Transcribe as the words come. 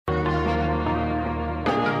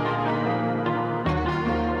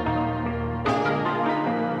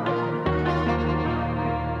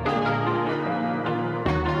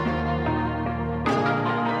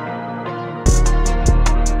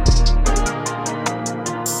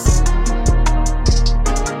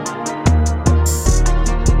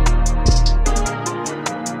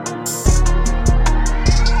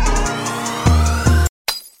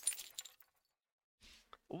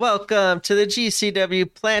welcome to the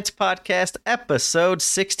GCW Plant Podcast, episode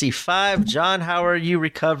 65. John, how are you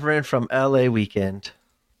recovering from LA weekend?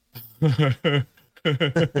 How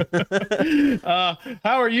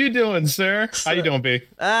are you doing, sir? How you doing, B?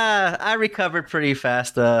 I recovered pretty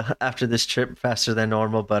fast after this trip, faster than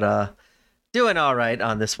normal, but doing all right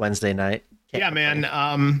on this Wednesday night. Yeah, complain.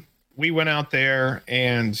 Man. We went out there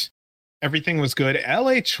and everything was good.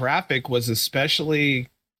 LA traffic was especially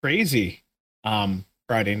crazy.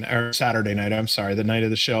 Friday or Saturday night. I'm sorry, the night of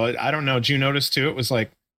the show. I don't know. Did you notice too? It was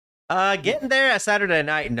like getting there at Saturday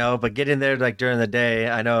night, no, but getting there like during the day,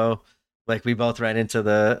 I know. Like we both ran into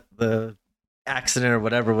the accident or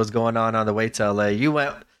whatever was going on the way to LA. You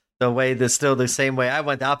went the way that's still the same way. I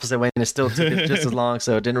went the opposite way and it still took it just as long,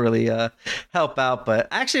 so it didn't really help out. But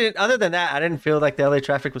actually, other than that, I didn't feel like the LA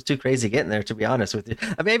traffic was too crazy getting there, to be honest with you.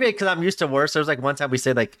 Maybe because I'm used to worse. There was like one time we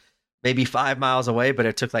stayed like maybe 5 miles away, but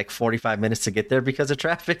it took like 45 minutes to get there because of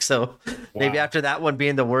traffic. So maybe after that one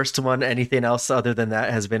being the worst one, anything else other than that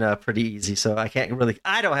has been pretty easy. So I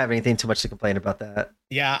don't have anything too much to complain about that.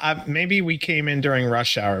 Yeah, maybe we came in during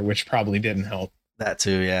rush hour, which probably didn't help. That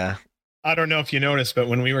too, yeah. I don't know if you noticed, but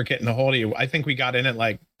when we were getting a hold of you, I think we got in at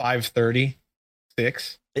like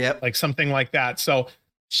 5:36. Yep. Like something like that. So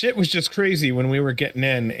shit was just crazy when we were getting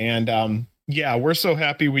in. And yeah, we're so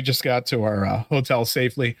happy we just got to our hotel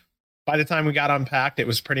safely. By the time we got unpacked, it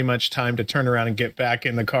was pretty much time to turn around and get back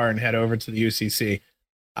in the car and head over to the UCC.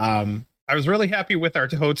 I was really happy with our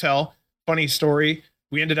hotel. Funny story.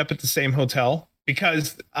 We ended up at the same hotel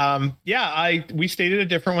because, we stayed at a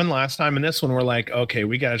different one last time. And this one, we're like, okay,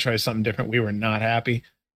 we got to try something different. We were not happy.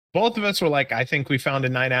 Both of us were like, I think we found a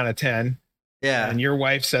 9 out of 10. Yeah. And your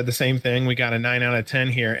wife said the same thing. We got a 9 out of 10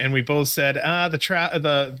 here. And we both said,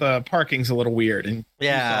 the parking's a little weird. And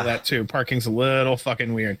yeah, you saw that too. Parking's a little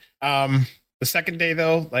fucking weird. The second day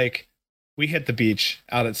though, like we hit the beach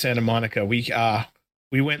out at Santa Monica. We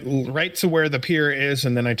went right to where the pier is.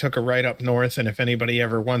 And then I took a right up north. And if anybody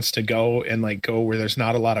ever wants to go and like go where there's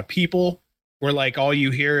not a lot of people, where like all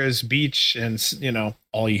you hear is beach and,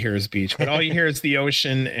 all you hear is beach, but all you hear is the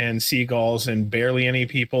ocean and seagulls and barely any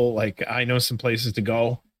people. Like I know some places to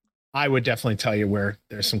go. I would definitely tell you where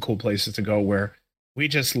there's some cool places to go where we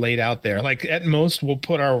just laid out there. Like at most we'll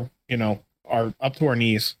put our up to our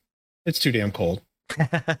knees. It's too damn cold.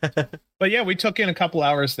 But yeah, we took in a couple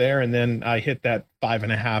hours there and then I hit that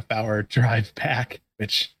 5.5 hour drive back,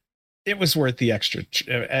 which it was worth the extra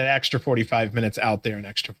 45 minutes out there and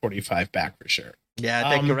extra 45 back for sure. Yeah,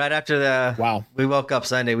 I think right after we woke up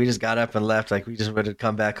Sunday, we just got up and left. Like we just wanted to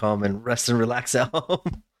come back home and rest and relax at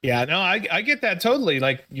home. Yeah, no, I get that totally.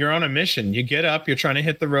 Like you're on a mission. You get up, you're trying to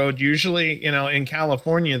hit the road. Usually, in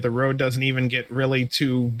California, the road doesn't even get really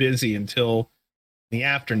too busy until the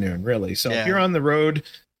afternoon, really. So if you're on the road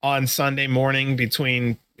on Sunday morning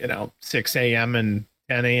between, 6 a.m. and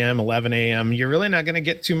 10 a.m., 11 a.m., you're really not going to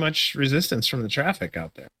get too much resistance from the traffic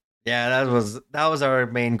out there. Yeah, that was our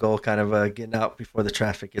main goal, kind of getting out before the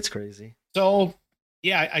traffic gets crazy. So,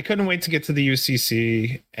 yeah, I couldn't wait to get to the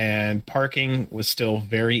UCC, and parking was still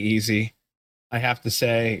very easy. I have to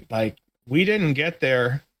say, like, we didn't get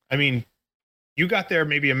there. I mean, you got there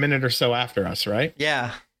maybe a minute or so after us, right?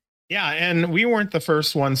 Yeah. Yeah, and we weren't the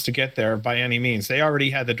first ones to get there by any means. They already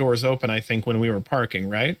had the doors open, I think, when we were parking,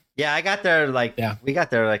 right? Yeah, I got there we got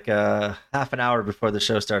there like half an hour before the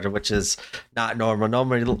show started, which is not normal.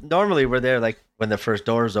 Normally we're there like when the first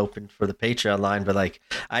doors opened for the Patreon line, but like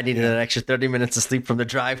I needed an extra 30 minutes of sleep from the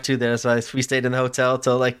drive to there, so we stayed in the hotel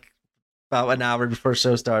till like about an hour before the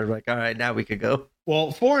show started. Like, all right, now we could go.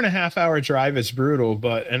 Well, 4.5 hour drive is brutal,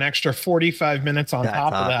 but an extra 45 minutes on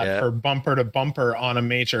top of that for bumper to bumper on a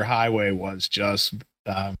major highway was just,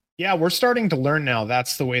 we're starting to learn now.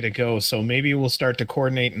 That's the way to go. So maybe we'll start to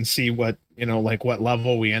coordinate and see what, like what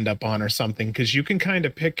level we end up on or something. Cause you can kind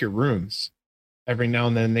of pick your rooms every now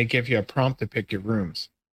and then. They give you a prompt to pick your rooms.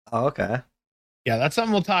 Oh, okay. Yeah. That's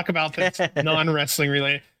something we'll talk about that's non-wrestling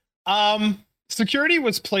related. Security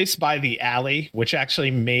was placed by the alley, which actually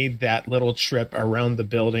made that little trip around the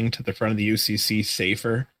building to the front of the UCC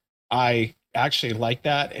safer. I actually like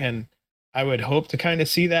that, and I would hope to kind of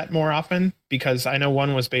see that more often because I know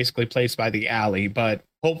one was basically placed by the alley, but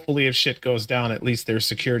hopefully if shit goes down, at least there's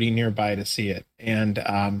security nearby to see it. And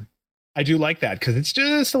I do like that because it's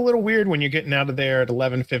just a little weird when you're getting out of there at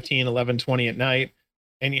 11:15, 11:20 at night,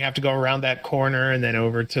 and you have to go around that corner and then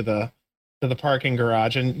over to the parking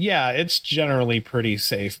garage. And yeah, it's generally pretty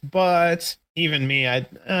safe, but even me,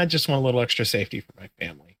 I just want a little extra safety for my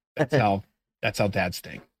family. That's how dads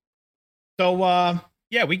think. So,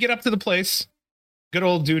 we get up to the place. Good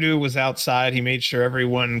old Doodoo was outside. He made sure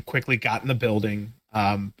everyone quickly got in the building.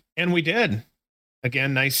 And we did.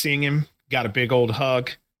 Again, nice seeing him. Got a big old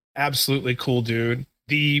hug. Absolutely cool dude.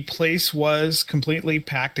 The place was completely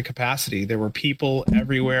packed to capacity. There were people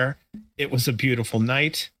everywhere. It was a beautiful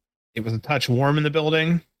night. It was a touch warm in the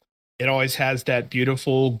building. It always has that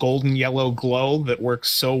beautiful golden yellow glow that works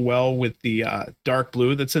so well with the dark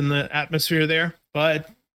blue that's in the atmosphere there. But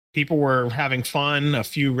people were having fun. A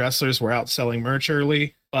few wrestlers were out selling merch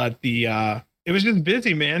early, but it was just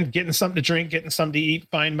busy, man. Getting something to drink, getting something to eat,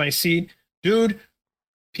 find my seat. Dude,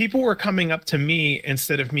 people were coming up to me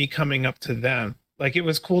instead of me coming up to them. Like, it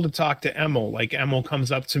was cool to talk to Emil. Like, Emil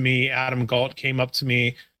comes up to me. Adam Galt came up to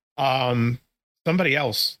me. Somebody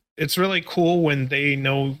else. It's really cool when they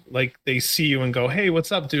know, like, they see you and go, hey,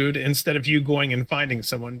 what's up, dude? Instead of you going and finding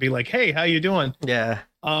someone, be like, hey, how you doing? Yeah.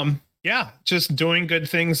 Yeah, just doing good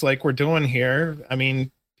things like we're doing here. I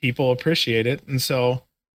mean, people appreciate it. And so,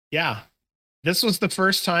 yeah, this was the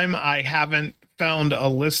first time I haven't found a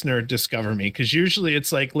listener discover me, because usually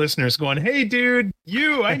it's like listeners going, hey, dude,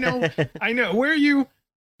 I know, where are you?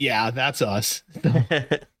 Yeah, that's us.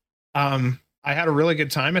 I had a really good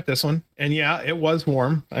time at this one, and yeah, it was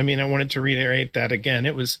warm. I mean, I wanted to reiterate that again.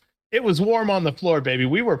 It was warm on the floor, baby.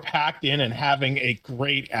 We were packed in and having a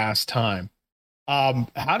great ass time.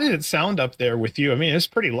 How did it sound up there with you? I mean, it's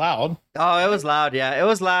pretty loud. Oh, it was loud. Yeah, it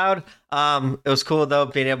was loud. It was cool though,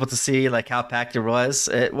 being able to see like how packed it was.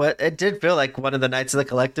 It did feel like one of the nights of the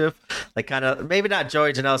collective, like kind of maybe not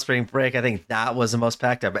Joey Janelle Spring Break. I think that was the most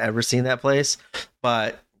packed I've ever seen that place,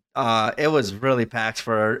 but it was really packed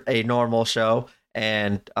for a normal show.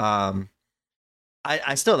 And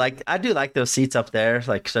I still I do like those seats up there,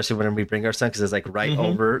 like especially when we bring our son, because it's like right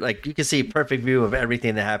over, like you can see perfect view of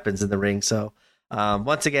everything that happens in the ring. So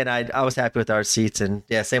once again, I was happy with our seats, and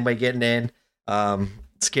yeah, same way getting in.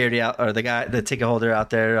 Security out, or the ticket holder out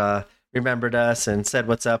there remembered us and said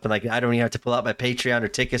what's up, and like I don't even have to pull out my Patreon or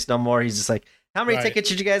tickets no more. He's just like, how many tickets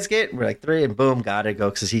did you guys get? And we're like 3, and boom, got it, go,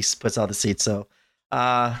 because he puts all the seats. So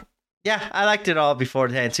yeah, I liked it all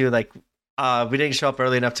beforehand too. Like we didn't show up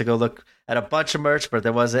early enough to go look at a bunch of merch, but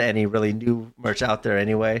there wasn't any really new merch out there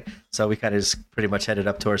anyway. So we kind of just pretty much headed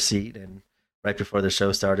up to our seat and right before the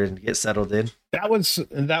show started and get settled in. That was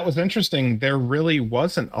interesting. There really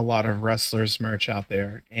wasn't a lot of wrestlers merch out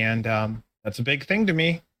there, and that's a big thing to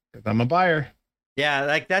me because I'm a buyer. Yeah,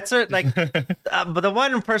 like that's it. Like, but the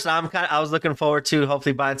one person I was looking forward to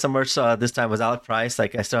hopefully buying some merch this time was Alec Price.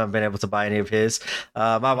 Like, I still haven't been able to buy any of his.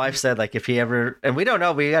 My wife said like if he ever, and we don't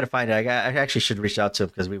know, we got to find it. I actually should reach out to him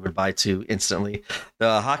because we would buy 2 instantly.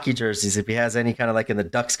 The hockey jerseys, if he has any kind of like in the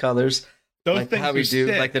Ducks colors. Those like things how we do,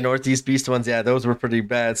 sick. like the Northeast Beast ones, yeah, those were pretty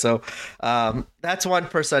bad. So that's one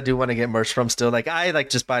person I do want to get merch from still. Like I like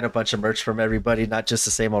just buying a bunch of merch from everybody, not just the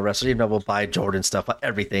same old wrestler, even though we'll buy Jordan stuff,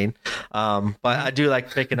 everything. But I do like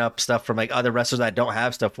picking up stuff from like other wrestlers I don't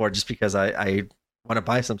have stuff for, just because I want to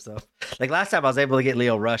buy some stuff. Like last time I was able to get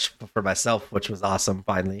Leo Rush for myself, which was awesome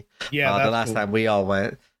finally. Yeah, the last time we all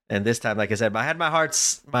went. And this time, like I said, I had my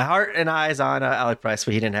heart and eyes on Alec Price,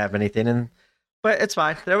 but he didn't have anything. But it's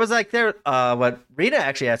fine. There was like what Rena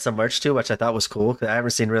actually had some merch too, which I thought was cool because I haven't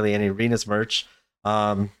seen really any Rena's merch.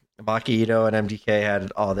 Maki Ito and MDK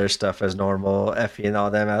had all their stuff as normal. Effie and all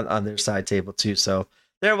them on their side table too. So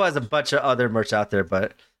there was a bunch of other merch out there,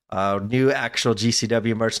 but new actual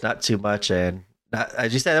GCW merch, not too much. And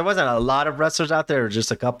as you said, there wasn't a lot of wrestlers out there, or just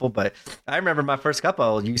a couple. But I remember my first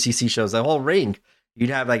couple of UCC shows, the whole ring. You'd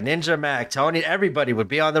have like Ninja Mac, Tony, everybody would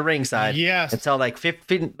be on the ringside. Yes. Until like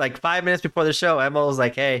 5 minutes before the show, Emil's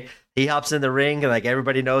like, hey, he hops in the ring and like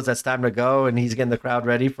everybody knows that's time to go, and he's getting the crowd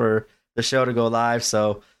ready for the show to go live.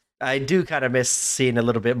 So I do kind of miss seeing a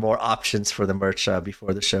little bit more options for the merch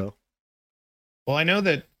before the show. Well, I know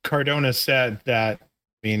that Cardona said that,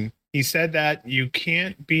 he said that you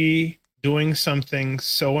can't be doing something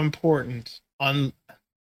so important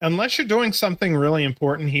unless you're doing something really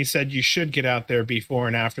important. He said you should get out there before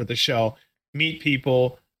and after the show, meet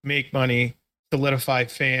people, make money, solidify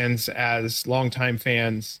fans as longtime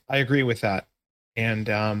fans. I agree with that.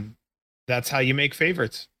 And that's how you make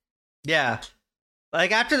favorites. Yeah.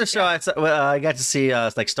 Like after the show, I got to see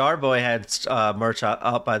like Starboy had merch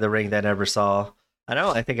out by the ring that I never saw.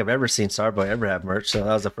 I think I've ever seen Starboy ever have merch. So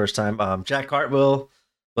that was the first time. Jack Cartwheel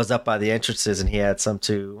was up by the entrances and he had some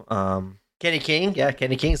too. Kenny King,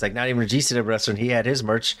 Kenny King's like not even a GCW wrestler, and he had his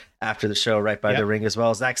merch after the show right by the ring as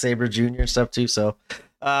well. Zack Sabre Jr. and stuff too. So,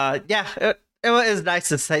 it was nice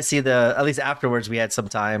to see at least afterwards we had some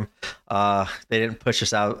time. They didn't push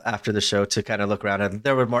us out after the show to kind of look around, and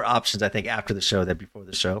there were more options I think after the show than before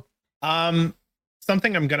the show.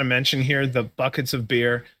 Something I'm going to mention here: the buckets of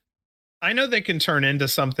beer. I know they can turn into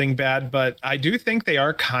something bad, but I do think they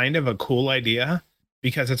are kind of a cool idea.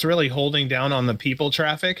 because it's really holding down on the people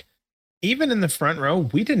traffic. Even in the front row,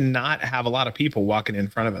 we did not have a lot of people walking in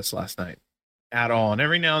front of us last night at all. And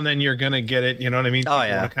every now and then you're going to get it. You know what I mean? Oh, People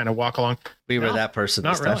yeah. want to kind of walk along. We were that person.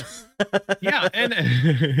 Not really. Yeah.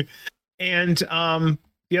 And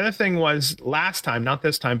the other thing was last time, not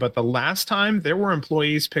this time, but the last time, there were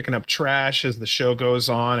employees picking up trash as the show goes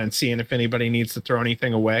on and seeing if anybody needs to throw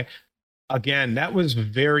anything away. Again, that was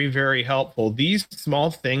very, very helpful. These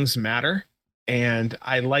small things matter. And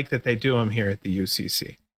I like that they do them here at the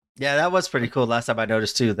UCC. Yeah, that was pretty cool. Last time I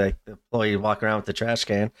noticed too, like the employee walking around with the trash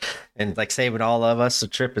can and like saving all of us a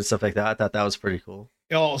trip and stuff like that. I thought that was pretty cool.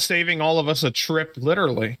 Saving all of us a trip,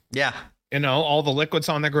 literally. Yeah. All the liquids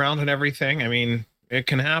on the ground and everything. I mean, it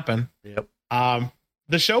can happen. Yep.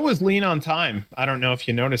 The show was lean on time. I don't know if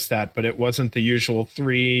you noticed that, but it wasn't the usual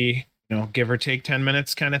 3, give or take 10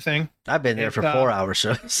 minutes kind of thing. I've been there for 4-hour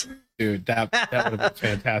shows. Dude, that would have been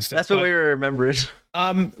fantastic. That's what we were remembering.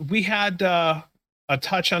 We had a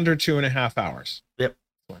touch under 2.5 hours. Yep.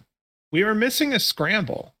 We were missing a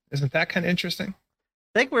scramble. Isn't that kind of interesting?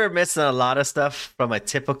 I think we were missing a lot of stuff from a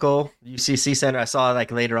typical UCC center. I saw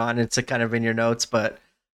like later on, it's kind of in your notes, but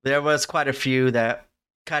there was quite a few that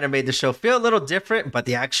kind of made the show feel a little different, but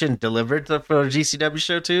the action delivered for a GCW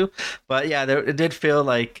show too. But yeah, it did feel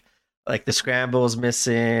like the scrambles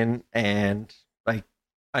missing, and like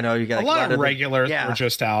I know you got a lot of regulars were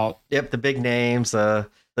just out. Yep, the big names. The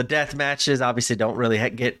death matches obviously don't really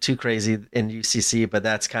get too crazy in UCC, but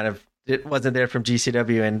that's kind of, it wasn't there from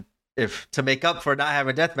GCW. And if to make up for not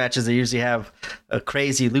having death matches, they usually have a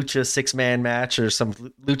crazy lucha 6-man match or some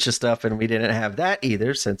lucha stuff, and we didn't have that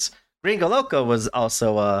either since Gringo Loco was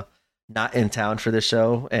also not in town for the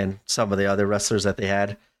show, and some of the other wrestlers that they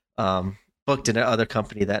had booked in another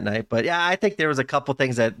company that night. But yeah, I think there was a couple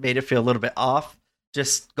things that made it feel a little bit off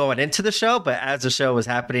just going into the show, but as the show was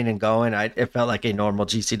happening and going, it felt like a normal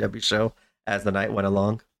GCW show as the night went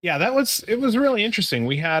along. Yeah, it was really interesting.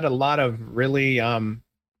 We had a lot of really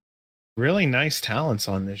nice talents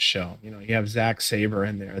on this show. You have Zack Sabre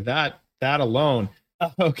in there. That alone.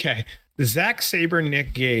 Okay. Zack Sabre,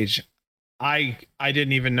 Nick Gage. I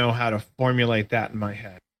didn't even know how to formulate that in my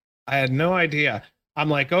head. I had no idea. I'm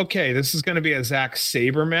like, okay, this is going to be a Zack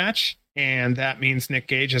Sabre match, and that means Nick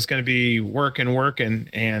Gage is going to be working,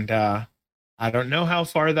 and I don't know how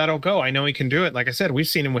far that'll go. I know he can do it. Like I said, we've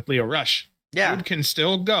seen him with Leo Rush. Yeah. Dude can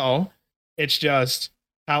still go. It's just,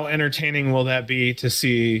 how entertaining will that be to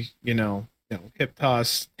see, hip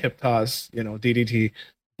toss, DDT.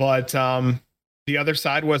 But the other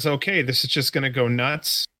side was, okay, this is just going to go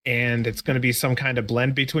nuts, and it's going to be some kind of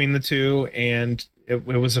blend between the two. And it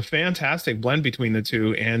was a fantastic blend between the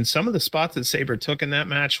two. And some of the spots that Sabre took in that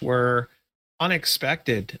match were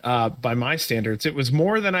unexpected by my standards. It was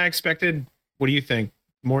more than I expected. What do you think?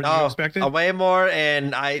 More than you expected? Way more.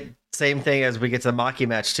 And same thing as we get to the Maki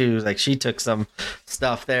match too. Like, she took some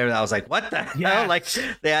stuff there that I was like, what the hell? Like,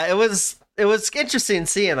 yeah, it was interesting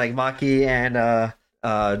seeing like Maki and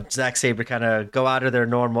Zack Sabre kind of go out of their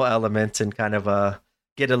normal element and kind of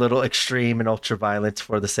get a little extreme and ultra violent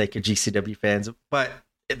for the sake of GCW fans. But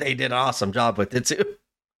they did an awesome job with it too.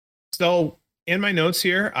 So in my notes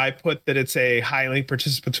here, I put that it's a highly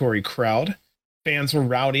participatory crowd. Fans were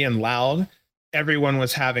rowdy and loud. Everyone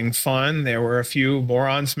was having fun. There were a few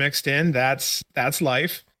morons mixed in. That's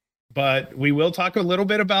life. But we will talk a little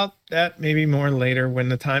bit about that maybe more later when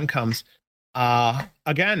the time comes.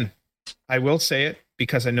 Again, I will say it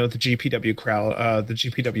because I know the GPW crowd, the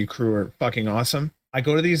GPW crew are fucking awesome. I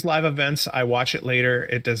go to these live events. I watch it later.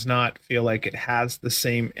 It does not feel like it has the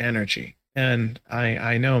same energy. And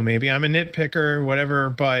I know maybe I'm a nitpicker or whatever,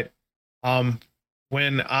 but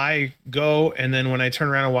when I go and then when I turn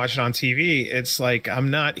around and watch it on TV, it's like I'm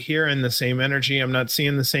not hearing the same energy. I'm not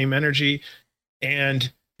seeing the same energy. And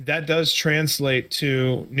that does translate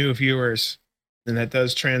to new viewers, and that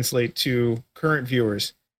does translate to current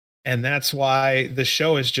viewers. And that's why the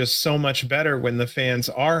show is just so much better when the fans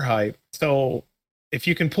are hyped. So if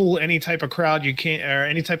you can pull any type of crowd you can, or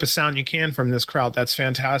any type of sound you can from this crowd, that's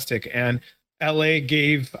fantastic. And LA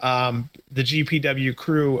gave the GPW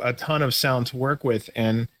crew a ton of sound to work with.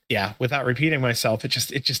 And yeah, without repeating myself, it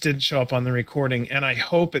just didn't show up on the recording. And I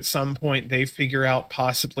hope at some point they figure out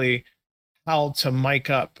possibly how to mic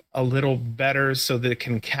up a little better so that it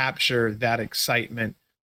can capture that excitement,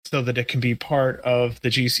 so that it can be part of the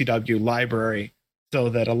GCW library, so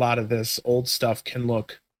that a lot of this old stuff can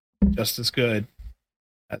look just as good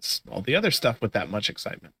as all the other stuff with that much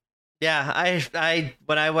excitement. Yeah, I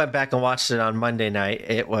when I went back and watched it on Monday night,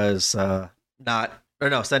 it was Sunday night,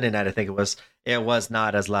 I think it was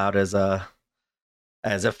not as loud as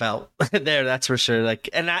as it felt there. That's for sure. Like,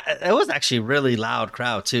 and it was actually really loud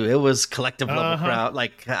crowd too. It was collective level crowd,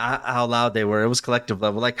 like how loud they were. It was collective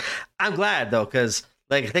level. Like, I'm glad though, because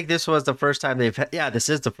like I think this was the first time they've this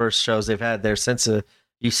is the first shows they've had there since the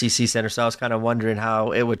UCC Center. So I was kind of wondering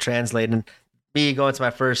how it would translate, and me going to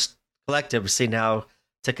my first collective, seeing how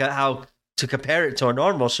to compare it to a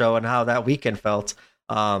normal show and how that weekend felt.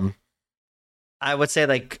 I would say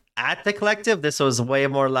like at the collective, this was way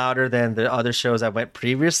more louder than the other shows I went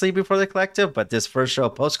previously before the collective, but this first show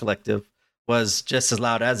post collective was just as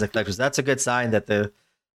loud as the collective. That's a good sign that the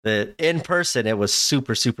in person it was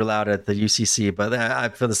super super loud at the UCC. But I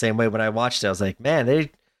feel the same way when I watched it. I was like, man, they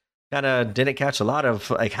kind of didn't catch a lot of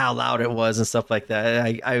like how loud it was and stuff like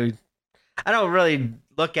that. I don't really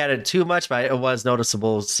look at it too much, but it was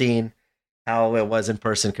noticeable seeing how it was in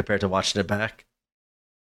person compared to watching it back.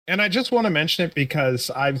 And I just want to mention it because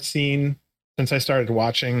I've seen, since I started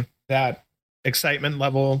watching, that excitement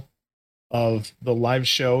level of the live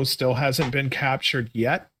show still hasn't been captured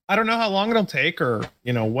yet. I don't know how long it'll take or,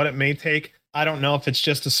 what it may take. I don't know if it's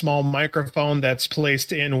just a small microphone that's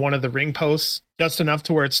placed in one of the ring posts, just enough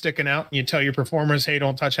to where it's sticking out. And you tell your performers, hey,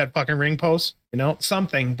 don't touch that fucking ring post,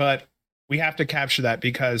 something. But we have to capture that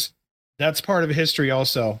because that's part of history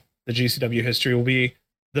also. The GCW history will be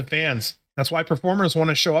the fans. That's why performers want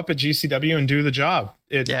to show up at GCW and do the job.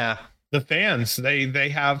 The fans, they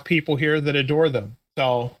have people here that adore them.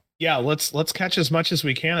 So yeah, let's catch as much as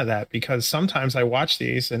we can of that, because sometimes I watch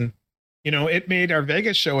these and it made our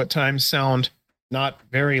Vegas show at times sound not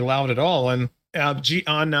very loud at all. And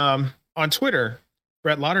on Twitter,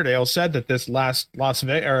 Brett Lauderdale said that this last Los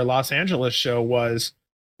Angeles show was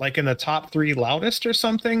like in the top 3 loudest or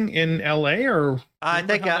something in LA, or I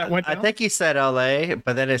think he said LA,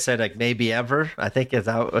 but then it said like maybe ever. I think is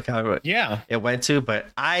how it went to. But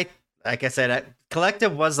like I said,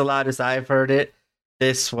 Collective was the loudest I've heard it.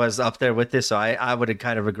 This was up there with this, so I would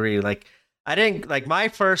kind of agree. Like I didn't like my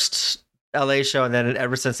first LA show, and then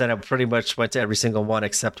ever since then I pretty much went to every single one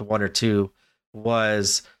except 1 or 2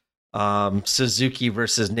 was Suzuki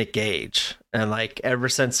versus Nick Gage. And like ever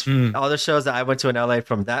since all the shows that I went to in LA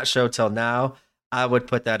from that show till now, I would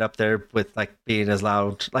put that up there with like being as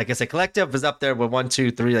loud. Like I said, Collective is up there with 1,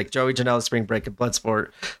 2, 3, like Joey Janela, Spring Break, and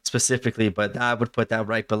Bloodsport specifically, but I would put that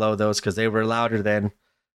right below those because they were louder than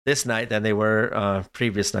this night than they were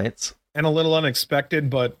previous nights. And a little unexpected,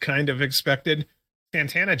 but kind of expected,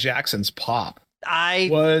 Santana Jackson's pop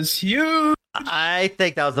was huge. I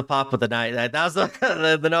think that was the pop of the night. That was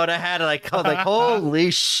the note I had. I was like,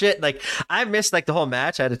 holy shit. Like, I missed like the whole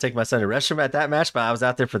match. I had to take my son to the restroom at that match, but I was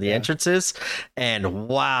out there for the entrances. And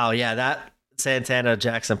wow, yeah, that Santana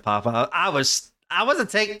Jackson pop. I was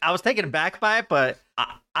taken aback by it, but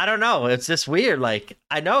I don't know. It's just weird. Like,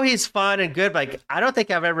 I know he's fun and good, but like, I don't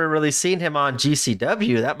think I've ever really seen him on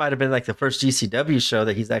GCW. That might have been like the first GCW show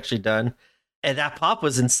that he's actually done. And that pop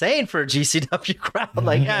was insane for a GCW crowd.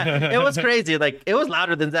 Like, it was crazy. Like, it was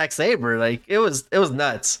louder than Zack Sabre. Like, it was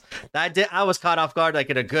nuts. I was caught off guard,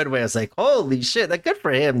 like in a good way. I was like, holy shit, like good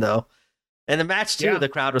for him though. And the match too, the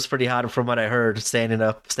crowd was pretty hot from what I heard, standing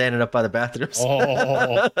up by the bathrooms.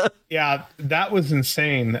 Yeah, that was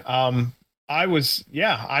insane. I was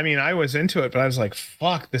into it, but I was like,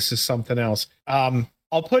 fuck, this is something else.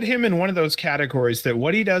 I'll put him in one of those categories that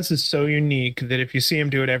what he does is so unique that if you see him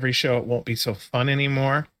do it every show, it won't be so fun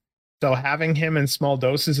anymore. So having him in small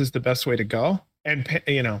doses is the best way to go. And,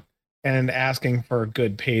 and asking for a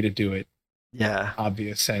good pay to do it. Yeah.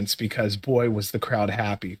 Obvious sense, because boy, was the crowd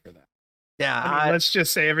happy for that. Yeah. Let's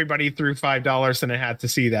just say everybody threw $5 and it had to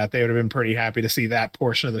see that. They would have been pretty happy to see that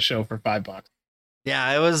portion of the show for $5.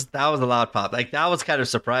 Yeah, that was a loud pop. Like that was kind of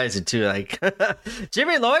surprising too. Like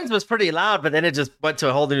Jimmy Lloyd's was pretty loud, but then it just went to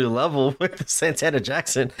a whole new level with Santana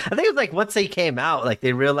Jackson. I think it was like once they came out, like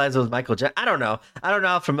they realized it was Michael Jackson. I don't know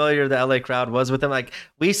how familiar the LA crowd was with him. Like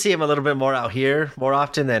we see him a little bit more out here more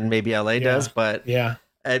often than maybe LA does, but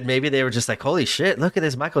and maybe they were just like, holy shit, look at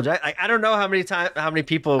this Michael Jackson. I don't know how many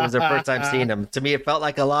people it was their first time seeing him. To me, it felt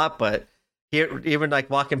like a lot, but here, even like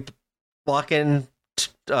walking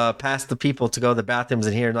past the people to go to the bathrooms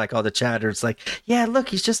and hearing like all the chatter, it's like, yeah, look,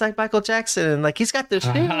 he's just like Michael Jackson, and like he's got the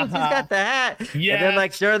shoes, he's got the hat. Yes. And then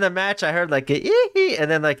like during the match, I heard like and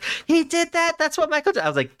then like he did that. That's what Michael. I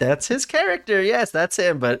was like, that's his character. Yes, that's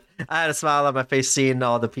him. But I had a smile on my face seeing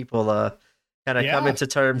all the people kind of coming to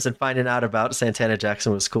terms and finding out about Santana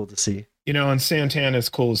Jackson was cool to see. And Santana is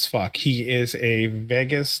cool as fuck. He is a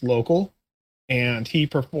Vegas local, and he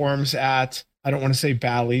performs at, I don't want to say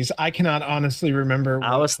Bally's. I cannot honestly remember.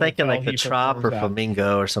 I was thinking like the Trop or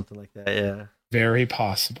Flamingo or something like that. Yeah. Very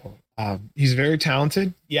possible. He's very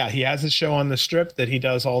talented. Yeah, he has a show on the Strip that he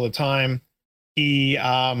does all the time. He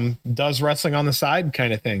does wrestling on the side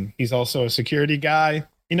kind of thing. He's also a security guy.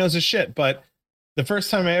 He knows his shit. But the first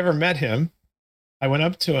time I ever met him, I went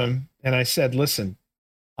up to him and I said, listen,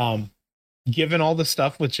 given all the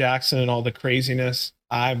stuff with Jackson and all the craziness,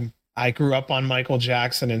 I grew up on Michael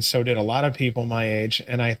Jackson, and so did a lot of people my age.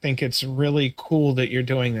 And I think it's really cool that you're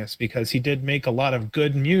doing this because he did make a lot of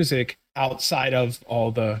good music outside of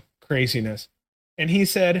all the craziness. And he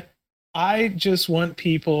said, I just want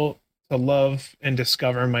people to love and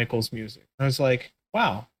discover Michael's music. I was like,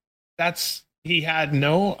 wow, he had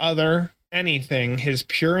no other anything. His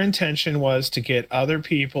pure intention was to get other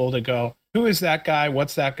people to go, who is that guy?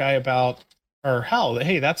 What's that guy about? Or hell,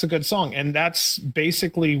 hey, that's a good song. And that's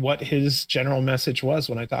basically what his general message was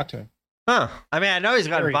when I talked to him. Huh. I mean, I know he's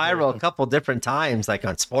gone viral a couple different times, like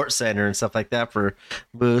on Sports Center and stuff like that for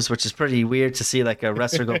moves, which is pretty weird to see like a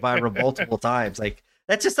wrestler go viral multiple times. Like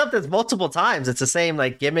that's just something that's multiple times. It's the same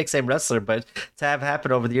like gimmick, same wrestler, but to have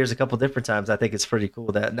happened over the years a couple different times, I think it's pretty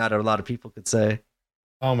cool that not a lot of people could say.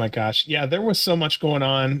 Oh my gosh. Yeah, there was so much going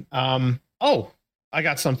on. I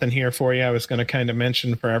got something here for you I was going to kind of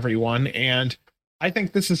mention for everyone. And I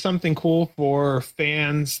think this is something cool for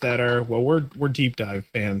fans that are, well, we're deep dive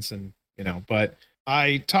fans and, but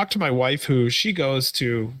I talked to my wife who she goes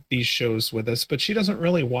to these shows with us, but she doesn't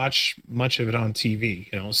really watch much of it on TV,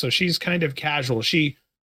 so she's kind of casual. She,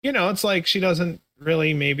 it's like she doesn't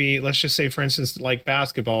really maybe, let's just say, for instance, like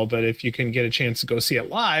basketball, but if you can get a chance to go see it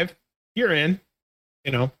live, you're in,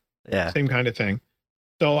 yeah, same kind of thing.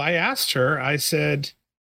 So I asked her, I said,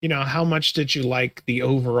 how much did you like the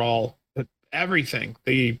overall, everything,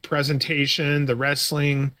 the presentation, the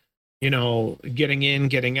wrestling, getting in,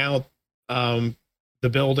 getting out, the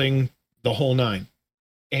building, the whole nine.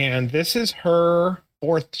 And this is her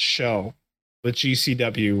fourth show with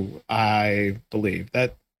GCW, I believe.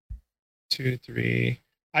 That 2, 3,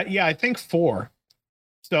 I think 4.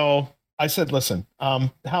 So I said, listen,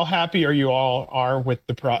 how happy are you all are with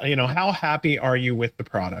the how happy are you with the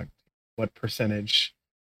product? What percentage?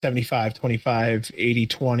 75, 25, 80,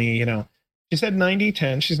 20, She said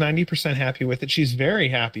 90-10. She's 90% happy with it. She's very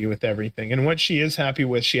happy with everything. And what she is happy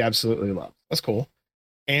with, she absolutely loves. That's cool.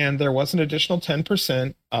 And there was an additional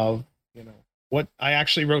 10% of, what I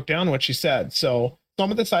actually wrote down what she said. So some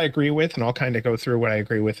of this I agree with, and I'll kind of go through what I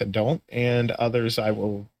agree with and don't. And others I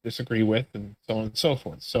will disagree with, and so on and so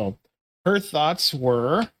forth. So her thoughts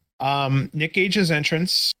were Nick Gage's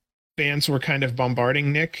entrance. Fans were kind of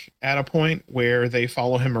bombarding Nick at a point where they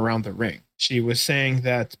follow him around the ring. She was saying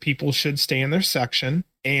that people should stay in their section,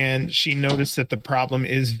 and she noticed that the problem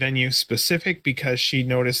is venue specific because she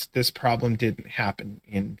noticed this problem didn't happen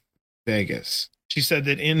in Vegas. She said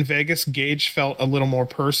that in Vegas, Gage felt a little more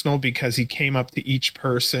personal because he came up to each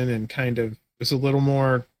person and kind of was a little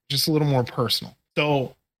more personal.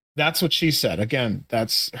 So that's what she said. Again,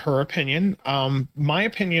 that's her opinion. My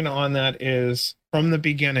opinion on that is from the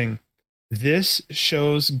beginning, this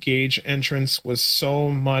show's Gage entrance was so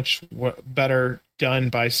much better done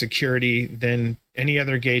by security than any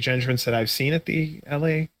other Gage entrance that I've seen at the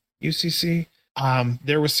LA UCC.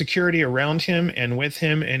 There was security around him and with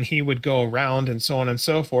him, and he would go around and so on and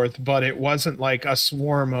so forth, but it wasn't like a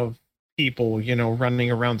swarm of people, running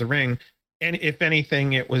around the ring. And if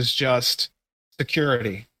anything, it was just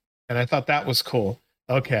security. And I thought that was cool.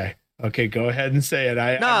 Okay, go ahead and say it.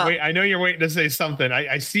 I know you're waiting to say something.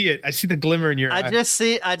 I see it. I see the glimmer in your eye.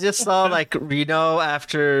 I just saw like,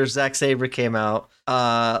 after Zack Sabre came out,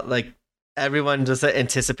 like everyone just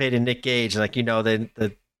anticipated Nick Gage. Like,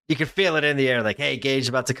 the you can feel it in the air. Like, hey, Gage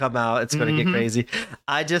about to come out. It's going to get crazy.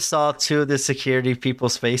 I just saw 2 of the security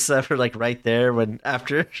people's faces that were like right there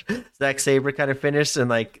after Zack Sabre kind of finished, and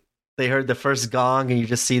like they heard the first gong, and you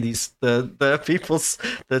just see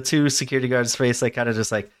the 2 security guards' face, like kind of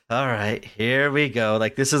just like, all right, here we go.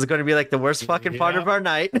 Like this is going to be like the worst fucking part of our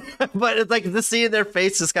night. But it's like the seeing their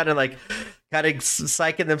faces kind of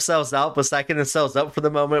psyching themselves out, but psyching themselves up for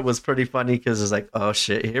the moment was pretty funny because it's like, oh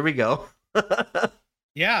shit, here we go.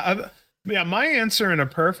 Yeah. My answer in a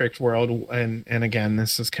perfect world, and again,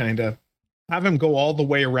 this is kind of have him go all the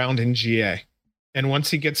way around in GA. And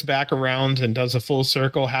once he gets back around and does a full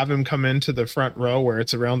circle, have him come into the front row where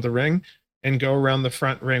it's around the ring and go around the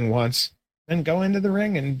front ring once, then go into the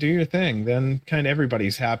ring and do your thing. Then kind of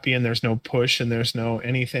everybody's happy and there's no push and there's no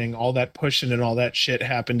anything. All that pushing and all that shit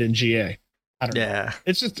happened in GA. I don't know.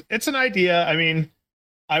 It's an idea. I mean,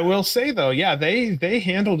 I will say though, yeah, they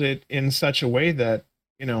handled it in such a way that,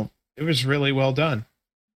 it was really well done.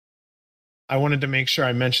 I wanted to make sure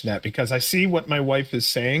I mentioned that because I see what my wife is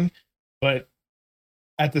saying, but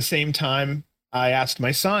at the same time, I asked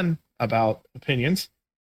my son about opinions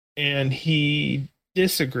and he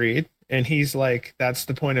disagreed. And he's like, that's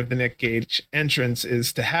the point of the Nick Gage entrance,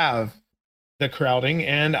 is to have the crowding.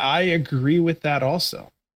 And I agree with that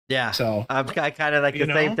also. Yeah. So I kind of like the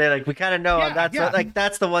same thing. Like we kind of know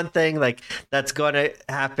that's the one thing like that's going to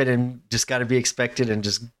happen and just got to be expected and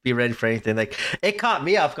just be ready for anything. Like it caught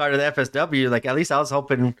me off guard at the FSW. Like at least I was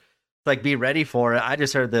hoping to like be ready for it. I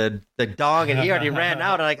just heard the dong and he already ran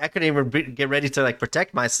out. And like I couldn't even get ready to like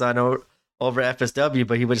protect my son over FSW,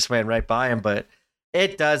 but he just ran right by him. But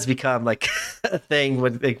it does become like a thing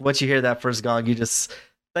when like once you hear that first gong, you just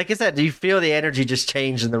like I said, do you feel the energy just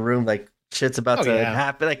change in the room? Like shit's about to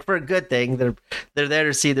happen, like for a good thing. They're there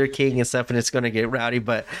to see their king and stuff, and it's going to get rowdy.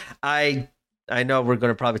 But I know we're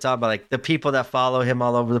going to probably talk about like the people that follow him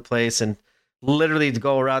all over the place and literally to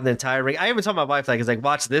go around the entire ring. I even told my wife like, it's like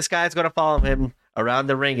watch this guy's going to follow him around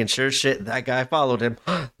the ring, and sure shit, that guy followed him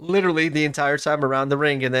literally the entire time around the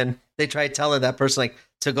ring. And then they tried telling that person like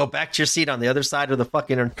to go back to your seat on the other side of the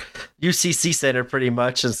fucking UCC center, pretty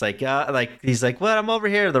much. It's like, like he's like, well, I'm over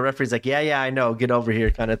here. The referee's like, yeah, I know, get over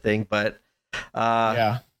here, kind of thing. But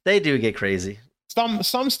they do get crazy.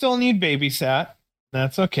 Some still need babysat.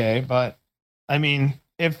 That's okay, but I mean,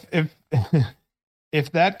 if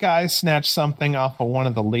if that guy snatched something off of one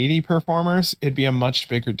of the lady performers, it'd be a much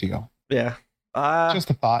bigger deal. Yeah. Just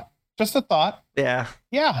a thought. Yeah.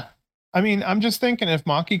 I mean, I'm just thinking if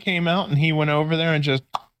Maki came out and he went over there and just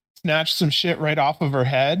snatched some shit right off of her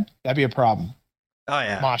head, that'd be a problem. Oh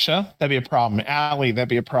yeah. Masha, that'd be a problem. Allie, that'd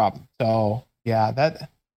be a problem. So yeah,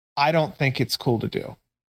 I don't think it's cool to do.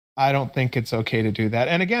 I don't think it's okay to do that.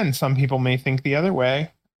 And again, some people may think the other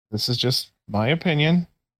way. This is just my opinion.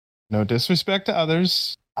 No disrespect to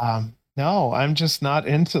others. No, I'm just not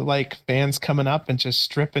into like fans coming up and just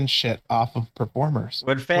stripping shit off of performers.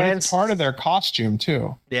 When fans, it's part of their costume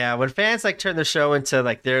too. Yeah, when fans like turn the show into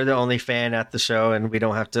like they're the only fan at the show and we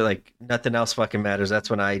don't have to like nothing else fucking matters. That's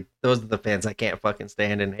when those are the fans I can't fucking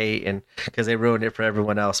stand and hate, and because they ruin it for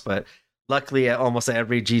everyone else. But luckily, at almost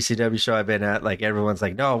every GCW show I've been at, like everyone's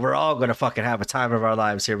like, no, we're all gonna fucking have a time of our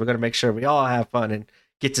lives here. We're gonna make sure we all have fun and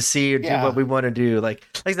get to see or do what we want to do. Like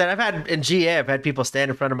I said, I've had people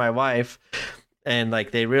stand in front of my wife and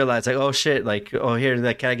like they realize like, oh shit, like, oh here,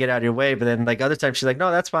 like, can I get out of your way? But then like other times she's like,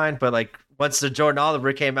 no, that's fine. But like once the Jordan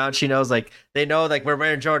Oliver came out, she knows like they know like we're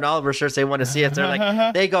wearing Jordan Oliver shirts, they want to see it. They're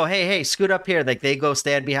like they go, hey, scoot up here. Like they go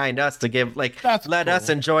stand behind us to give like let us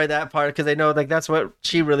enjoy that part because they know like that's what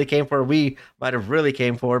she really came for. We might have really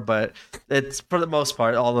came for, but it's for the most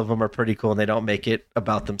part, all of them are pretty cool and they don't make it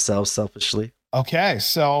about themselves selfishly. Okay,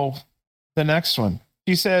 so the next one.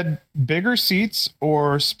 She said, bigger seats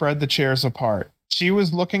or spread the chairs apart. She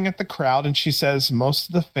was looking at the crowd and she says most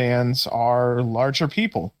of the fans are larger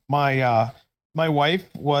people. My wife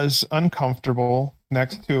was uncomfortable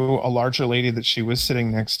next to a larger lady that she was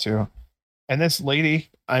sitting next to. And this lady,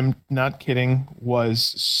 I'm not kidding, was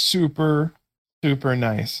super, super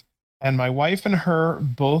nice. And my wife and her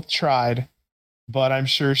both tried, but I'm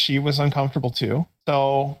sure she was uncomfortable too.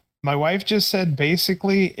 So my wife just said,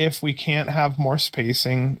 basically, if we can't have more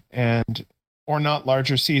spacing or not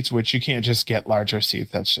larger seats, which you can't just get larger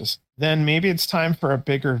seats, then maybe it's time for a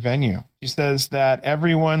bigger venue. She says that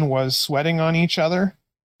everyone was sweating on each other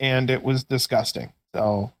and it was disgusting.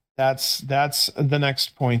 So that's the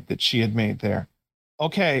next point that she had made there.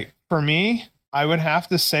 Okay, for me, I would have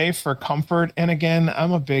to say for comfort, and again,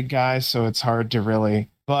 I'm a big guy, so it's hard to really,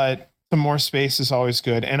 but some more space is always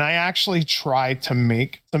good. And I actually try to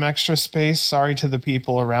make some extra space. Sorry to the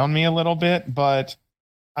people around me a little bit, but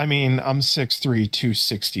I mean, I'm 6'3",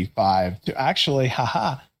 265. Actually,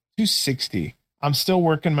 260. I'm still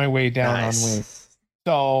working my way down on weight.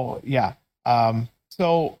 So yeah.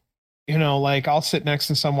 So, you know, like I'll sit next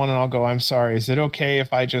to someone and I'll go, I'm sorry, is it okay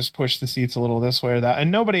if I just push the seats a little this way or that?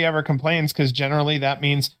 And nobody ever complains because generally that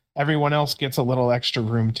means everyone else gets a little extra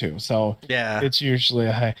room too. So yeah, it's usually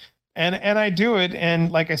a high. And I do it.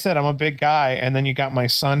 And like I said, I'm a big guy. And then you got my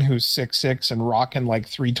son who's 6'6" and rocking like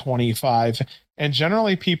 325. And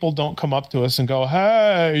generally people don't come up to us and go,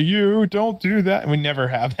 hey, you don't do that. And we never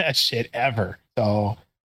have that shit ever. So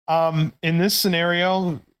in this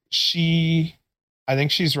scenario, I think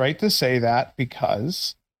she's right to say that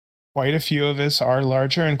because quite a few of us are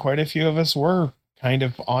larger and quite a few of us were kind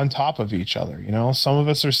of on top of each other. You know, some of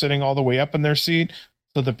us are sitting all the way up in their seat.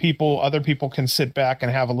 So other people can sit back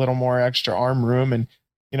and have a little more extra arm room. And,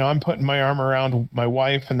 you know, I'm putting my arm around my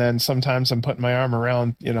wife. And then sometimes I'm putting my arm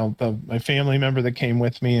around, you know, my family member that came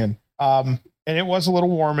with me. And it was a little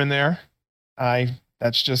warm in there.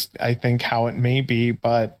 That's just, I think how it may be,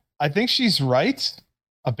 but I think she's right.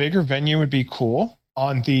 A bigger venue would be cool.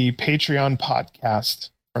 On the Patreon podcast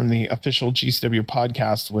from the official GCW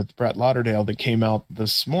podcast with Brett Lauderdale that came out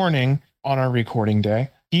this morning on our recording day.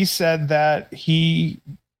 He said that he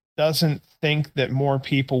doesn't think that more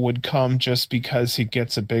people would come just because he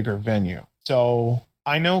gets a bigger venue. So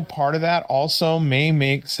I know part of that also may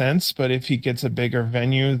make sense, but if he gets a bigger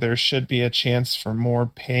venue, there should be a chance for more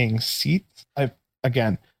paying seats.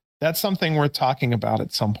 Again, that's something worth talking about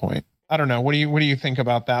at some point. I don't know. What do you think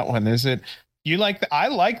about that one? Is it you like I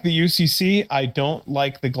like the UCC. I don't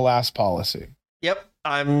like the glass policy. Yep.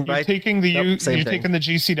 You're taking the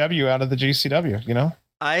GCW out of the GCW, you know?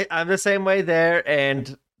 I'm the same way there.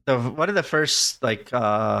 And one of the first, like,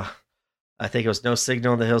 I think it was No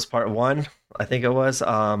Signal in the Hills Part 1. I think it was.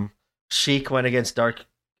 Sheik went against Dark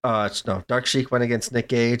Sheik went against Nick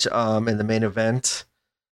Gage in the main event.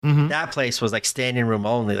 Mm-hmm. That place was like standing room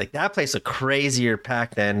only. Like that place was crazier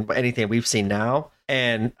packed than anything we've seen now.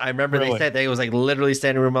 And I remember they said it was like literally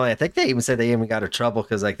standing room only. I think they even said they even got in trouble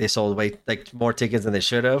because like they sold way like more tickets than they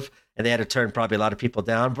should have, and they had to turn probably a lot of people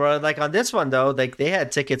down. But like on this one though, like they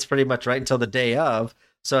had tickets pretty much right until the day of,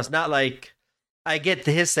 so it's not like I get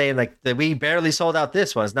to his saying like that we barely sold out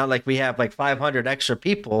this one. It's not like we have like 500 extra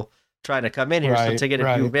people trying to come in here to get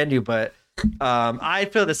a new venue, but. I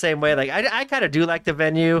feel the same way. Like I kind of do like the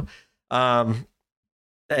venue. I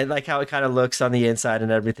like how it kind of looks on the inside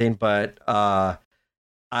and everything, but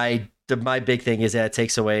my big thing is that it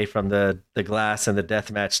takes away from the glass and the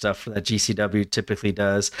deathmatch stuff that GCW typically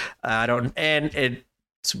does. Brett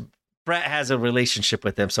has a relationship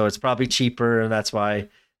with them, so it's probably cheaper, and that's why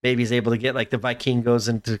maybe he's able to get like the Vikingos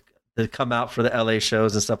into to come out for the LA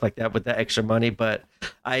shows and stuff like that with the extra money. But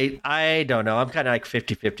I don't know. I'm kind of like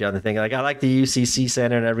 50-50 on the thing. Like I like the UCC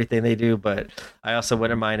Center and everything they do, but I also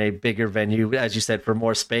wouldn't mind a bigger venue, as you said, for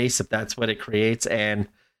more space if that's what it creates, and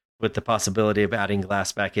with the possibility of adding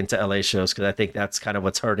glass back into LA shows, because I think that's kind of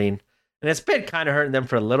what's hurting. And it's been kind of hurting them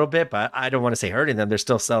for a little bit, but I don't want to say hurting them. They're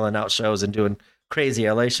still selling out shows and doing crazy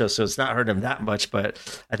LA shows, so it's not hurting them that much.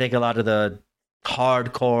 But I think a lot of the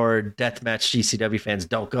hardcore deathmatch GCW fans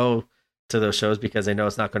don't go to those shows because they know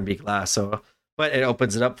it's not going to be glass. So, but it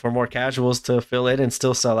opens it up for more casuals to fill in and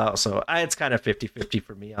still sell out. So it's kind of 50-50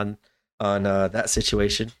 for me on that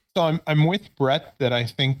situation. So I'm with Brett that I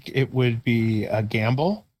think it would be a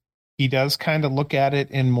gamble. He does kind of look at it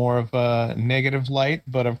in more of a negative light,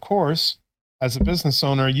 but of course, as a business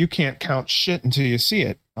owner, you can't count shit until you see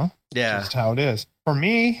it. Huh? Yeah. That's just how it is. For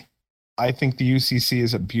me, I think the UCC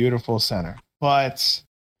is a beautiful center. But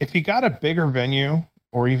if you got a bigger venue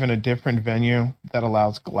or even a different venue that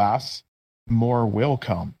allows glass, more will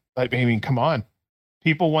come. I mean, come on.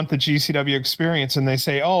 People want the GCW experience and they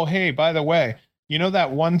say, oh, hey, by the way, you know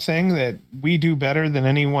that one thing that we do better than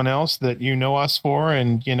anyone else that you know us for,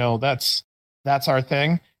 and you know that's our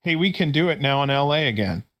thing. Hey, we can do it now in LA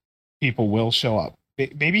again. People will show up.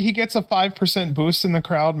 Maybe he gets a 5% boost in the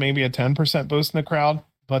crowd, maybe a 10% boost in the crowd,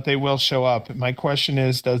 but they will show up. My question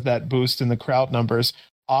is, does that boost in the crowd numbers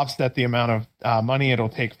offset the amount of money it'll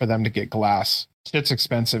take for them to get glass? Shit's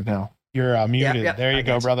expensive now. You're muted. Yeah, there you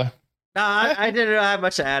go, brother. No, I didn't have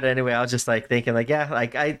much to add anyway. I was just like thinking like, yeah,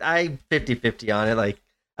 like I 50-50 on it. Like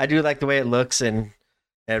I do like the way it looks and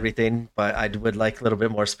everything, but I would like a little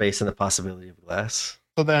bit more space and the possibility of glass.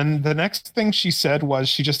 So then the next thing she said was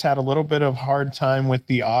she just had a little bit of hard time with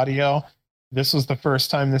the audio. This was the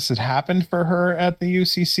first time this had happened for her at the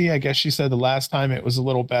UCC. I guess she said the last time it was a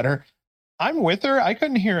little better. I'm with her. I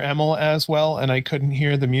couldn't hear Emil as well, and I couldn't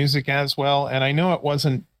hear the music as well. And I know it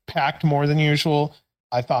wasn't packed more than usual.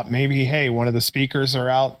 I thought maybe, hey, one of the speakers are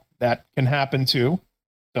out. That can happen too.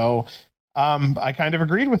 So I kind of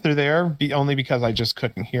agreed with her there, only because I just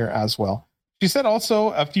couldn't hear as well. She said also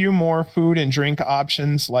a few more food and drink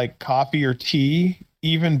options like coffee or tea,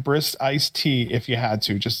 even brisk iced tea if you had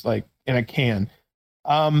to, just like in a can.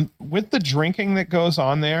 With the drinking that goes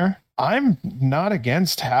on there, I'm not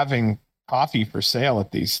against having coffee for sale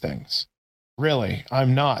at these things. Really,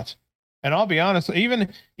 I'm not. And I'll be honest, even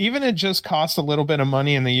it just costs a little bit of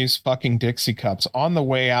money and they use fucking Dixie cups. On the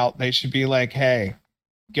way out, they should be like, hey,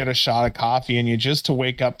 get a shot of coffee and you just to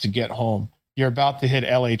wake up to get home. You're about to hit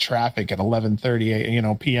LA traffic at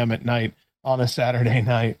 11:30 p.m. at night on a Saturday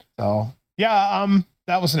night. So yeah,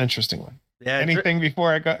 that was an interesting one. Yeah. Anything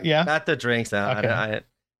before I go? Yeah. Not the drinks now. Okay.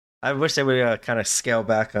 I wish they would kind of scale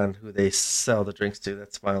back on who they sell the drinks to.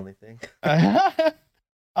 That's my only thing.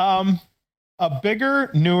 A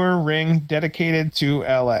bigger, newer ring dedicated to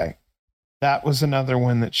LA. That was another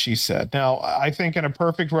one that she said. Now, I think in a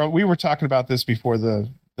perfect world, we were talking about this before the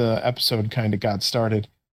episode kind of got started.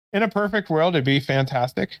 In a perfect world, it'd be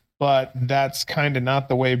fantastic, but that's kind of not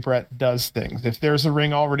the way Brett does things. If there's a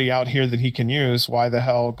ring already out here that he can use, why the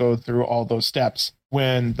hell go through all those steps?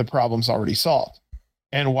 when the problem's already solved?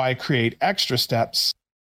 And why create extra steps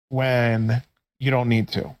when you don't need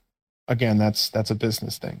to? Again, that's a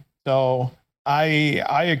business thing. So I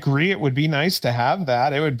agree. It would be nice to have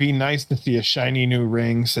that. It would be nice to see a shiny new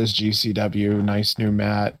ring, says GCW, nice new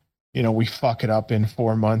mat. We fuck it up in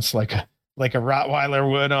 4 months like a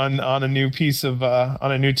Rottweiler would on a new piece of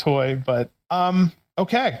on a new toy. But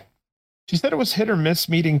okay. She said it was hit or miss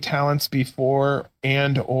meeting talents before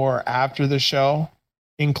and or after the show,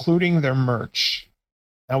 including their merch.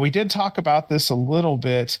 Now we did talk about this a little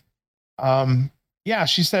bit. Yeah,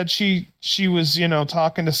 she said she was,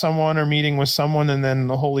 talking to someone or meeting with someone, and then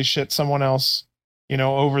holy shit, someone else,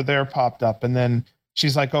 over there popped up. And then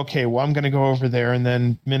she's like, okay, well, I'm going to go over there. And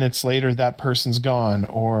then minutes later, that person's gone,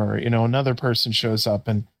 or, another person shows up.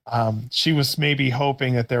 And she was maybe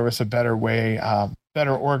hoping that there was a better way,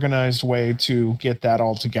 better organized way to get that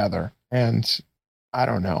all together. And I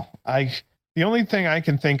don't know. The only thing I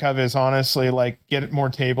can think of is honestly, like, get more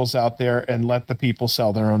tables out there and let the people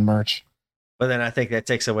sell their own merch. But then I think that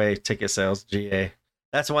takes away ticket sales, GA.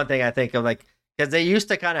 That's one thing I think of, like, because they used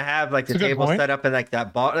to kind of have like the table set up in like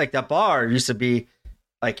that bar. Like that bar used to be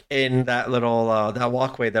like in that little that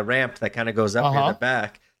walkway, the ramp that kind of goes up in the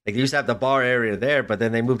back. Like they used to have the bar area there, but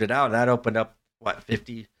then they moved it out, and that opened up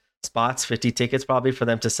 50 spots, 50 tickets probably for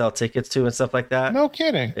them to sell tickets to and stuff like that. No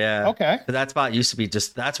kidding. Yeah. Okay. But that spot used to be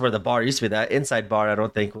that's where the bar used to be. That inside bar, I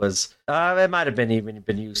don't think was, it might have been even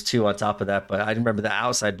been used too on top of that. But I remember the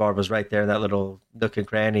outside bar was right there in that little nook and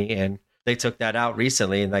cranny, and they took that out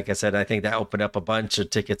recently. And like I said, I think that opened up a bunch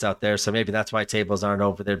of tickets out there. So maybe that's why tables aren't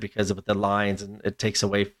over there, because of the lines, and it takes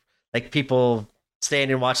away, like, people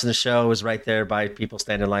standing watching the show is right there by people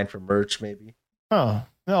standing in line for merch maybe. Oh,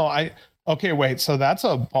 no, okay, wait. So that's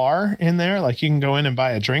a bar in there? Like you can go in and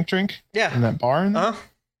buy a drink? Yeah. In that bar in there? Uh-huh.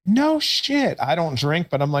 No shit. I don't drink,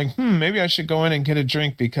 but I'm like, maybe I should go in and get a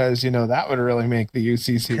drink because, that would really make the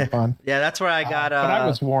UCC fun. Yeah, that's where I got... but I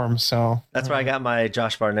was warm, so... That's where I got my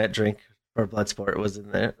Josh Barnett drink for Bloodsport, was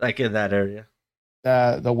in there, like in that area.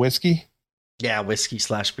 The whiskey? Yeah, whiskey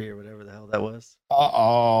 / beer, whatever the hell that was.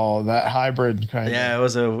 Oh, that hybrid kind of... Yeah, it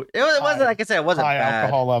wasn't, like I said, it wasn't high bad.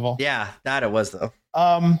 Alcohol level. Yeah, that it was, though.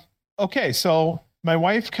 Okay, so my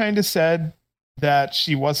wife kind of said that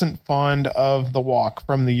she wasn't fond of the walk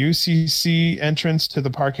from the UCC entrance to the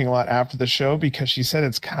parking lot after the show because she said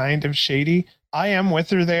it's kind of shady. I am with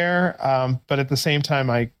her there, but at the same time,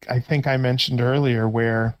 I think I mentioned earlier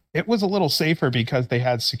where it was a little safer because they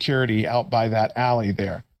had security out by that alley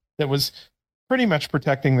there that was pretty much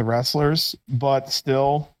protecting the wrestlers, but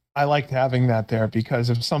still, I liked having that there because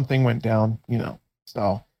if something went down,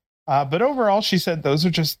 so... but overall, she said those are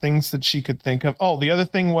just things that she could think of. Oh, the other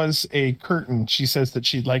thing was a curtain. She says that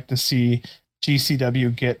she'd like to see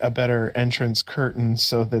GCW get a better entrance curtain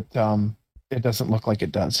so that it doesn't look like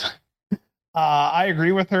it does. I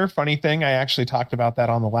agree with her. Funny thing, I actually talked about that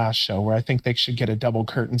on the last show where I think they should get a double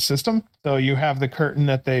curtain system. So you have the curtain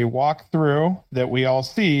that they walk through that we all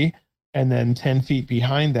see, and then 10 feet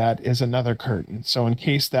behind that is another curtain. So in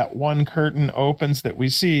case that one curtain opens that we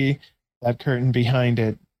see, that curtain behind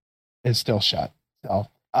it is still shut. So,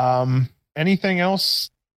 anything else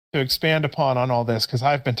to expand upon on all this? Because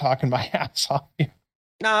I've been talking my ass off here.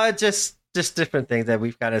 No, it's just different things that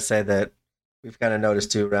we've kind of said that we've kind of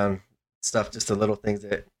noticed too around stuff, just the little things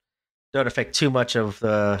that don't affect too much of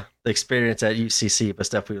the experience at UCC, but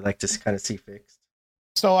stuff we would like to kind of see fixed.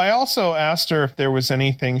 So I also asked her if there was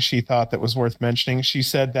anything she thought that was worth mentioning. She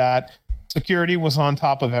said that security was on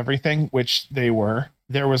top of everything, which they were.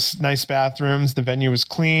 There was nice bathrooms. The venue was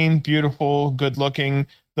clean, beautiful, good looking.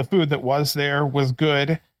 The food that was there was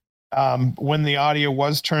good. When the audio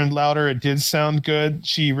was turned louder, it did sound good.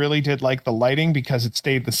 She really did like the lighting because it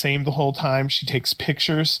stayed the same the whole time. She takes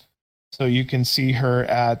pictures. So you can see her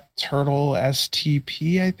at Turtle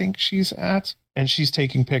STP, I think she's at. And she's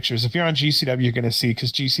taking pictures. If you're on GCW, you're going to see,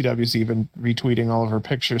 because GCW is even retweeting all of her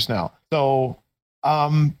pictures now. So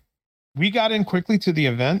we got in quickly to the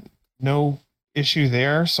event. No issue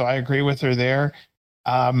there. So I agree with her there.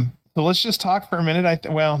 So let's just talk for a minute.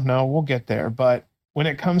 No, we'll get there. But when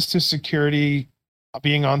it comes to security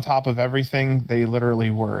being on top of everything, they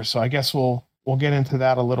literally were. So I guess we'll get into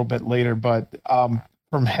that a little bit later. But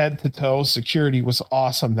from head to toe, security was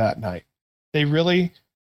awesome that night.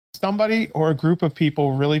 Somebody or a group of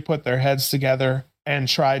people really put their heads together and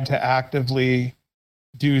tried to actively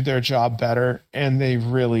do their job better. And they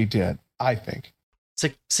really did, I think.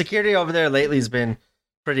 Security over there lately has been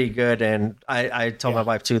pretty good, and I told my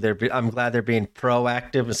wife too. I'm glad they're being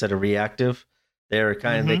proactive instead of reactive. They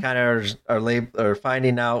kind of are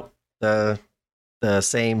finding out the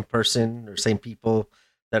same person or same people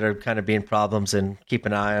that are kind of being problems and keep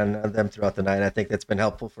an eye on them throughout the night. I think that's been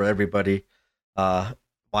helpful for everybody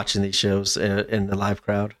watching these shows in the live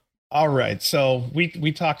crowd. All right. So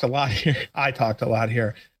we talked a lot here. I talked a lot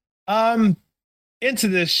here. Into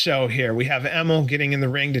this show here, we have Emil getting in the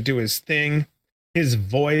ring to do his thing. His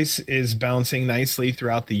voice is bouncing nicely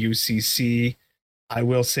throughout the UCC. I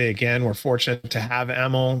will say again, we're fortunate to have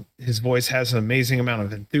Emil. His voice has an amazing amount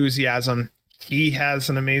of enthusiasm. He has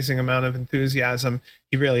an amazing amount of enthusiasm.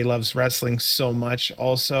 He really loves wrestling so much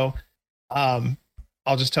also. I'll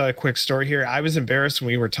just tell you a quick story here. I was embarrassed when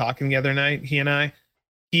we were talking the other night, he and I.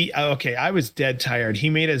 I was dead tired. He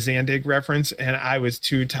made a Zandig reference and I was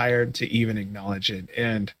too tired to even acknowledge it.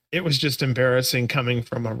 And it was just embarrassing coming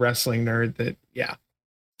from a wrestling nerd that, yeah.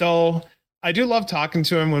 So I do love talking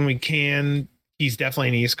to him when we can. He's definitely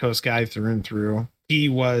an East Coast guy through and through. He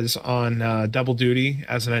was on double duty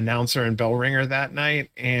as an announcer and bell ringer that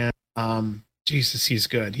night. And Jesus, he's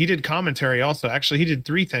good. He did commentary also. Actually, he did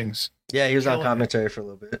 3 things. Yeah, he was on commentary for a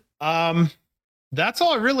little bit. That's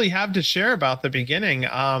all I really have to share about the beginning.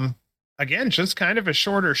 Again, just kind of a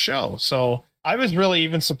shorter show. So I was really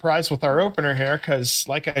even surprised with our opener here because,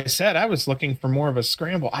 like I said, I was looking for more of a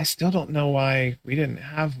scramble. I still don't know why we didn't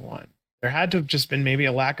have one. There had to have just been maybe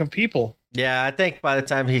a lack of people. Yeah, I think by the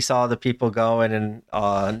time he saw the people going and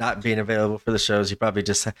not being available for the shows, he probably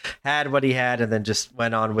just had what he had and then just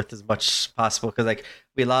went on with as much as possible. Because like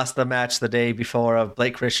we lost the match the day before of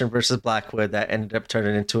Blake Christian versus Blackwood that ended up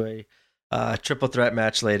turning into a triple threat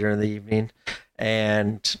match later in the evening.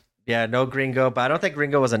 And yeah, no Gringo, but I don't think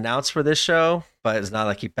Gringo was announced for this show, but it's not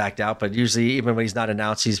like he backed out. But usually even when he's not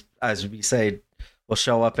announced, he's, as we say, will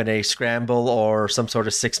show up in a scramble or some sort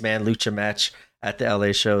of 6-man lucha match at the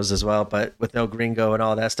LA shows as well. But with no Gringo and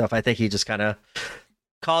all that stuff, I think he just kind of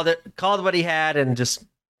called what he had and just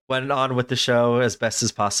went on with the show as best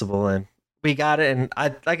as possible. And we got it. And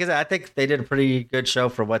like I said, I think they did a pretty good show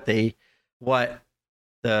for what the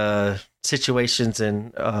situations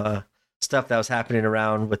and stuff that was happening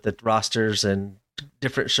around with the rosters and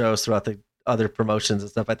different shows throughout the other promotions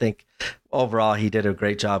and stuff. I think overall he did a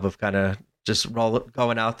great job of kind of just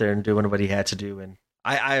going out there and doing what he had to do. And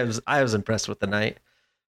I was impressed with the night.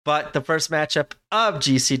 But the first matchup of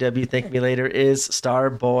GCW Thank Me Later is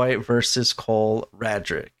Starboy versus Cole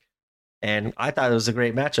Radrick. And I thought it was a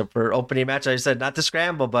great matchup for opening match. I said not to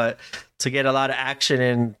scramble, but to get a lot of action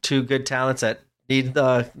and 2 good talents that need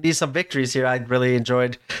some victories here. I really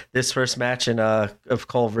enjoyed this first match of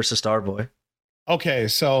Cole versus Starboy. Okay,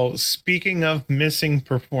 so speaking of missing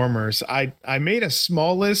performers, I made a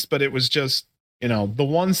small list, but it was just, the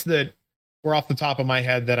ones that were off the top of my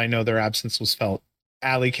head that I know their absence was felt.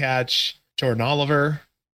 Alley Catch, Jordan Oliver,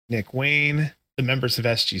 Nick Wayne, the members of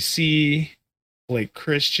SGC, Blake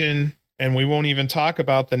Christian, and we won't even talk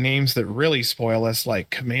about the names that really spoil us, like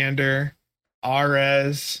Commander,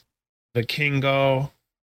 Ares, Vikingo.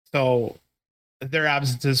 So their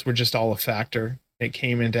absences were just all a factor. It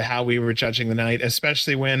came into how we were judging the night,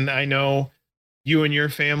 especially when I know you and your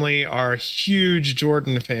family are huge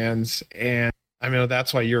Jordan fans, and I know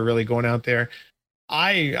that's why you're really going out there.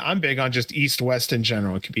 I'm big on just East-West in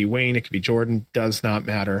general. It could be Wayne, it could be Jordan, does not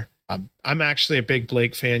matter. I'm actually a big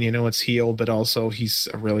Blake fan. It's heel, but also he's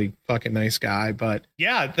a really fucking nice guy. But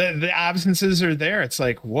yeah, the absences are there. It's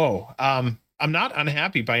like, whoa. I'm not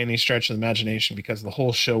unhappy by any stretch of the imagination because the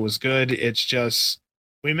whole show was good. It's just,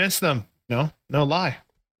 we miss them. No lie.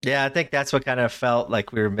 Yeah, I think that's what kind of felt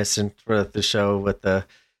like we were missing for the show with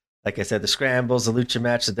like I said, the scrambles, the lucha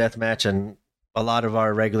match, the death match, and a lot of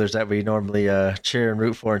our regulars that we normally cheer and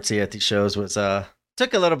root for and see at these shows was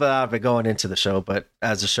took a little bit out of it going into the show, but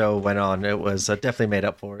as the show went on, it was definitely made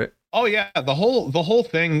up for it. Oh yeah, the whole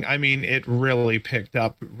thing. I mean, it really picked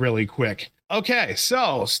up really quick. Okay,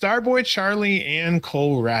 so Starboy Charlie and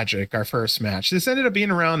Cole Radrick, our first match. This ended up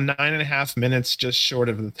being around 9.5 minutes, just short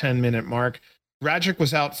of the 10-minute mark. Radrick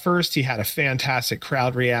was out first. He had a fantastic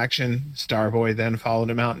crowd reaction. Starboy then followed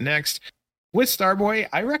him out next. With Starboy,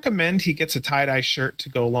 I recommend he gets a tie-dye shirt to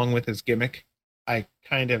go along with his gimmick. I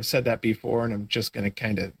kind of said that before, and I'm just going to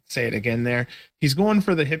kind of say it again there. He's going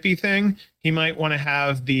for the hippie thing. He might want to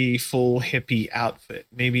have the full hippie outfit.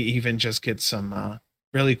 Maybe even just get some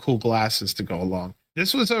really cool glasses to go along.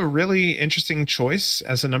 This was a really interesting choice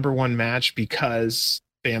as a number 1 match because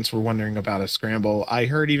fans were wondering about a scramble. I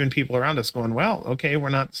heard even people around us going, well, okay, we're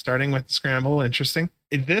not starting with the scramble. Interesting.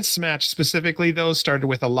 This match specifically, though, started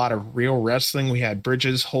with a lot of real wrestling. We had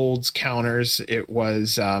bridges, holds, counters. It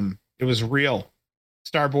was real.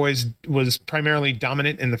 Starboy was primarily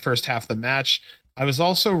dominant in the first half of the match. I was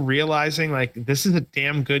also realizing, like, this is a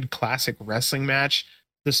damn good classic wrestling match.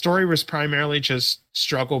 The story was primarily just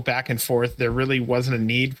struggle back and forth. There really wasn't a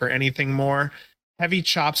need for anything more. Heavy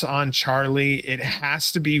chops on Charlie. It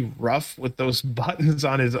has to be rough with those buttons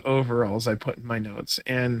on his overalls, I put in my notes.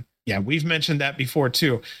 And yeah, we've mentioned that before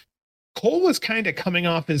too. Cole was kind of coming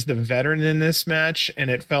off as the veteran in this match,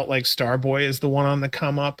 and it felt like Starboy is the one on the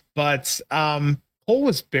come up. But Cole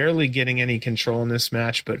was barely getting any control in this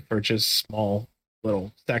match, but for just small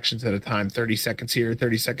little sections at a time, 30 seconds here,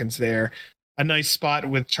 30 seconds there. A nice spot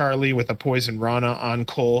with Charlie with a poison Rana on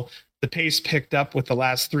Cole. The pace picked up with the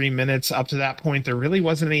last 3 minutes. Up to that point, there really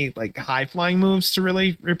wasn't any like high flying moves to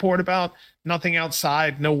really report about. Nothing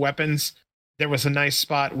outside, no weapons. There was a nice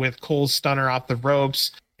spot with Cole's stunner off the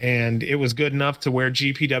ropes, and it was good enough to where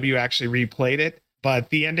GPW actually replayed it. But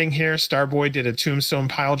the ending here, Starboy did a tombstone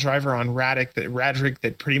pile driver on Radrick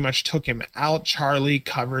that pretty much took him out. Charlie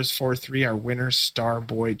covers 4-3. Our winner,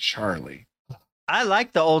 Starboy Charlie. I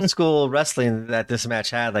like the old school wrestling that this match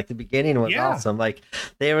had. Like the beginning was awesome. Like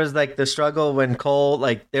there was like the struggle when Cole,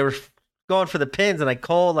 like they were going for the pins, and like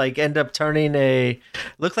Cole like ended up turning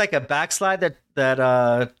looked like a backslide that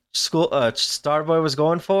Starboy was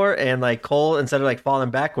going for, and like Cole, instead of like falling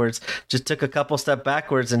backwards, just took a couple step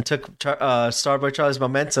backwards and took Starboy Charlie's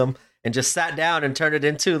momentum and just sat down and turned it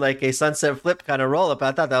into like a sunset flip kind of roll up.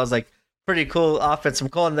 I thought that was like pretty cool offense from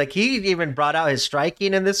Cole. And like he even brought out his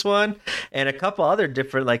striking in this one and a couple other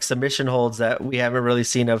different like submission holds that we haven't really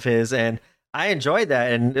seen of his. And I enjoyed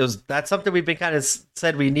that. And that's something we've been kind of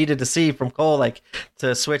said we needed to see from Cole, like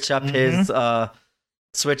to switch up his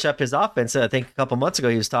offense. I think a couple months ago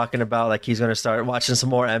he was talking about like he's going to start watching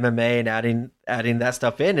some more MMA and adding that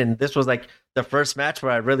stuff in. And this was like the first match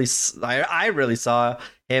where I really saw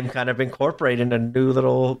him kind of incorporating a new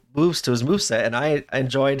little moves to his moveset. And I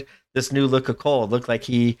enjoyed this new look of Cole. It looked like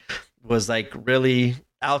he was like really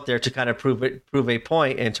out there to kind of prove a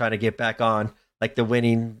point and trying to get back on like the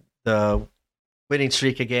winning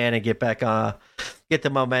streak again and get the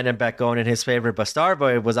momentum back going in his favor. But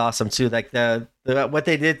Starboy was awesome too. Like the what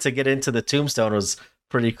they did to get into the tombstone was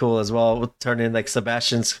pretty cool as well, with turning like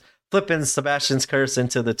flipping Sebastian's curse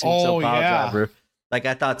into the tombstone power driver. Like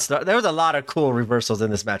I thought there was a lot of cool reversals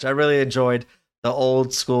in this match. I really enjoyed the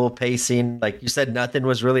old school pacing. Like you said, nothing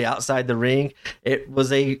was really outside the ring. It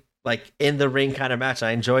was a like in the ring kind of match.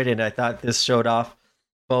 I enjoyed it. And I thought this showed off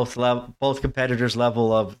both competitors'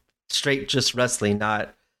 level of straight just wrestling,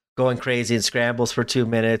 not going crazy in scrambles for 2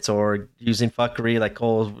 minutes or using fuckery like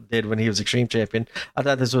Cole did when he was Extreme Champion. I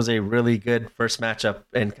thought this was a really good first matchup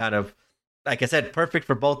and kind of, like I said, perfect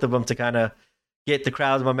for both of them to kind of get the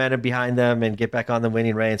crowd's momentum behind them and get back on the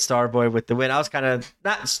winning reign. Starboy with the win.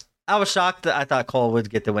 I was shocked that I thought Cole would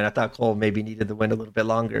get the win. I thought Cole maybe needed the win a little bit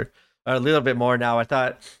longer or a little bit more now. I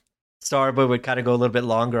thought Starboy would kind of go a little bit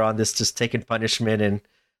longer on this, just taking punishment and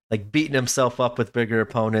like beating himself up with bigger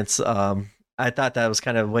opponents. I thought that was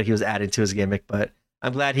kind of what he was adding to his gimmick, but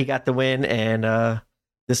I'm glad he got the win. And a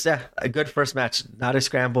good first match, not a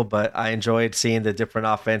scramble, but I enjoyed seeing the different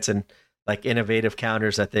offense and like innovative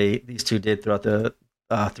counters that these two did throughout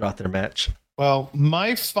their match. Well,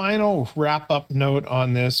 my final wrap-up note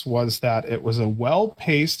on this was that it was a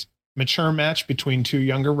well-paced, mature match between two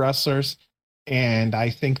younger wrestlers, and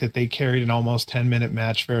I think that they carried an almost 10-minute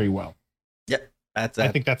match very well. Yep. I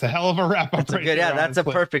think that's a hell of a wrap-up. That's a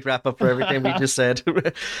perfect wrap-up for everything we just said.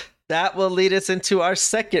 That will lead us into our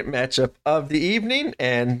second matchup of the evening,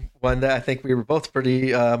 and one that I think we were both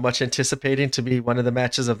pretty much anticipating to be one of the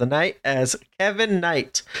matches of the night, as Kevin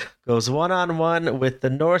Knight goes one-on-one with the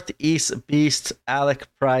Northeast Beast, Alec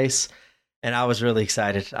Price, and I was really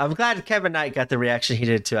excited. I'm glad Kevin Knight got the reaction he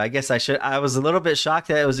did too. I guess I was a little bit shocked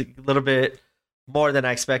that it was a little bit more than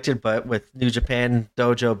I expected, but with New Japan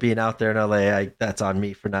Dojo being out there in LA, that's on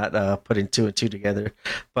me for not putting two and two together.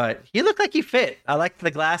 But he looked like he fit. I liked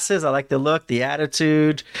the glasses. I liked the look, the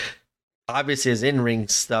attitude. Obviously, his in-ring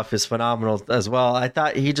stuff is phenomenal as well. I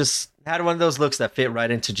thought he just had one of those looks that fit right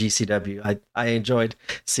into GCW. I enjoyed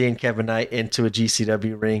seeing Kevin Knight into a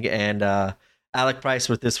GCW ring, and Alec Price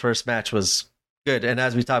with this first match was good. And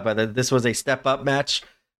as we talked about, this was a step-up match,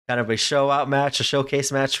 kind of a a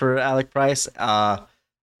showcase match for Alec Price.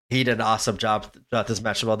 He did an awesome job throughout this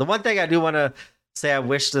match as well. The one thing I do want to say, I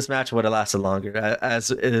wish this match would have lasted longer. As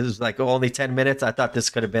it was like only 10 minutes, I thought this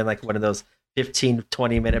could have been like one of those 15,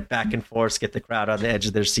 20-minute back and forth, get the crowd on the edge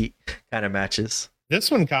of their seat kind of matches.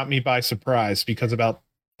 This one caught me by surprise because about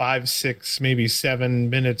 5, 6, maybe 7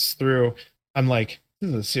 minutes through, I'm like, this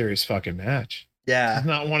is a serious fucking match. Yeah. It's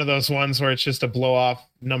not one of those ones where it's just a blow-off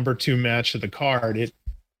number 2 match of the card. It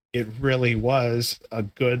really was a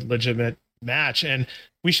good, legitimate match. And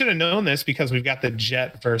we should have known this because we've got the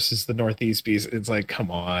Jet versus the Northeast Beast. It's like,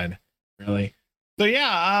 come on, really? So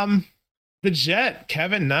yeah, the Jet,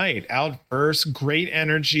 Kevin Knight, out first, great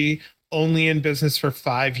energy, only in business for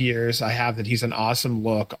 5 years. I have that he's an awesome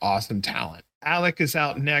look, awesome talent. Alec is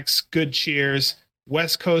out next, good cheers.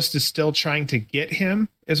 West Coast is still trying to get him,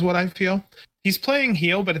 is what I feel. He's playing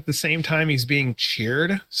heel, but at the same time, he's being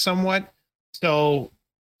cheered somewhat. So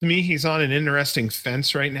to me, he's on an interesting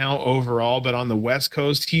fence right now overall, but on the West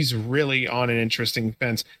Coast, he's really on an interesting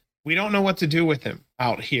fence. We don't know what to do with him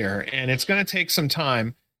out here, and it's going to take some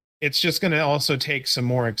time. It's just going to also take some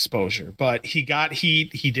more exposure, but he got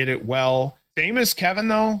heat. He did it well. Same as Kevin,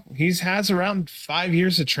 though. He's has around 5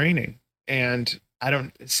 years of training, and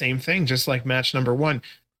same thing, just like match number one.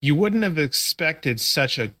 You wouldn't have expected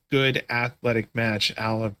such a good athletic match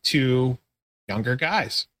out of two younger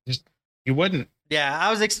guys. Just you wouldn't. Yeah,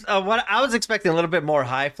 what I was expecting a little bit more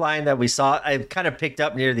high flying that we saw. I kind of picked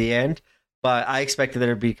up near the end, but I expected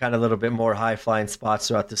there to be kind of a little bit more high flying spots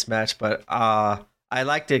throughout this match. But I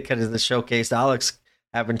liked it because of the showcase. Alex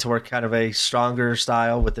having to work kind of a stronger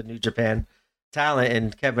style with the New Japan talent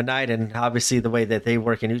and Kevin Knight, and obviously the way that they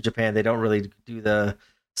work in New Japan, they don't really do the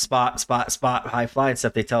spot high flying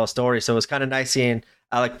stuff. They tell a story. So it was kind of nice seeing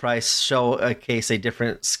Alec Price showcase a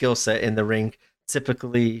different skill set in the ring,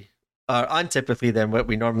 typically untypically than what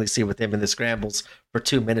we normally see with him in the scrambles for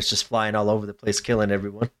 2 minutes, just flying all over the place, killing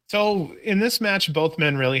everyone. So in this match, both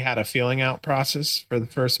men really had a feeling out process for the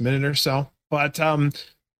first minute or so, but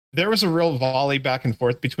there was a real volley back and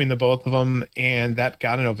forth between the both of them, and that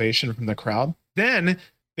got an ovation from the crowd. Then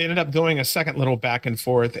they ended up doing a second little back and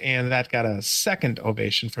forth, and that got a second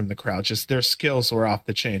ovation from the crowd. Just their skills were off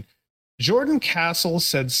the chain. Jordan Castle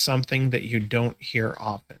said something that you don't hear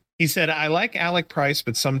often. He said, I like Alec Price,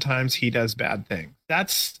 but sometimes he does bad things.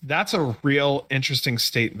 That's a real interesting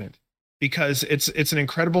statement because it's an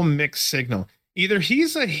incredible mixed signal. Either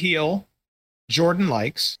he's a heel Jordan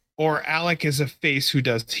likes, or Alec is a face who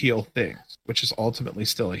does heel things, which is ultimately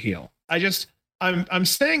still a heel. I'm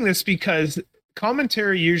saying this because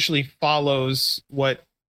commentary usually follows what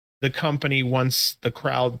the company wants the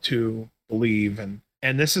crowd to believe.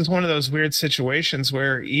 And this is one of those weird situations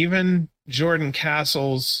where even Jordan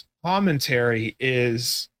Castle's commentary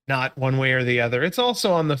is not one way or the other. It's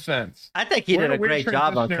also on the fence. I think he did a great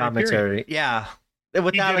job on commentary. Period. Yeah.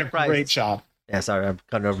 With Alec Price. Great job. Yeah, sorry, I'm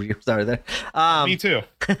cutting over you. Sorry there. Me too.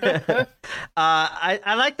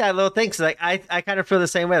 I like that little thing. Cause like I kind of feel the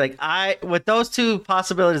same way. Like with those two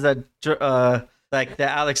possibilities that like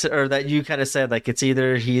that Alex or that you kind of said, like it's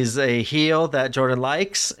either he's a heel that Jordan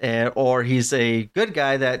likes, or he's a good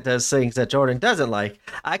guy that does things that Jordan doesn't like.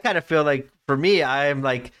 I kind of feel like for me, I'm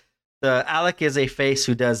like the Alec is a face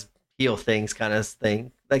who does heel things kind of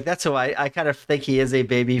thing. Like that's who I kind of think he is a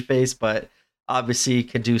baby face, but obviously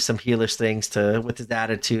can do some heelish things with his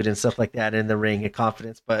attitude and stuff like that in the ring and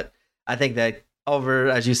confidence. But I think that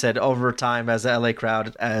as you said, over time as the LA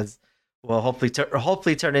crowd as well,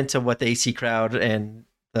 hopefully turn into what the AC crowd and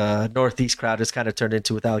the Northeast crowd has kind of turned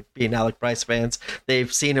into without being Alec Price fans.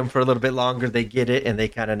 They've seen him for a little bit longer. They get it, and they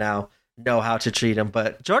kind of now know how to treat him.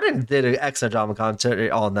 But Jordan did an excellent job of commentary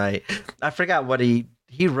all night. I forgot what he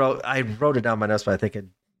wrote. I wrote it down my notes, but I think I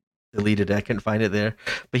deleted it. I couldn't find it there.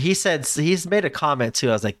 But he said he's made a comment too.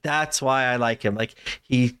 I was like, that's why I like him. Like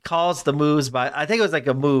he calls the moves by. I think it was like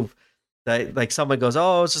a move that like someone goes,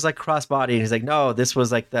 oh, it's just like crossbody, and he's like, no, this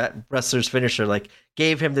was like that wrestler's finisher. Like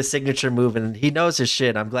gave him the signature move, and he knows his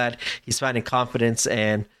shit. I'm glad he's finding confidence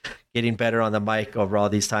and getting better on the mic over all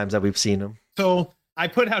these times that we've seen him. So I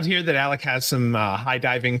put out here that Alec has some high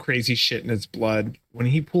diving crazy shit in his blood. When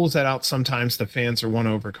he pulls that out, sometimes the fans are won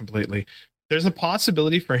over completely. There's a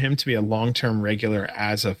possibility for him to be a long-term regular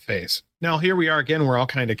as a face. Now, here we are again. We're all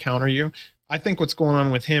kind of counter you. I think what's going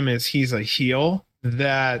on with him is he's a heel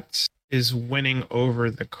that is winning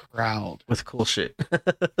over the crowd with cool shit.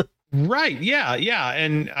 Right. Yeah.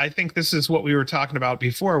 And I think this is what we were talking about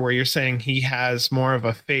before, where you're saying he has more of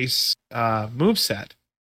a face moveset.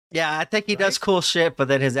 Yeah, I think he does cool shit, but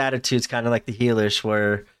then his attitude's kind of like the heelish,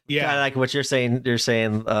 where kind of like what you're saying. You're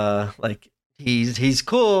saying like he's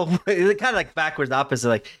cool, kind of like backwards opposite.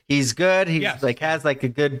 Like he's good. He's like has like a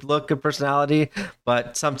good look, good personality,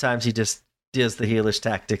 but sometimes he just does the heelish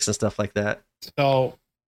tactics and stuff like that. So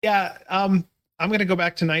yeah, I'm gonna go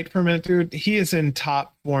back tonight for a minute, dude. He is in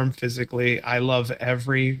top form physically. I love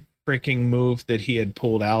every freaking move that he had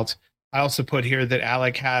pulled out. I also put here that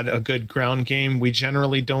Alec had a good ground game. We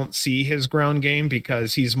generally don't see his ground game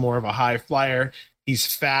because he's more of a high flyer. He's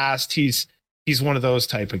fast. He's one of those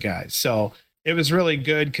type of guys. So it was really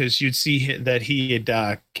good because you'd see that he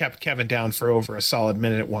had kept Kevin down for over a solid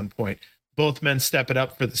minute at one point. Both men step it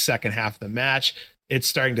up for the second half of the match. it's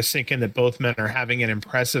starting to sink in that both men are having an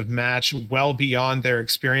impressive match well beyond their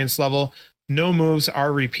experience level. No moves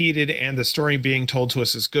are repeated, and the story being told to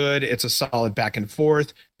us is good. It's a solid back and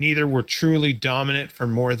forth. Neither were truly dominant for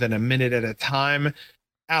more than a minute at a time.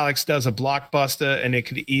 Alex does a blockbuster, and it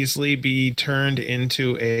could easily be turned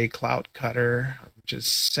into a clout cutter. I'm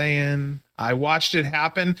just saying. I watched it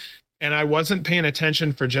happen, and I wasn't paying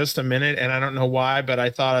attention for just a minute, and I don't know why, but I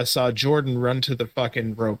thought I saw Jordan run to the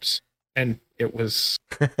fucking ropes, and it was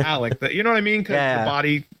Alec. You know what I mean? Because the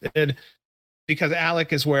body, because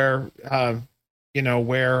Alec is where,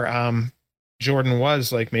 Jordan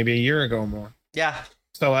was like maybe a year ago more. Yeah.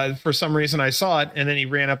 So for some reason I saw it, and then he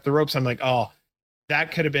ran up the ropes. I'm like, oh,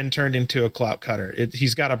 that could have been turned into a clout cutter.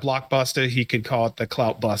 He's got a blockbuster. He could call it the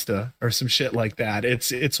clout buster or some shit like that.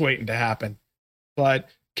 It's waiting to happen. But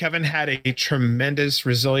Kevin had a tremendous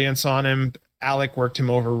resilience on him. Alec worked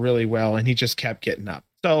him over really well, and he just kept getting up.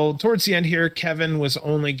 So towards the end here, Kevin was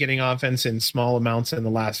only getting offense in small amounts in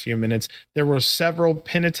the last few minutes. There were several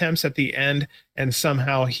pin attempts at the end, and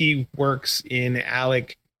somehow he works in.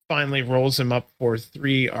 Alec finally rolls him up for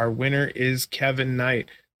 3. Our winner is Kevin Knight.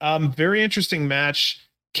 Very interesting match.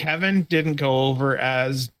 Kevin didn't go over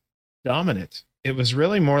as dominant. It was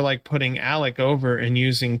really more like putting Alec over and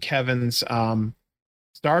using Kevin's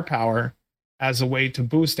star power as a way to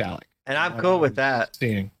boost Alec. And I'm cool with that.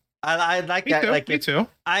 Seeing. I like that. Too, like me too.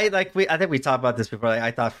 I think we talked about this before. Like,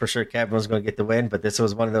 I thought for sure Kevin was going to get the win, but this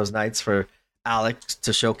was one of those nights for Alex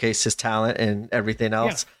to showcase his talent and everything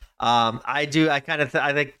else. Yeah. I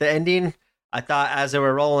think the ending. I thought as they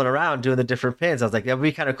were rolling around doing the different pins, I was like, that'd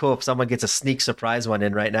be kind of cool if someone gets a sneak surprise one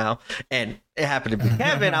in right now. And it happened to be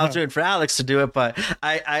Kevin. I was rooting for Alex to do it, but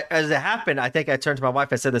I as it happened, I think I turned to my wife.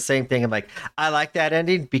 I said the same thing. I'm like, I like that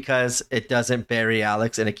ending because it doesn't bury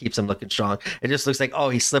Alex and it keeps him looking strong. It just looks like, oh,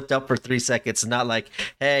 he slipped up for 3 seconds. Not like,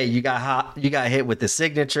 hey, you got hit with the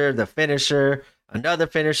signature, the finisher, another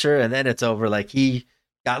finisher, and then it's over. Like he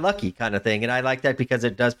got lucky kind of thing. And I like that because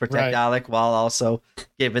it does protect Alec while also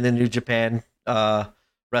giving the New Japan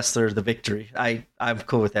wrestler the victory. I'm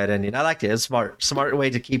cool with that ending. I liked it. It's smart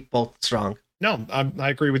way to keep both strong. No,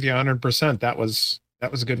 I agree with you 100%. That was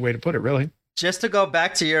a good way to put it, really. Just to go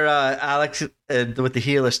back to your Alex with the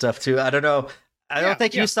healer stuff too. I don't know. I don't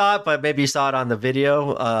think you saw it, but maybe you saw it on the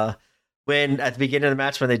video. When at the beginning of the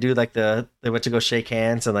match, when they do like they went to go shake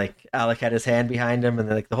hands and like Alec had his hand behind him and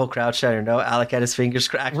then like the whole crowd shouted no, Alec had his fingers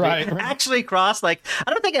actually crossed. Like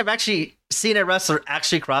I don't think I've actually seen a wrestler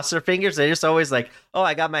actually cross their fingers. They just always like, oh,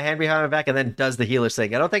 I got my hand behind my back and then does the healer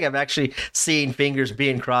thing. I don't think I've actually seen fingers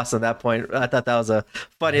being crossed at that point. I thought that was a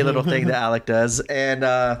funny little thing that Alec does. And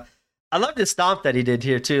I love the stomp that he did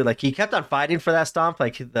here too. Like he kept on fighting for that stomp.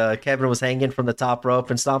 Like Kevin was hanging from the top rope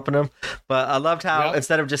and stomping him. But I loved how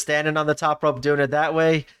instead of just standing on the top rope doing it that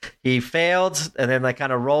way, he failed and then like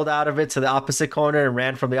kind of rolled out of it to the opposite corner and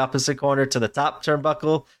ran from the opposite corner to the top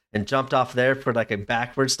turnbuckle and jumped off there for like a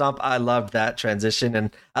backward stomp. I loved that transition.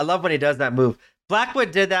 And I love when he does that move.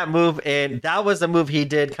 Blackwood did that move, and that was a move he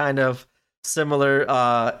did kind of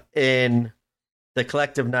similar in the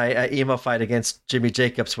collective night emo fight against Jimmy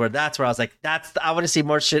Jacobs, where I was like, I want to see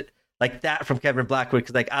more shit like that from Kevin Blackwood.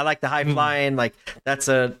 Cause like, I like the high flying, like that's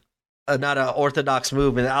a not an orthodox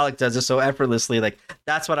move. And Alec does it so effortlessly. Like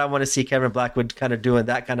that's what I want to see Kevin Blackwood kind of doing,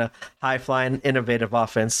 that kind of high flying, innovative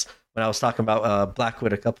offense. When I was talking about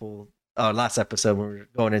Blackwood last episode, when we were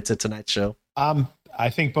going into tonight's show. I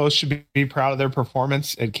think both should be proud of their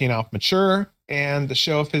performance. It came off mature, and the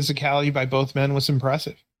show of physicality by both men was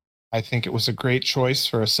impressive. I think it was a great choice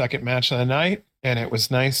for a second match of the night, and it was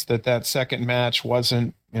nice that second match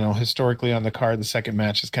wasn't, historically on the card. The second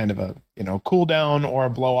match is kind of a, cool down or a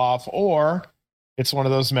blow off, or it's one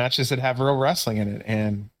of those matches that have real wrestling in it,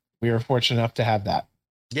 and we are fortunate enough to have that.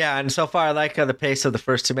 Yeah, and so far I like the pace of the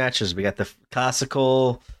first 2 matches. We got the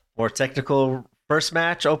classical, more technical first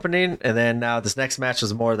match opening, and then now this next match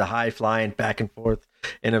was more the high flying, back and forth,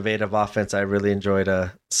 innovative offense. I really enjoyed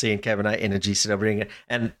seeing Kevin Knight in a GCW ring,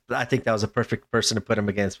 and I think that was a perfect person to put him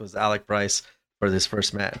against was Alec Bryce for this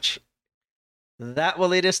first match. That will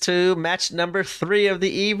lead us to match number 3 of the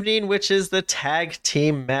evening, which is the tag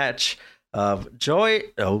team match of Joyer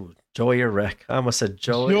Wreck. I almost said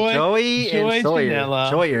Joey and Sawyer.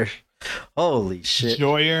 Joyer. Holy shit.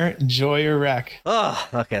 Joyer Wreck. Oh,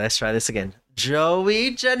 okay, let's try this again.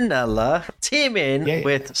 Joey Janela teaming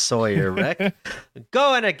with Sawyer Wreck,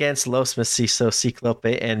 going against Los Macizos,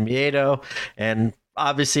 Ciclope, and Miedo. And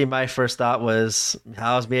obviously my first thought was,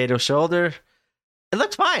 how's Miedo's shoulder? It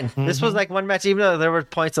looked fine. Mm-hmm. This was like one match, even though there were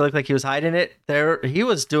points that looked like he was hiding it. He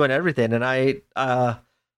was doing everything, and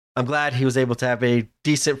I'm glad he was able to have a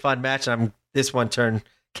decent, fun match. And this one turned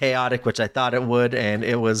chaotic, which I thought it would, and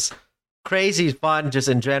it was crazy fun just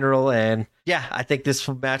in general. And yeah, I think this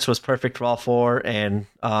match was perfect for all four, and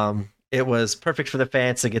it was perfect for the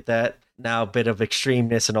fans to get that now bit of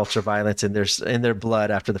extremeness and ultra violence in their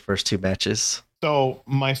blood after the first two matches. So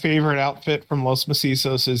my favorite outfit from Los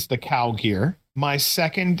Macizos is the cow gear. My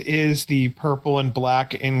second is the purple and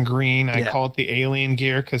black and green. I call it the alien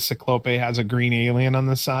gear because Ciclope has a green alien on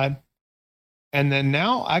the side. And then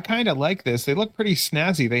now I kind of like this. They look pretty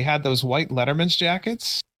snazzy. They had those white Letterman's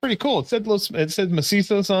jackets. Pretty cool. It said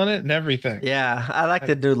Macizos on it and everything. Yeah, I like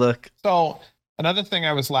the new look. So another thing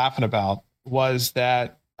I was laughing about was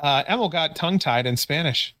that Emil got tongue-tied in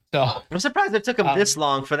Spanish. So I'm surprised it took him this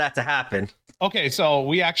long for that to happen. Okay, so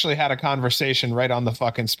we actually had a conversation right on the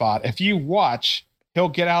fucking spot. If you watch, he'll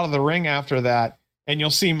get out of the ring after that, and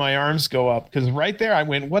you'll see my arms go up. Because right there, I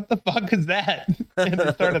went, what the fuck is that? And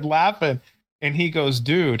I started laughing. And he goes,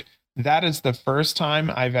 dude, that is the first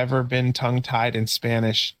time I've ever been tongue-tied in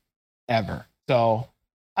Spanish ever. So,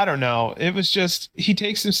 I don't know. It was just, he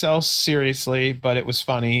takes himself seriously, but it was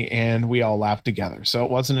funny, and we all laughed together. So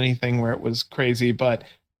it wasn't anything where it was crazy, but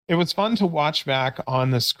it was fun to watch back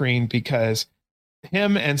on the screen because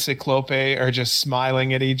him and Ciclope are just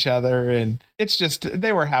smiling at each other, and it's just,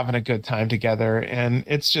 they were having a good time together. And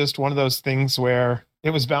it's just one of those things where it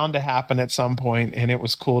was bound to happen at some point, and it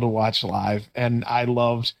was cool to watch live. And I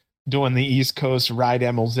loved doing the East Coast ride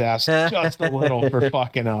Emil's ass just a little for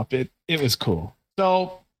fucking up. It was cool.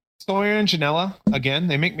 So Sawyer and Janela, again,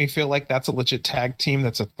 they make me feel like that's a legit tag team.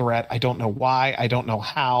 That's a threat. I don't know why. I don't know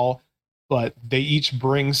how. But they each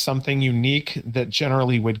bring something unique that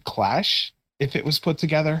generally would clash if it was put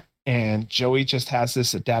together. And Joey just has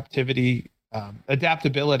this adaptability,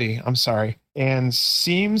 and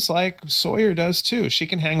seems like Sawyer does too. She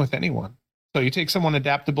can hang with anyone. So you take someone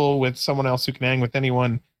adaptable with someone else who can hang with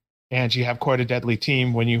anyone, and you have quite a deadly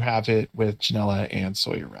team when you have it with Janela and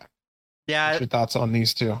Sawyer Rack. Yeah. What's your thoughts on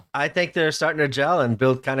these two? I think they're starting to gel and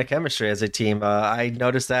build kind of chemistry as a team. I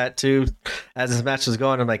noticed that too as this match was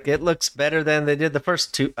going. I'm like, it looks better than they did the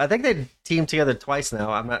first two. I think they teamed together twice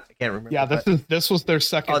now. I can't remember. Yeah, this was their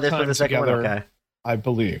second time was the second together, one? Okay. I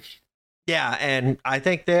believe. Yeah, and I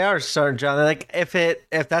think they are starting to gel. Like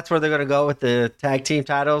if that's where they're going to go with the tag team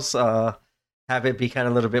titles, have it be kind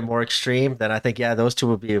of a little bit more extreme, then I think those two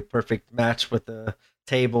would be a perfect match with the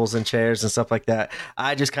tables and chairs and stuff like that.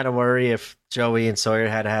 I just kind of worry if Joey and Sawyer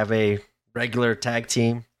had to have a regular tag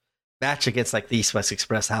team match against like the East West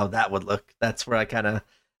Express, how that would look. That's where I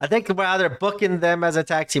think while they're booking them as a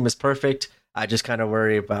tag team is perfect, I just kind of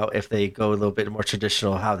worry about if they go a little bit more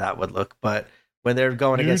traditional, how that would look. But when they're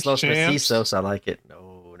going against Los Macizos, I like it. No.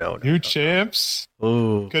 New champs.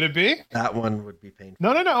 Ooh, could it be? That one would be painful.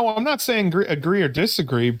 No. I'm not saying agree or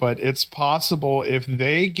disagree, but it's possible if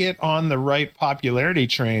they get on the right popularity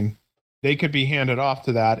train, they could be handed off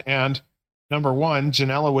to that. And number one,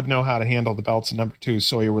 Janela would know how to handle the belts, and number two,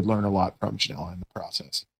 Sawyer would learn a lot from Janela in the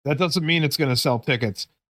process. That doesn't mean it's going to sell tickets,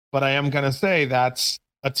 but I am going to say that's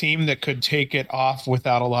a team that could take it off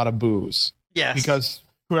without a lot of boos. Yes, because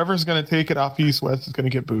whoever's going to take it off East West is going to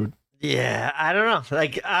get booed. Yeah, I don't know.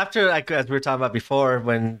 Like after, as we were talking about before,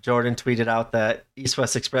 when Jordan tweeted out that East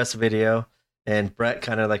West Express video, and Brett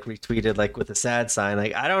kind of like retweeted like with a sad sign.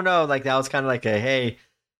 Like I don't know, like that was kind of like a hey,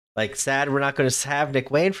 like sad we're not going to have Nick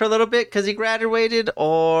Wayne for a little bit because he graduated,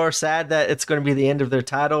 or sad that it's going to be the end of their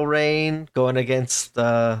title reign going against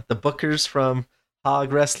the Bookers from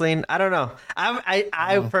Hog Wrestling. I don't know.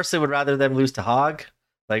 I personally would rather them lose to Hog,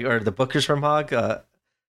 or the Bookers from Hog.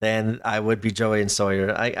 Then I would be Joey and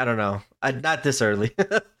Sawyer. I don't know. Not this early.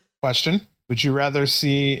 Question. Would you rather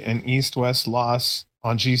see an East-West loss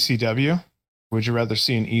on GCW? Would you rather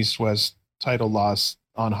see an East-West title loss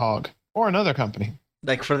on Hog or another company?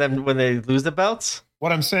 Like for them when they lose the belts?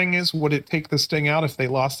 What I'm saying is, would it take the sting out if they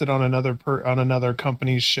lost it on another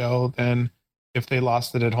company's show than if they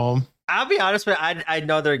lost it at home? I'll be honest, but I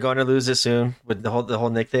know they're going to lose it soon with the whole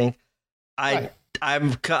Nick thing. I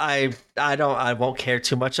won't care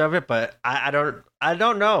too much of it, but I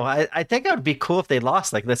don't know. I think it would be cool if they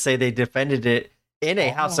lost. Like let's say they defended it in a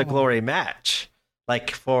House of Glory match.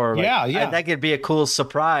 Like for I think it'd be a cool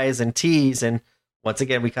surprise and tease. And once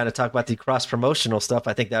again, we kind of talk about the cross promotional stuff.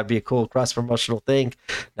 I think that'd be a cool cross promotional thing.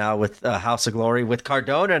 Now with House of Glory with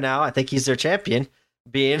Cardona, now I think he's their champion,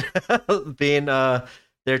 being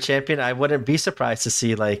their champion. I wouldn't be surprised to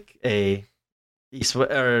see like a East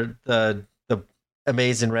or the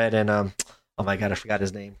Amazing Red and oh my god, I forgot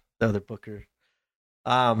his name. The other Booker.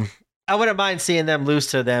 I wouldn't mind seeing them lose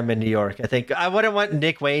to them in New York. I think I wouldn't want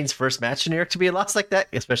Nick Wayne's first match in New York to be a loss like that,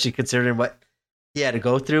 especially considering what he had to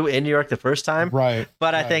go through in New York the first time. Right.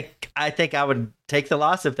 But right. I think I would take the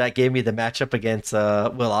loss if that gave me the matchup against Will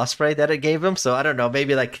Ospreay that it gave him. So I don't know,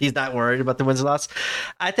 maybe like he's not worried about the wins and loss.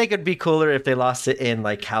 I think it'd be cooler if they lost it in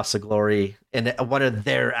like House of Glory in one of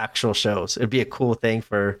their actual shows. It'd be a cool thing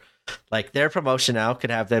for like their promotion now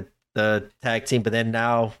could have the tag team, but then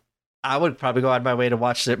now I would probably go out of my way to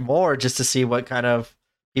watch it more just to see what kind of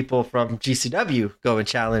people from GCW go and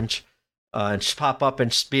challenge and just pop up and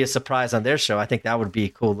just be a surprise on their show. I think that would be a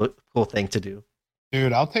cool thing to do.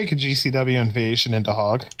 Dude, I'll take a GCW invasion into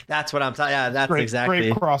Hog. That's what I'm talking. Yeah, that's exactly.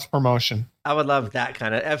 Great cross promotion. I would love that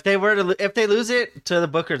kind of. If they lose it to the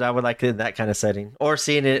Bookers, I would like it in that kind of setting, or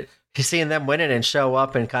seeing them win it and show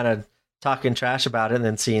up and kind of talking trash about it, and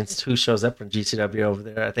then seeing who shows up from GCW over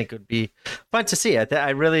there. I think it would be fun to see.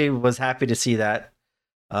 I really was happy to see that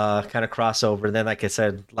kind of crossover. And then, like I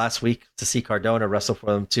said last week, to see Cardona wrestle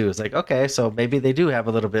for them too. It's like, okay, so maybe they do have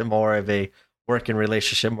a little bit more of a working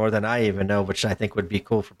relationship more than I even know, which I think would be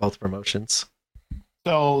cool for both promotions.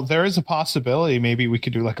 So there is a possibility maybe we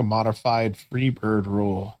could do like a modified Freebird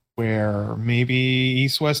rule where maybe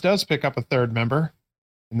East West does pick up a third member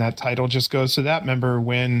and that title just goes to that member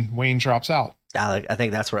when Wayne drops out. Alec, I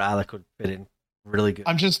think that's where Alec would fit in really good.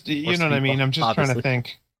 I'm just, you know what I mean? I'm just trying to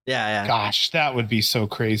think. Yeah. Gosh, that would be so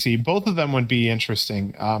crazy. Both of them would be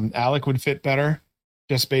interesting. Alec would fit better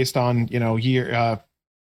just based on, year,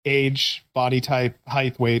 age, body type,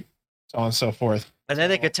 height, weight, so on and so forth. And then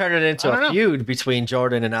they could turn it into a feud between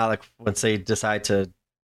Jordan and Alec once they decide to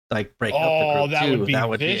like break up the group too. That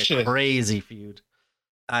would be a crazy feud.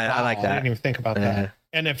 I like that. I didn't even think about that.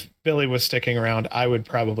 And if Billy was sticking around, I would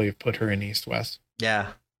probably have put her in East West. Yeah,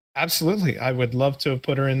 absolutely. I would love to have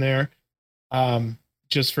put her in there.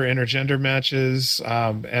 Just for intergender matches,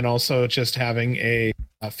 and also just having a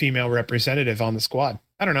female representative on the squad.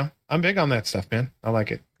 I don't know. I'm big on that stuff, man. I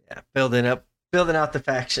like it. Yeah, building out the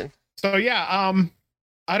faction. So yeah,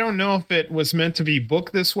 I don't know if it was meant to be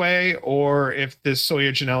booked this way or if this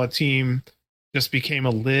Sawyer Janela team just became a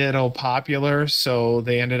little popular, so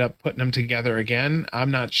they ended up putting them together again.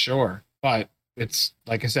 I'm not sure, but it's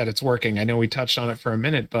like I said, it's working. I know we touched on it for a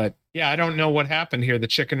minute, but yeah, I don't know what happened here. The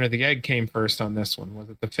chicken or the egg came first on this one. Was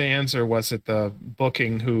it the fans or was it the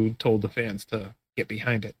booking who told the fans to get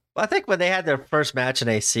behind it? Well, I think when they had their first match in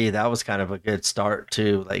AC, that was kind of a good start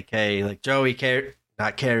too. Like, hey, like Joey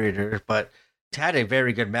not carried her, but had a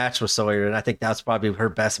very good match with Sawyer, and I think that's probably her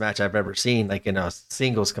best match I've ever seen. Like in a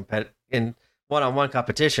singles in one-on-one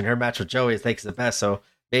competition, her match with Joey I think is the best. So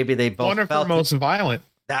maybe they both felt most violent.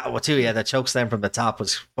 That one too, yeah. The choke slam from the top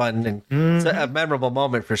was fun and it's a memorable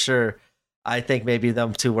moment for sure. I think maybe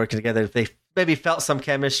them two working together, they maybe felt some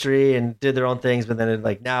chemistry and did their own things, but then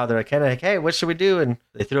like now they're kind of like, hey, what should we do? And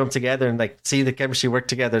they threw them together and like see the chemistry work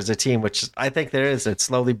together as a team, which I think there is. It's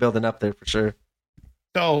slowly building up there for sure.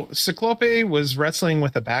 So Cyclope was wrestling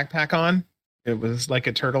with a backpack on. It was like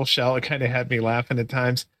a turtle shell. It kind of had me laughing at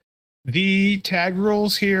times. The tag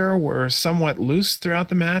rules here were somewhat loose throughout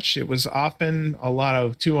the match. It was often a lot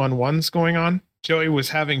of 2-on-1s going on. Joey was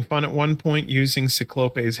having fun at one point using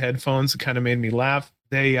Cyclope's headphones. It kind of made me laugh.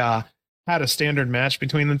 They had a standard match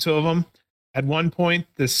between the two of them. At one point,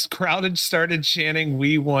 this crowd started chanting,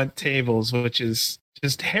 "We want tables," which is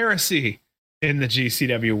just heresy in the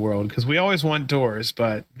GCW world because we always want doors,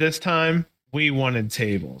 but this time we wanted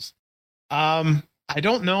tables. I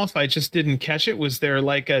don't know if I just didn't catch it. Was there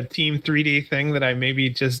like a Team 3D thing that I maybe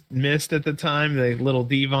just missed at the time? The little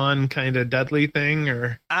Devon kind of Dudley thing,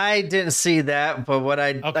 or I didn't see that. But what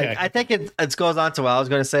I think it goes on to what I was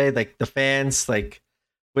going to say. Like the fans, like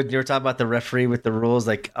when you were talking about the referee with the rules,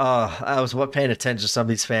 like I was paying attention to some of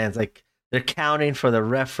these fans. Like they're counting for the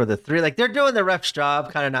ref for the three. Like they're doing the ref's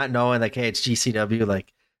job, kind of not knowing like, hey, it's GCW.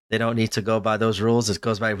 Like they don't need to go by those rules. It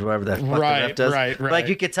goes by whoever the fuck the ref does. Right. Like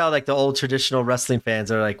you could tell like the old traditional wrestling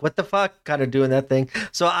fans are like, what the fuck, kind of doing that thing.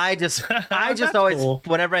 So I just always, cool.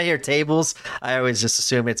 Whenever I hear tables, I always just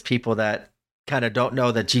assume it's people that kind of don't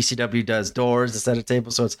know that GCW does doors instead of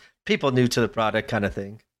tables. So it's people new to the product kind of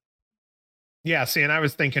thing. Yeah, see, and I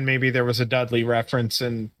was thinking maybe there was a Dudley reference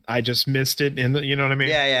and I just missed it. You know what I mean?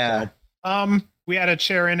 Yeah. So, we had a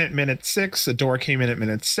chair in at minute 6. A door came in at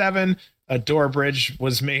minute 7. A door bridge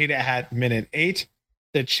was made at minute 8.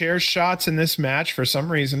 The chair shots in this match, for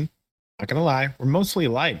some reason, not going to lie, were mostly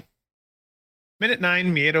light. Minute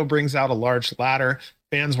 9, Miedo brings out a large ladder.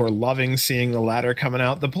 Fans were loving seeing the ladder coming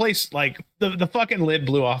out. The place, like, the fucking lid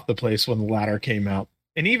blew off the place when the ladder came out.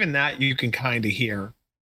 And even that you can kind of hear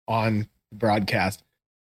on the broadcast.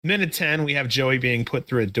 Minute 10, we have Joey being put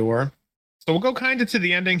through a door. So we'll go kind of to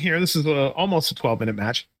the ending here. This is almost a 12-minute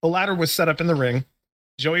match. The ladder was set up in the ring.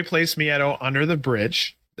 Joey placed Miedo under the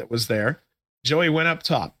bridge that was there. Joey went up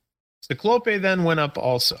top. Ciclope then went up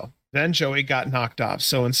also. Then Joey got knocked off.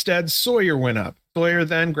 So instead, Sawyer went up. Sawyer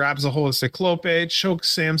then grabs a hold of Ciclope, choke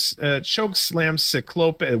slams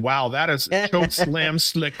Ciclope. Wow, that is choke slam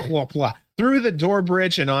Ciclope through the door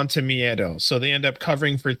bridge and onto Miedo. So they end up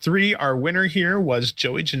covering for 3. Our winner here was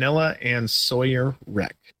Joey Janela and Sawyer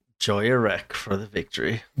Wreck. Joyer Wreck for the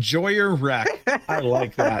victory. Joyer Wreck. I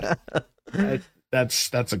like that.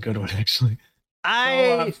 That's a good one, actually.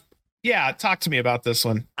 Yeah, talk to me about this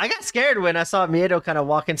one. I got scared when I saw Miedo kind of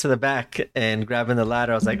walk into the back and grabbing the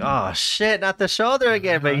ladder. I was like, oh shit, not the shoulder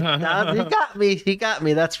again. But he got me. He got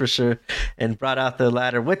me, that's for sure. And brought out the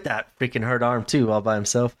ladder with that freaking hurt arm too, all by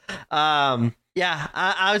himself. Yeah,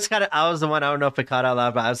 I was the one, I don't know if it caught out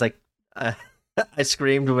loud, but I was like, I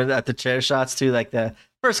screamed at the chair shots too. Like the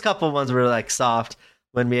first couple ones were like soft.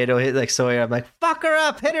 When Miedo hit like Sawyer, I'm like, fuck her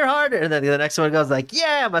up, hit her harder. And then the next one goes like,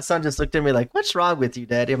 yeah. My son just looked at me like, what's wrong with you,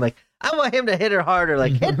 Daddy? I'm like, I want him to hit her harder.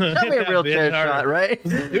 Like, show me a real chair shot, right?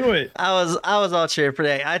 Do it. I was all cheering for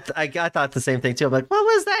that. I thought the same thing too. I'm like, what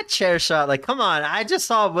was that chair shot? Like, come on. I just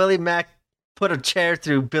saw Willie Mack put a chair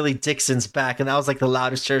through Billy Dixon's back, and that was like the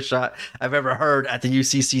loudest chair shot I've ever heard at the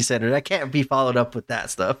UCC Center. That can't be followed up with that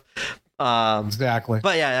stuff. Exactly.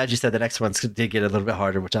 But yeah, as you said, the next ones did get a little bit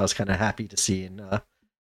harder, which I was kind of happy to see. And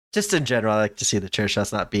just in general, I like to see the chair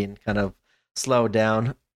shots not being kind of slowed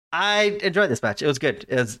down. I enjoyed this match. It was good.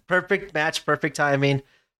 It was perfect match, perfect timing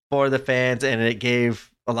for the fans, and it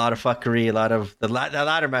gave a lot of fuckery. A lot of the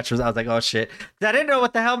latter match was, I was like, oh shit, I didn't know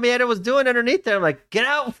what the hell Miedo was doing underneath there. I'm like, get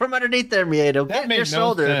out from underneath there, Miedo. Get your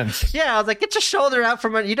shoulder. Sense. Yeah, I was like, get your shoulder out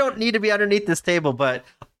from. You don't need to be underneath this table. But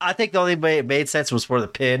I think the only way it made sense was for the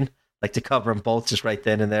pin, like to cover them both just right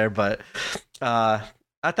then and there. But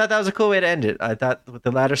I thought that was a cool way to end it. I thought with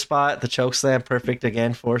the ladder spot, the choke slam, perfect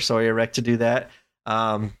again for Sawyer Wreck to do that.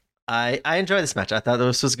 I enjoyed this match. I thought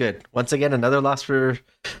this was good. Once again, another loss for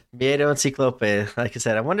Miedo and Ciclope. Like I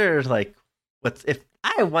said, I wonder like what if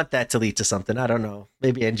I want that to lead to something. I don't know.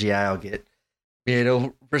 Maybe NGI will get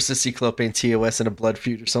Miedo versus Ciclope and TOS in a blood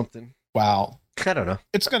feud or something. Wow. I don't know.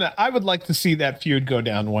 I would like to see that feud go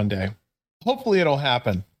down one day. Hopefully it'll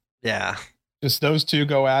happen. Yeah. Just those two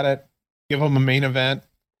go at it. Give them a main event.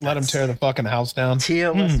 Let them tear the fucking house down.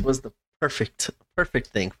 TOS was the perfect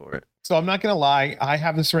thing for it. So I'm not going to lie. I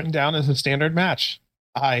have this written down as a standard match.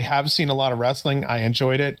 I have seen a lot of wrestling. I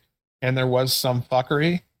enjoyed it. And there was some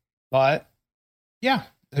fuckery. But yeah,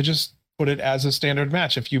 I just put it as a standard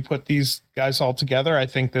match. If you put these guys all together, I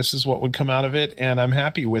think this is what would come out of it. And I'm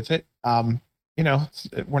happy with it.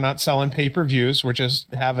 We're not selling pay-per-views. We're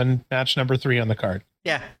just having match number 3 on the card.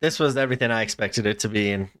 Yeah, this was everything I expected it to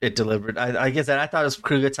be, and it delivered. I guess that I thought it was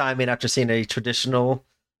pretty good timing after seeing a traditional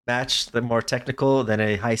match, the more technical, than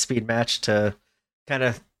a high-speed match to kind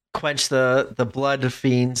of quench the blood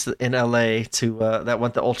fiends in LA that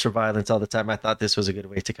want the ultra violence all the time. I thought this was a good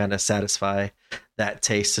way to kind of satisfy that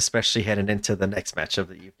taste, especially heading into the next match of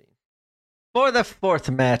the evening. For the 4th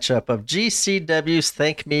matchup of GCW's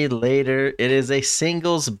Thank Me Later, it is a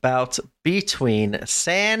singles bout between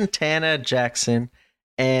Santana Jackson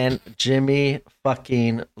and Jimmy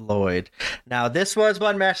fucking Lloyd. Now, this was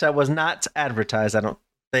one match that was not advertised. I don't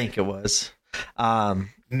think it was.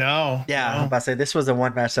 No. Yeah, I'm about to say this was the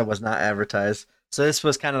one match that was not advertised. So this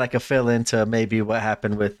was kind of like a fill-in to maybe what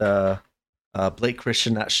happened with Blake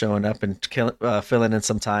Christian not showing up and filling in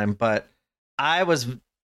some time. But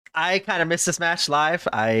I kind of missed this match live.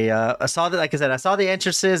 I saw that, like I said, I saw the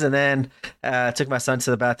entrances and then took my son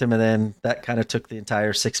to the bathroom, and then that kind of took the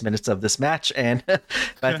entire 6 minutes of this match. And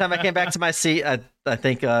by the time I came back to my seat, I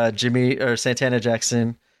think Jimmy or Santana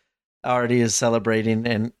Jackson already is celebrating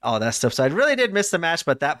and all that stuff. So I really did miss the match,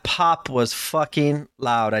 but that pop was fucking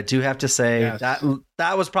loud. I do have to say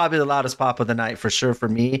that was probably the loudest pop of the night for sure for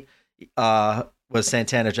me. Was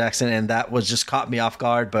Santana Jackson, and that was just caught me off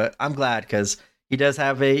guard. But I'm glad because he does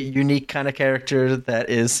have a unique kind of character that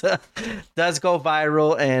does go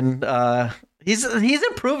viral, and he's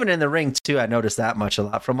improving in the ring too. I noticed that much a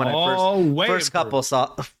lot from when first couple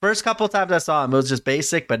times I saw him. It was just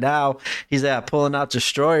basic, but now he's pulling out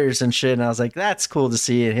destroyers and shit. And I was like, that's cool to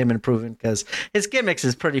see him improving because his gimmicks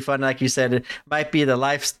is pretty fun. Like you said, it might be the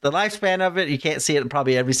lifespan of it. You can't see it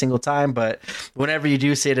probably every single time, but whenever you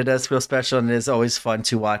do see it, it does feel special, and it is always fun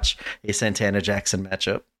to watch a Santana Jackson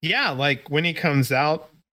matchup. Yeah, like when he comes out,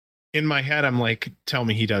 in my head, I'm like, tell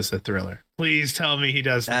me he does the Thriller. Please tell me he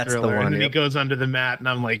does the Thriller. And then he goes under the mat, and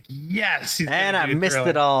I'm like, yes. And I missed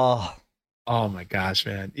it all. Oh, my gosh,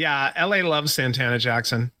 man. Yeah, LA loves Santana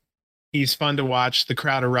Jackson. He's fun to watch. The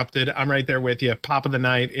crowd erupted. I'm right there with you. Pop of the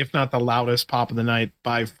night, if not the loudest pop of the night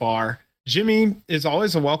by far. Jimmy is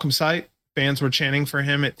always a welcome sight. fans were chanting for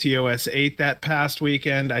him at TOS 8 that past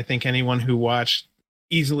weekend. I think anyone who watched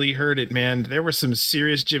easily heard it, man. There were some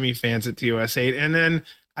serious Jimmy fans at TOS 8. And then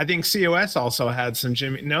I think COS also had some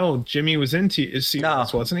Jimmy. No, Jimmy was in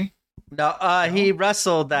COS, wasn't he? No, he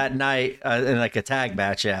wrestled that night in like a tag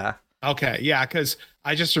match, yeah. Okay, yeah, because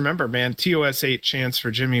I just remember, man, TOS 8 chants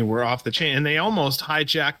for Jimmy were off the chain, and they almost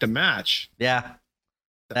hijacked a match. Yeah.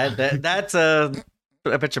 That's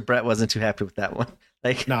I bet you Brett wasn't too happy with that one.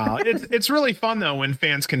 Like, no, it's really fun though when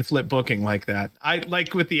fans can flip booking like that. I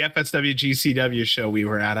like with the FSW GCW show we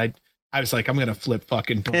were at. I was like, I'm gonna flip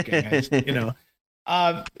fucking booking.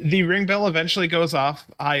 The ring bell eventually goes off.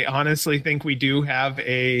 I honestly think we do have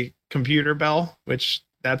a computer bell, which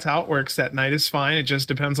that's how it works. That night is fine. It just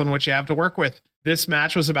depends on what you have to work with. This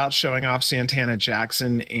match was about showing off Santana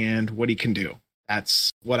Jackson and what he can do.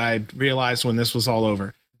 That's what I realized when this was all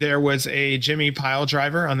over. There was a Jimmy pile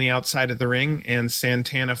driver on the outside of the ring, and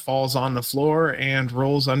Santana falls on the floor and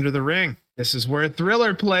rolls under the ring. This is where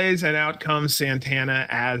Thriller plays, and out comes Santana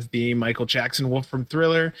as the Michael Jackson Wolf from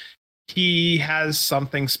Thriller. He has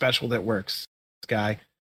something special that works. This guy,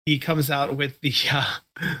 he comes out with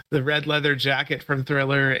the red leather jacket from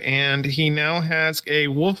Thriller, and he now has a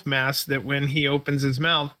wolf mask that when he opens his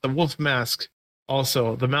mouth, the wolf mask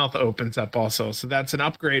also, the mouth opens up also. So that's an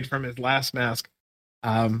upgrade from his last mask.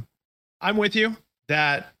 I'm with you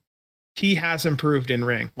that he has improved in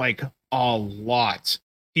ring, like a lot.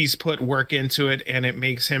 He's put work into it, and it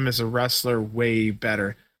makes him as a wrestler way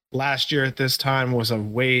better. Last year at this time was a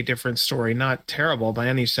way different story. Not terrible by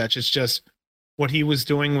any stretch. It's just what he was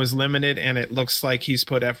doing was limited, and it looks like he's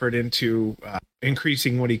put effort into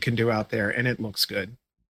increasing what he can do out there, and it looks good.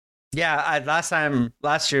 Yeah,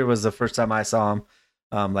 last year was the first time I saw him.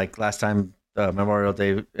 Like last time, Memorial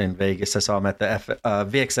Day in Vegas, I saw him at the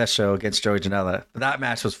VXS show against Joey Janela. That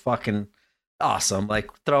match was fucking awesome.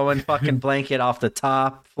 Like throwing fucking blanket off the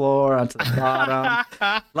top floor onto the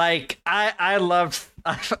bottom. Like I loved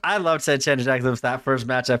Santana Jackson with that first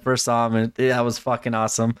match. I first saw him, and that was fucking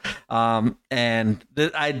awesome. And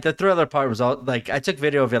the Thriller part was all like, I took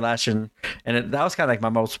video of it last year, and that was kind of like my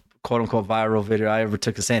most quote unquote viral video I ever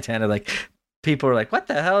took of Santana. Like people were like, "What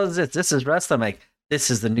the hell is this? This is wrestling." I'm like,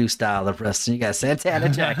 this is the new style of wrestling. You got Santana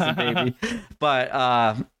Jackson, baby. But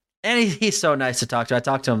and he's so nice to talk to. I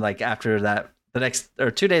talked to him like after that, the next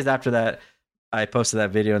or 2 days after that, I posted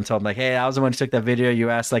that video and told him like, hey, I was the one who took that video.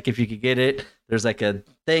 You asked like if you could get it. There's like a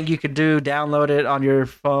thing you could do, download it on your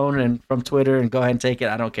phone and from Twitter and go ahead and take it.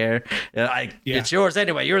 I don't care. It's yours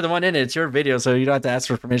anyway. You're the one in it. It's your video, so you don't have to ask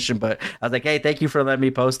for permission. But I was like, hey, thank you for letting me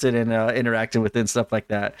post it and interacting with it and stuff like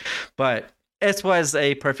that. But it was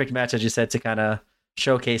a perfect match, as you said, to kind of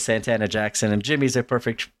showcase Santana Jackson, and Jimmy's a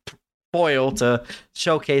perfect foil to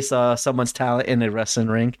showcase someone's talent in the wrestling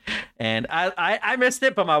ring. And I missed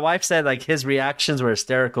it, but my wife said like his reactions were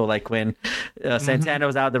hysterical. Like when Santana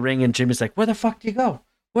was out of the ring and Jimmy's like, where the fuck do you go?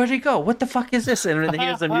 Where'd he go? What the fuck is this? And then he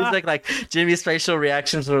hears the music, like Jimmy's facial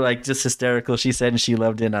reactions were like just hysterical. She said, and she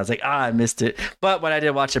loved it. And I was like, I missed it. But when I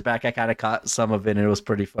did watch it back, I kind of caught some of it, and it was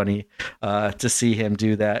pretty funny to see him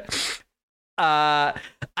do that. I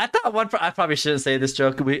thought I probably shouldn't say this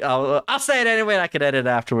joke. I'll say it anyway, and I can edit it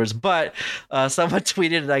afterwards. But someone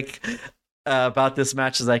tweeted like about this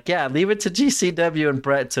match is like, yeah, leave it to GCW and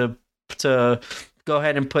Brett to go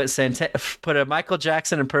ahead and put a Michael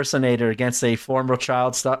Jackson impersonator against a former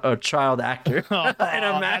child actor in a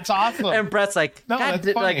match. That's awesome. And Brett's like, no,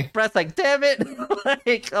 that's funny. Like Brett's like, damn it,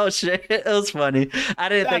 like, oh shit, it was funny. I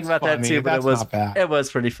didn't think about that too, but it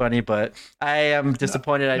was pretty funny. But I am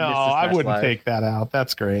disappointed. I missed this match. I wouldn't live. take that out.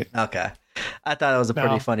 That's great. Okay, I thought it was a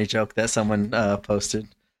pretty funny joke that someone posted.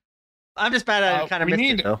 I'm just bad at kind of missed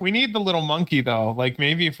it, though. We need the little monkey though. Like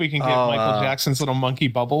maybe if we can get Michael Jackson's little monkey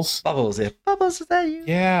Bubbles. Bubbles, yeah. Bubbles, is that you?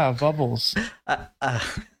 Yeah, Bubbles. Like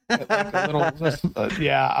a little,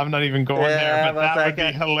 yeah, I'm not even going there, but that would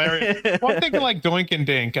be hilarious. Well, I'm thinking like Doink and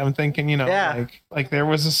Dink. I'm thinking, like there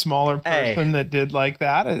was a smaller person that did like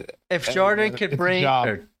that. If Jordan could bring,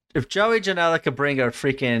 or if Joey Janela could bring a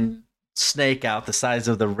freaking snake out the size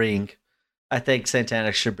of the ring, I think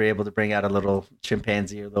Santana should be able to bring out a little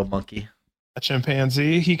chimpanzee or a little monkey. A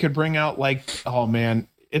chimpanzee? He could bring out like, oh man,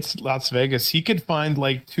 it's Las Vegas. He could find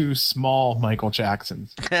like 2 small Michael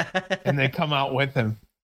Jacksons and they come out with him.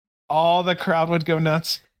 All the crowd would go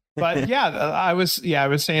nuts. But yeah, I was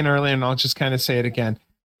saying earlier, and I'll just kind of say it again.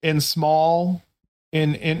 Not in small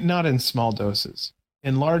doses,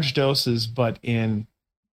 in large doses, but in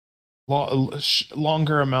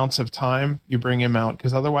longer amounts of time, you bring him out,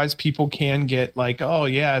 because otherwise people can get like, oh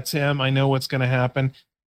yeah, it's him, I know what's going to happen.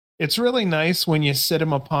 It's really nice when you sit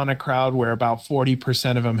him upon a crowd where about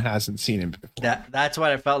 40% of them hasn't seen him before. That's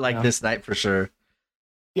what it felt like this night for sure.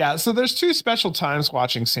 Yeah, so there's two special times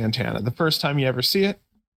watching Santana. The first time you ever see it,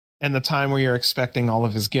 and the time where you're expecting all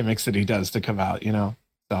of his gimmicks that he does to come out,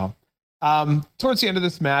 So towards the end of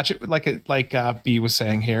this match, like B was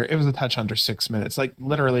saying here, it was a touch under 6 minutes, like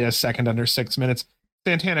literally a second under 6 minutes.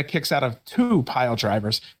 Santana kicks out of 2 pile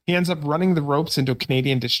drivers. He ends up running the ropes into a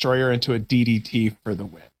Canadian Destroyer into a DDT for the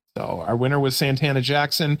win. So our winner was Santana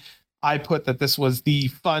Jackson. I put that this was the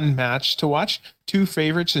fun match to watch. 2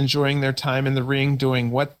 favorites enjoying their time in the ring,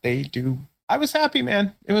 doing what they do. I was happy,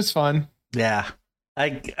 man. It was fun. Yeah.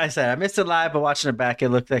 I said I missed it live, but watching it back, it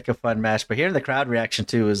looked like a fun match. But hearing the crowd reaction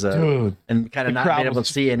too was and kind of not being able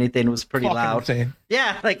to see anything was pretty loud. Insane.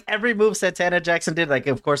 Yeah, like every move Santana Jackson did, like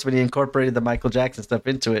of course when he incorporated the Michael Jackson stuff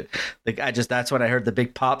into it, like that's when I heard the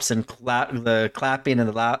big pops and the clapping and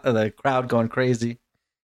the crowd going crazy.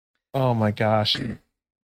 Oh my gosh.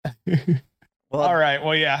 Well, all right.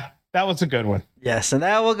 Well, yeah, that was a good one. Yes, and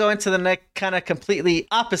now we'll go into the next kind of completely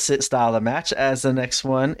opposite style of match, as the next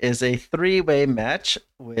one is a 3-way match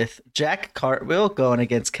with Jack Cartwheel going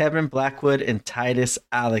against Kevin Blackwood and Titus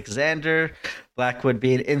Alexander. Blackwood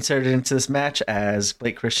being inserted into this match as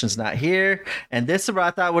Blake Christian's not here. And this is what I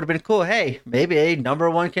thought would have been cool. Hey, maybe a number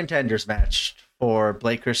 1 contenders match for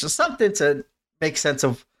Blake Christian. Something to make sense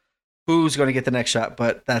of who's going to get the next shot,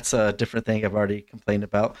 but that's a different thing I've already complained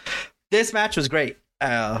about. This match was great.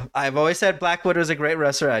 I've always said Blackwood was a great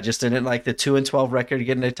wrestler. I just didn't like the 2-12 record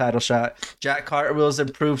getting a title shot. Jack Cartwheel's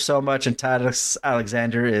improved so much, and Titus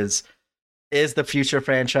Alexander is the future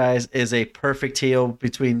franchise, is a perfect heel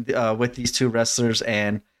between with these 2 wrestlers,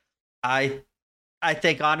 and I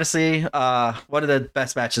think honestly one of the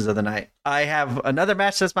best matches of the night. I have another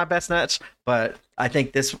match that's my best match, but I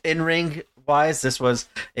think this in ring wise, this was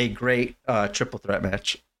a great triple threat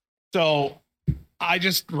match. So I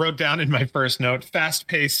just wrote down in my first note,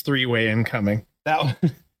 fast-paced 3-way incoming. That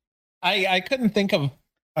I couldn't think of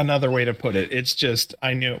another way to put it. It's just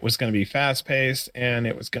I knew it was going to be fast-paced and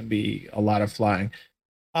it was going to be a lot of flying.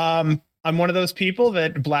 I'm one of those people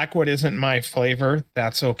that Blackwood isn't my flavor.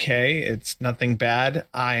 That's okay. It's nothing bad.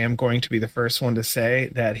 I am going to be the first one to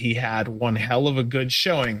say that he had one hell of a good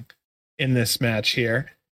showing in this match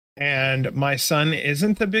here. And my son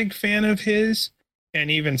isn't a big fan of his. And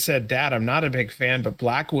even said, Dad, I'm not a big fan, but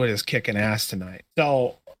Blackwood is kicking ass tonight.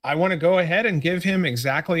 So I want to go ahead and give him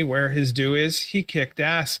exactly where his due is. He kicked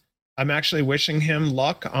ass. I'm actually wishing him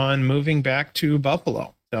luck on moving back to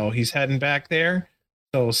Buffalo. So he's heading back there.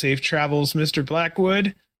 So safe travels, Mr.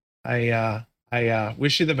 Blackwood. I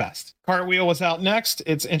wish you the best. Cartwheel was out next.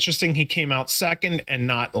 It's interesting he came out second and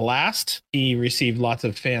not last. He received lots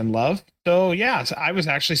of fan love. So yeah, I was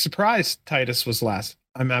actually surprised Titus was last.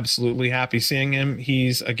 I'm absolutely happy seeing him.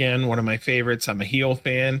 He's, again, one of my favorites. I'm a heel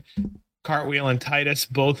fan. Cartwheel and Titus,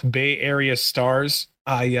 both Bay Area stars.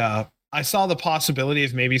 I saw the possibility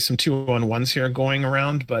of maybe some 2-on-1s here going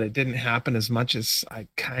around, but it didn't happen as much as I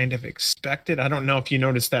kind of expected. I don't know if you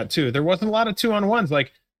noticed that too. There wasn't a lot of 2-on-1s.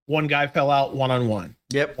 Like one guy fell out 1-on-1.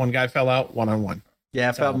 Yep. One guy fell out 1-on-1. Yeah,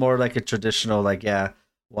 it felt more like a traditional,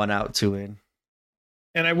 1 out, 2 in.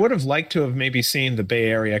 And I would have liked to have maybe seen the Bay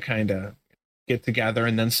Area kind of get together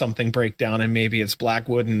and then something break down and maybe it's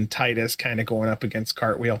Blackwood and Titus kind of going up against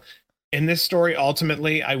Cartwheel. In this story,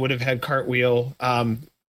 ultimately, I would have had Cartwheel.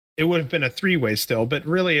 It would have been a 3-way still, but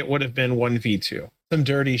really it would have been 1v2. Some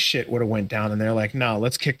dirty shit would have went down and they're like, no,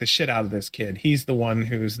 let's kick the shit out of this kid. He's the one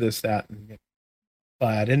who's this, that.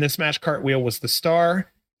 But in this match, Cartwheel was the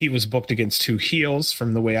star. He was booked against 2 heels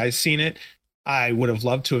from the way I've seen it. I would have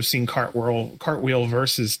loved to have seen Cartwheel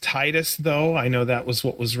versus Titus, though. I know that was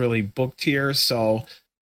what was really booked here. So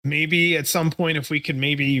maybe at some point, if we could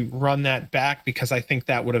maybe run that back, because I think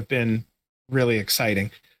that would have been really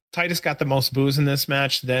exciting. Titus got the most boos in this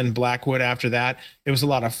match, then Blackwood after that. It was a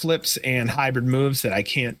lot of flips and hybrid moves that I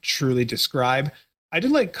can't truly describe. I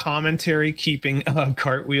did like commentary keeping a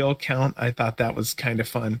Cartwheel count. I thought that was kind of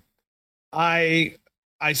fun.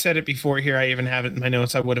 I said it before here. I even have it in my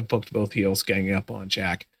notes. I would have booked both heels ganging up on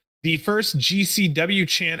Jack. The first GCW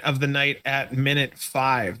chant of the night at minute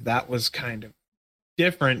 5. That was kind of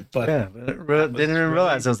different, but didn't even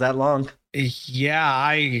realize it was that long.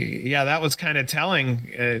 Yeah, that was kind of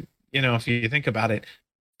telling. If you think about it,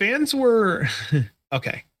 fans were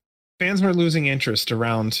okay. Fans were losing interest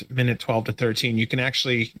around minute 12 to 13. You can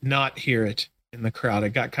actually not hear it in the crowd.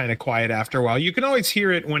 It got kind of quiet after a while. You can always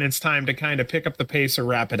hear it when it's time to kind of pick up the pace or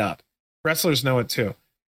wrap it up. Wrestlers know it too.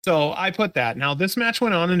 So I put that. Now this match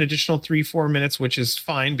went on an additional 3-4 minutes, which is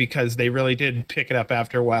fine because they really did pick it up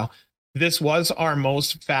after a while. This was our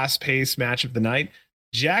most fast-paced match of the night.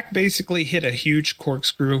 Jack basically hit a huge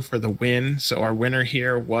corkscrew for the win. So our winner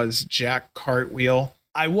here was Jack Cartwheel.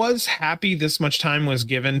 I was happy this much time was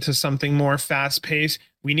given to something more fast paced.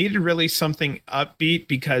 We needed really something upbeat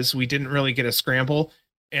because we didn't really get a scramble.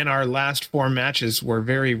 And our last 4 matches were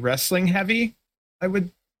very wrestling heavy. I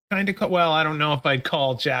would kind of well, I don't know if I'd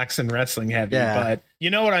call Jackson wrestling heavy, but you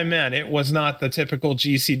know what I meant. It was not the typical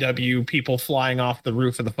GCW people flying off the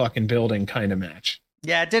roof of the fucking building kind of match.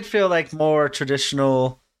 Yeah, it did feel like more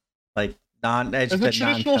traditional, like it's a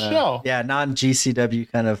traditional show. Yeah, non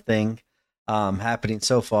GCW kind of thing happening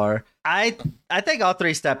so far. I think all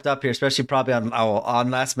 3 stepped up here, especially probably on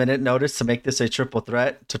last minute notice to make this a triple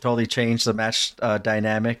threat to totally change the match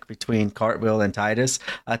dynamic between Cartwheel and Titus.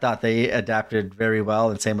 I thought they adapted very well,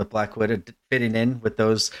 and same with Blackwood fitting in with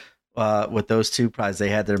those 2 prizes. They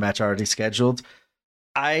had their match already scheduled.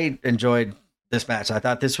 I enjoyed this match. I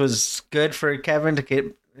thought this was good for Kevin to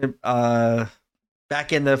get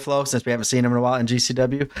back in the flow since we haven't seen him in a while in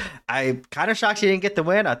GCW. I kind of shocked he didn't get the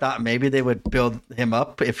win. I thought maybe they would build him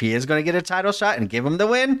up if he is going to get a title shot and give him the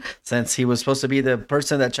win since he was supposed to be the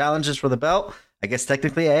person that challenges for the belt. I guess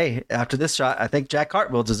technically, hey, after this shot, I think Jack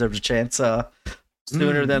Cartwheel deserves a chance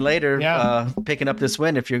sooner than later picking up this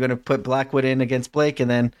win. If you're going to put Blackwood in against Blake and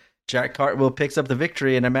then Jack Cartwheel picks up the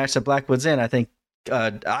victory in a match that Blackwood's in, I think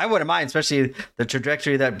I wouldn't mind, especially the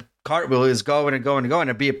trajectory that Cartwheel is going and going and going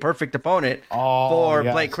to be a perfect opponent for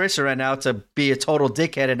Blake Christian right now to be a total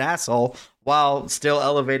dickhead and asshole while still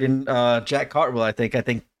elevating Jack Cartwheel. I think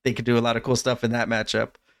they could do a lot of cool stuff in that matchup.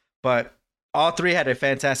 But all 3 had a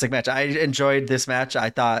fantastic match. I enjoyed this match.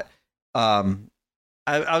 I thought I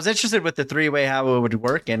was interested with the 3-way how it would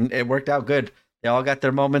work, and it worked out good. They all got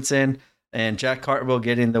their moments in. And Jack Cartwheel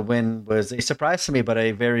getting the win was a surprise to me, but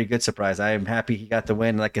a very good surprise. I am happy he got the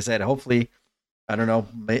win. Like I said, hopefully, I don't know,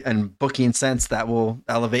 in booking sense, that will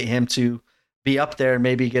elevate him to be up there and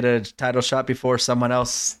maybe get a title shot before someone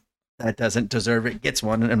else that doesn't deserve it gets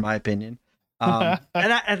one, in my opinion. And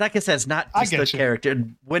like I said, it's not just the character.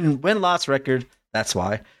 Win-loss record, that's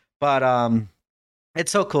why. But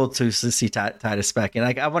it's so cool to see Titus back.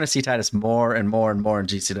 And I want to see Titus more and more and more in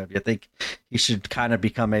GCW. I think he should kind of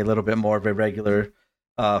become a little bit more of a regular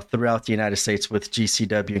throughout the United States with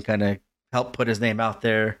GCW and kind of help put his name out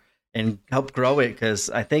there and help grow it. Because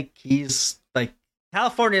I think he's like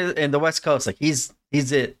California and the West Coast. Like he's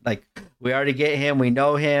it. Like we already get him. We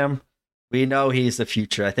know him. We know he's the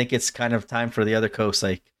future. I think it's kind of time for the other coast.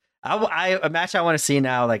 Like a match I want to see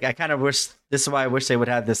now. Like I kind of wish, this is why I wish they would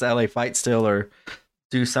have this LA fight still, or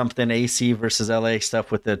do something AC versus LA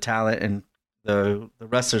stuff with the talent, and the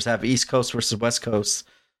wrestlers have East Coast versus West Coast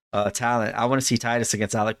talent. I want to see Titus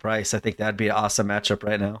against Alec Price. I think that'd be an awesome matchup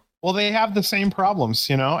right now. Well, they have the same problems,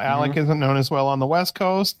 you know. Alec isn't known as well on the West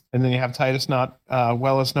Coast, and then you have Titus not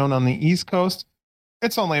well as known on the East Coast.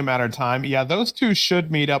 It's only a matter of time. Yeah, those 2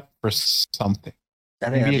 should meet up for something.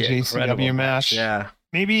 Maybe a GCW match. Yeah.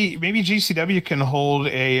 Maybe GCW can hold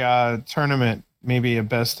a tournament, maybe a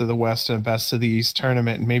best of the West and a best of the East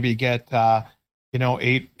tournament, and maybe get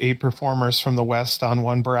 8 performers from the West on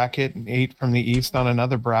one bracket and 8 from the East on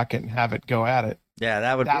another bracket and have it go at it. Yeah,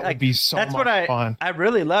 that would be so much fun. I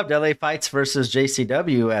really loved LA Fights versus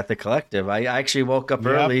JCW at the Collective. I actually woke up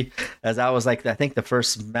early, as I was like, I think the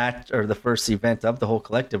first match or the first event of the whole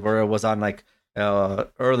Collective, where it was on like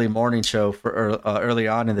early morning show for early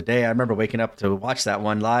on in the day. I remember waking up to watch that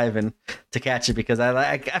one live and to catch it because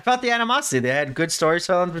I felt the animosity. They had good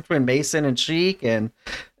storytelling between Mason and Sheik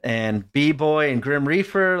and B-Boy and Grim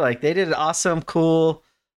Reaper. Like they did an awesome, cool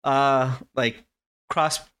like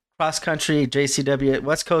cross country JCW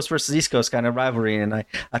West Coast versus East Coast kind of rivalry, and I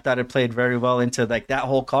thought it played very well into like that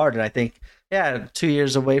whole card. And I think 2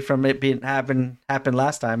 years away from it being happened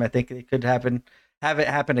last time, I think it could have it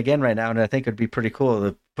happen again right now, and I think it'd be pretty cool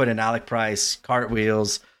to put in Alec Price,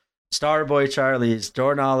 Cartwheels, Starboy Charlie's,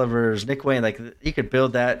 Jordan Oliver's, Nick Wayne. Like you could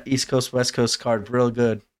build that East Coast West Coast card real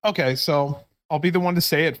good. Okay, so I'll be the one to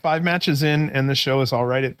say it. 5 matches in, and the show is all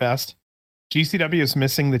right at best. GCW is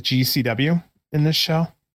missing the GCW in this show.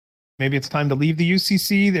 Maybe it's time to leave the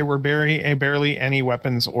UCC. There were barely any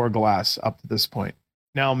weapons or glass up to this point.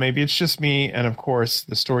 Now, maybe it's just me, and of course,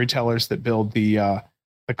 the storytellers that build the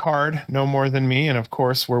card know more than me, and of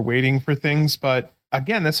course, we're waiting for things. But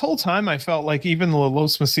again, this whole time, I felt like even the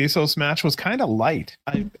Los Macizos match was kind of light.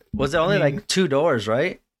 Was it only like 2 doors,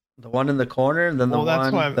 right? The one in the corner, and then the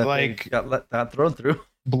one that got thrown through.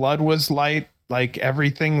 Blood was light. Like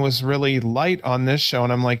everything was really light on this show,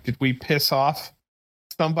 and I'm like, did we piss off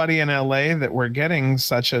somebody in LA that we're getting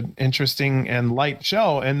such an interesting and light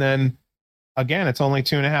show? And then again, it's only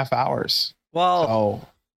 2.5 hours. Well, so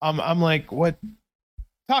I'm like, what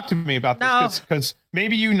talk to me about No. this because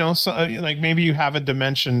maybe you know, like maybe you have a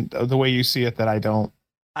dimension of the way you see it that I don't.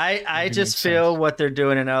 I Maybe just makes feel sense. what they're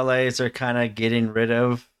doing in LA is they're kind of not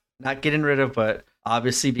getting rid of, but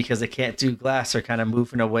obviously because they can't do glass, they're kind of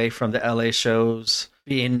moving away from the LA shows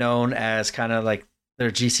being known as kind of like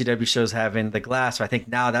their GCW shows having the glass. So I think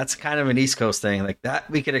now that's kind of an East Coast thing. Like that,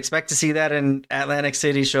 we could expect to see that in Atlantic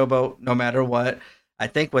City Showboat, no matter what. I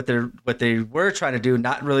think what they were trying to do,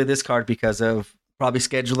 not really this card because of probably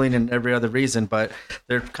scheduling and every other reason, but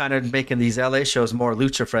they're kind of making these LA shows more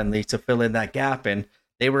lucha friendly to fill in that gap, and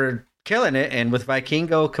they were killing it. And with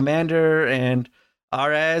Vikingo, Commander, and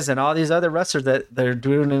Arez, and all these other wrestlers that they're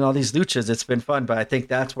doing in all these luchas, it's been fun. But I think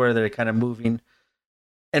that's where they're kind of moving.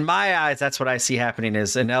 In my eyes, that's what I see happening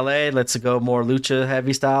is in LA, let's go more lucha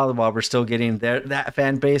heavy style while we're still getting that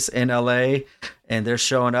fan base in LA, and they're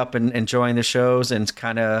showing up and enjoying the shows and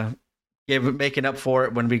kind of making up for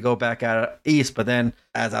it when we go back out east. But then,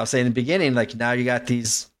 as I was saying in the beginning, like now you got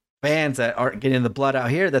these fans that aren't getting the blood out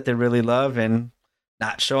here that they really love and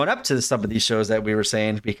not showing up to some of these shows that we were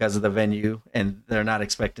saying because of the venue, and they're not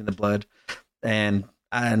expecting the blood. And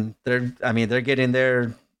they're getting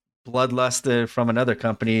their bloodlust from another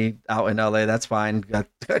company out in LA. That's fine.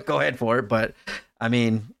 Go ahead for it. But I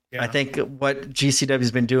mean, I think what GCW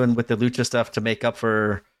has been doing with the lucha stuff to make up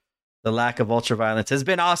for the lack of ultra violence has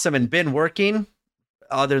been awesome and been working,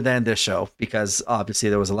 other than this show, because obviously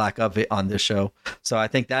there was a lack of it on this show. So I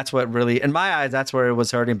think that's what really, in my eyes, that's where it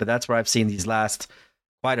was hurting. But that's where I've seen these last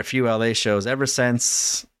quite a few LA shows ever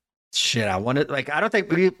since. Shit, I don't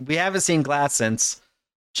think we haven't seen glass since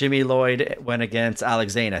Jimmy Lloyd went against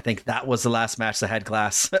Alex Zane. I think that was the last match that had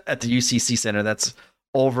glass at the UCC Center. That's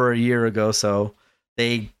over a year ago. So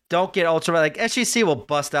they don't get ultra, like SGC will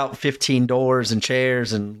bust out 15 doors and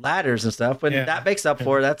chairs and ladders and stuff, but that makes up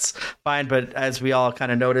for it. That's fine. But as we all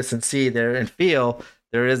kind of notice and see there and feel,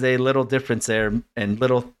 there is a little difference there and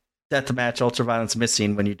little deathmatch ultra violence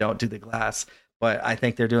missing when you don't do the glass. But I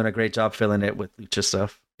think they're doing a great job filling it with lucha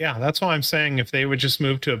stuff. Yeah, that's why I'm saying if they would just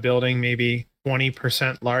move to a building maybe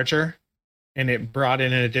 20% larger and it brought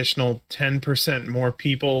in an additional 10% more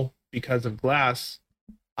people because of glass.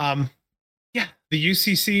 Yeah, the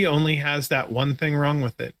UCC only has that one thing wrong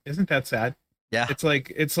with it. Isn't that sad? Yeah. It's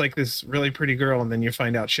like this really pretty girl and then you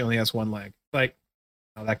find out she only has one leg. Like,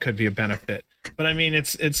 oh, that could be a benefit. But I mean,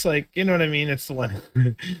 it's like, you know what I mean? It's the one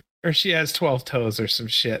or she has 12 toes or some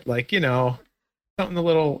shit. Like, you know, something a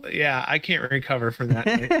little, yeah, I can't recover from that.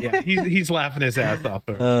 Yeah, he's laughing his ass off.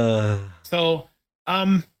 So,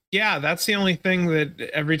 yeah, that's the only thing that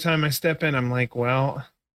every time I step in, I'm like, well,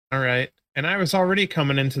 all right. And I was already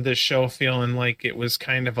coming into this show feeling like it was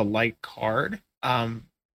kind of a light card. I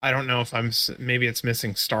don't know if maybe it's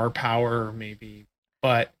missing star power or maybe,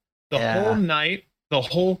 but the whole night, the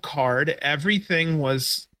whole card, everything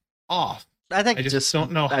was off. I think I just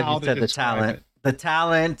don't know how to the talent. The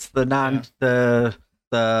talent, the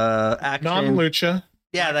action, non-lucha,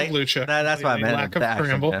 yeah, lucha. That's what I meant. Lack of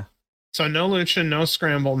scramble. Yeah. So no lucha, no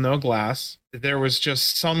scramble, no glass. There was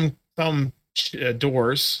just some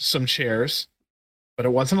doors, some chairs, but it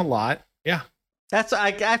wasn't a lot. Yeah, that's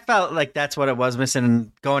I felt like that's what it was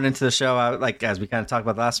missing going into the show. Like as we kind of talked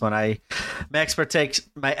about the last one,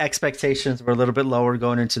 my expectations were a little bit lower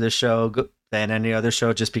going into the show than any other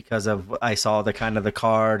show, just because of I saw the kind of the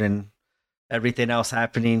card and everything else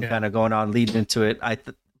happening, kind of going on leading into it.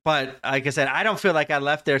 But like I said, I don't feel like I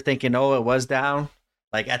left there thinking, oh, it was down.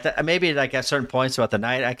 Like maybe like at certain points throughout the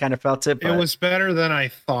night, I kind of felt it. But it was better than I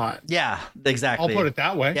thought. Yeah, exactly. I'll put it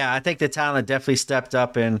that way. Yeah, I think the talent definitely stepped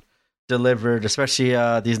up and delivered, especially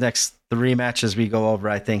these next 3 matches we go over.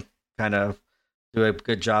 I think kind of do a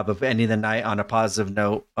good job of ending the night on a positive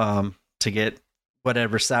note, to get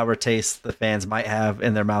whatever sour taste the fans might have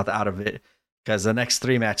in their mouth out of it. Because the next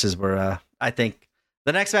 3 matches were, I think,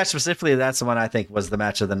 the next match specifically, that's the one I think was the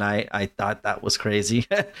match of the night. I thought that was crazy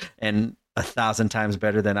and 1,000 times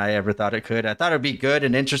better than I ever thought it could. I thought it'd be good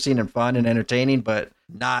and interesting and fun and entertaining, but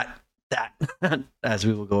not that, as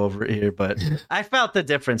we will go over it here. But I felt the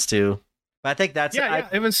difference too. But I think that's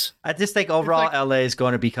it was. I just think overall, LA is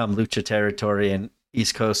going to become lucha territory, and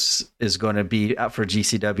East Coast is going to be out for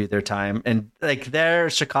GCW their time, and like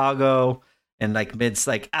they're Chicago and like mids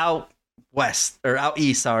like out west or out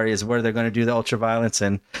east, sorry, is where they're going to do the ultra violence,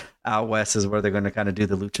 and out west is where they're going to kind of do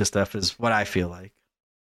the lucha stuff, is what I feel like.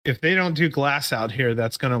 If they don't do glass out here,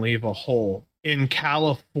 that's going to leave a hole in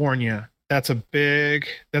California. That's a big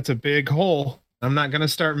hole. I'm not going to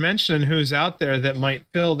start mentioning who's out there that might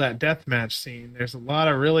fill that deathmatch scene. There's a lot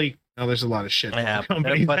of really Now there's a lot of shitball Yeah,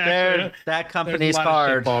 companies. but Actually. that There's company's a lot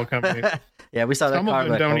card. of shitball companies. Yeah, we saw that Some of card.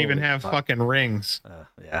 them like, don't even holy have fuck. fucking rings.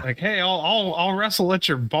 Yeah. Like, hey, I'll wrestle at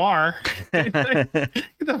your bar. Get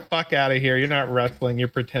the fuck out of here. You're not wrestling, you're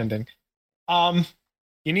pretending. You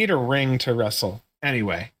need a ring to wrestle.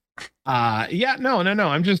 Anyway. Yeah, no.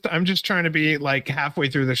 I'm just trying to be like halfway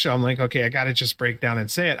through the show. I'm like, okay, I gotta just break down and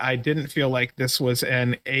say it. I didn't feel like this was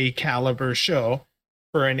an A caliber show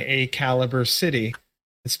for an A caliber city,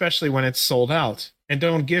 especially when it's sold out. And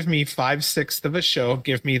don't give me 5/6 of a show,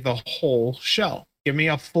 give me the whole show. Give me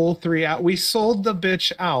a full 3 hour. We sold the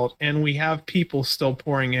bitch out and we have people still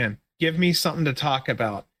pouring in. Give me something to talk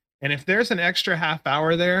about. And if there's an extra half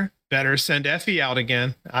hour there, better send Effie out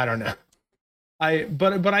again. I don't know.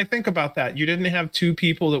 But I think about that. You didn't have 2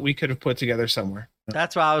 people that we could have put together somewhere.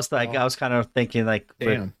 That's why I was like, I was kind of thinking like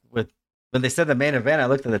with when they said the main event, I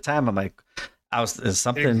looked at the time. I'm like, is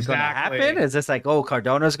something going to happen? Is this like, oh,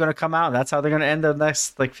 Cardona's going to come out? And that's how they're going to end the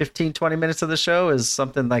next like 15, 20 minutes of the show? Is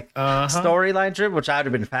something like storyline driven, which I would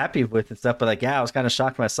have been happy with and stuff. But like, yeah, I was kind of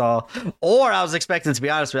shocked when I saw, or I was expecting, to be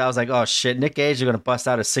honest with you, I was like, oh shit, Nick Gage is going to bust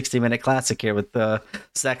out a 60-minute classic here with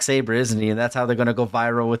Zack Sabre, isn't he? And that's how they're going to go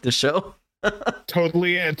viral with the show.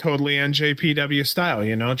 totally NJPW style,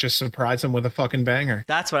 you know, just surprise them with a fucking banger.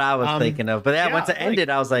 That's what I was thinking of. But yeah, once it ended,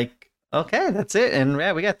 I was like, okay, that's it. And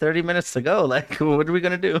yeah, we got 30 minutes to go. Like, what are we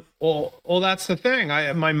gonna do? Well, that's the thing.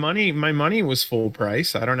 My money was full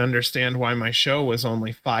price. I don't understand why my show was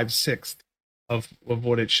only 5/6 of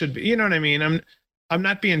what it should be. You know what I mean? I'm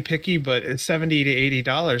not being picky, but $70 to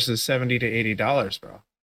 $80 is $70 to $80, bro.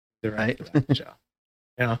 They're right for that show.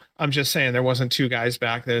 You know, I'm just saying there wasn't 2 guys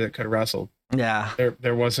back there that could have wrestled. Yeah.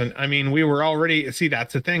 There wasn't. I mean, we were already, see,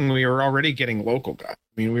 that's the thing. We were already getting local guys.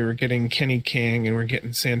 I mean, we were getting Kenny King and we're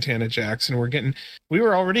getting Santana Jackson. We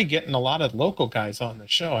were already getting a lot of local guys on the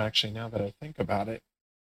show, actually, now that I think about it.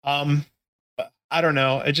 I don't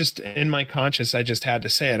know. I just, in my conscience, I just had to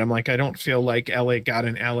say it. I'm like, I don't feel like LA got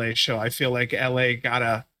an LA show. I feel like LA got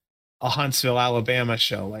a Huntsville, Alabama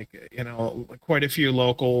show, like, you know, quite a few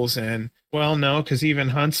locals. And well, no, because even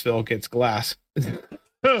Huntsville gets glass.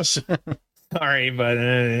 Sorry, but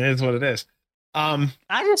it is what it is. I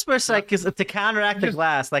just wish, like, to counteract the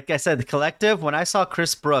glass, like I said, the collective, when I saw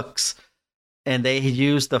Chris Brooks and they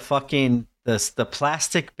used the fucking the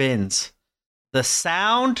plastic bins, the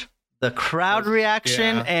sound, the crowd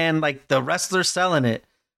reaction, and like the wrestler selling it,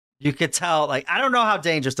 you could tell. Like, I don't know how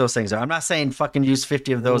dangerous those things are. I'm not saying fucking use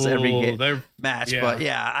 50 of those every match, but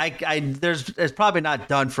yeah, it's probably not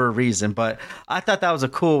done for a reason. But I thought that was a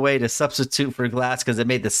cool way to substitute for glass because it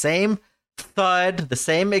made the same thud, the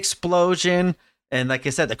same explosion, and like I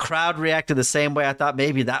said, the crowd reacted the same way. I thought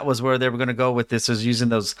maybe that was where they were going to go with this, was using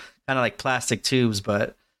those kind of like plastic tubes,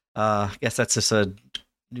 but I guess that's just a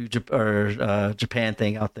Japan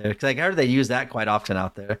thing out there, because I heard they use that quite often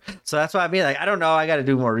out there. So that's why I mean, like, I don't know, I got to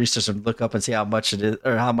do more research and look up and see how much it is,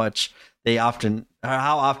 or how much they often, or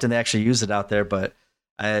how often they actually use it out there. But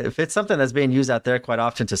if it's something that's being used out there quite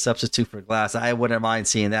often to substitute for glass, I wouldn't mind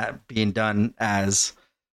seeing that being done as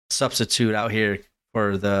substitute out here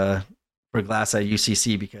for glass at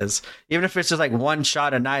UCC, because even if it's just like 1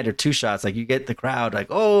 shot a night or 2 shots, like, you get the crowd like,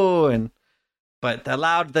 oh, but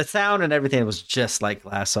the sound and everything was just like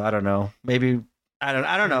glass. So I don't know, maybe I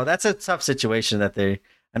don't know, that's a tough situation that I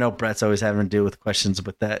know Brett's always having to deal with questions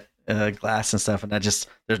with that glass and stuff, and there's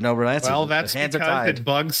no real answer. Well, that's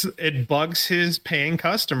because it bugs his paying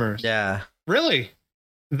customers. Yeah, really.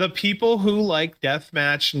 The people who like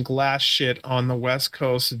deathmatch and glass shit on the West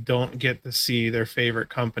Coast don't get to see their favorite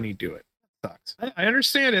company do it. That sucks. I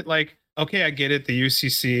understand it. Like, okay, I get it, the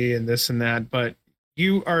UCC and this and that, but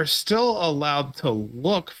you are still allowed to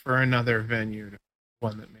look for another venue.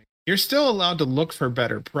 You're still allowed to look for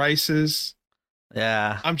better prices.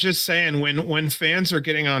 Yeah. I'm just saying, when fans are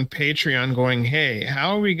getting on Patreon going, hey,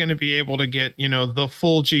 how are we going to be able to get, you know, the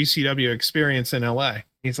full GCW experience in LA?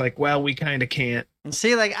 He's like, well, we kind of can't.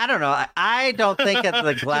 See, like, I don't know. I don't think that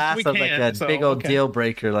the glass is like a big old deal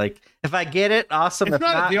breaker. Like, if I get it, awesome. It's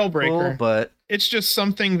not a deal breaker, cool, but it's just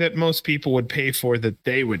something that most people would pay for that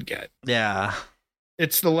they would get. Yeah.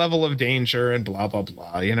 It's the level of danger and blah, blah,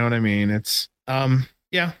 blah. You know what I mean? It's,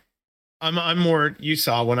 yeah. I'm more, you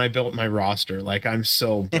saw when I built my roster, like, I'm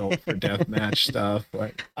so built for deathmatch stuff.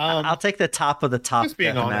 Like, I'll take the top of the top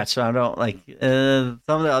deathmatch. So I don't like some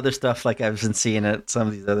of the other stuff, like I've been seeing at some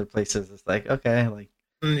of these other places. It's like, okay, like,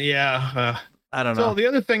 yeah, I don't know. So the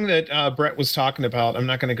other thing that Brett was talking about, I'm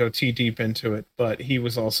not going to go too deep into it, but he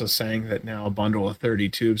was also saying that now a bundle of 30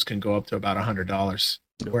 tubes can go up to about $100,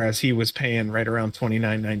 whereas he was paying right around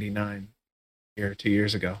 $29.99 here 2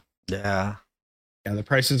 years ago. Yeah. Yeah, the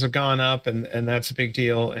prices have gone up, and that's a big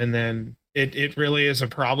deal. And then it really is a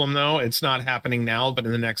problem, though. It's not happening now, but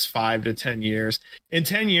in the next 5 to 10 years, in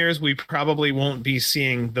 10 years, we probably won't be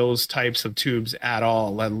seeing those types of tubes at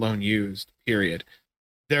all, let alone used, period.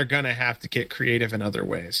 They're going to have to get creative in other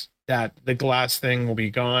ways. That the glass thing will be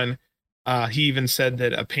gone. He even said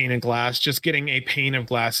that a pane of glass, just getting a pane of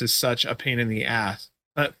glass is such a pain in the ass.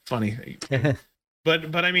 Funny.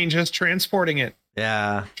 But I mean, just transporting it.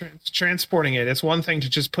 Yeah. Transporting it. It's one thing to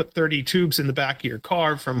just put 30 tubes in the back of your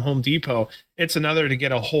car from Home Depot. It's another to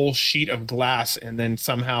get a whole sheet of glass and then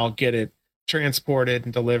somehow get it transported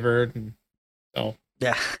and delivered. And so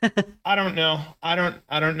yeah. I don't know. I don't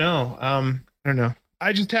know. I don't know.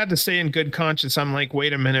 I just had to say in good conscience, I'm like,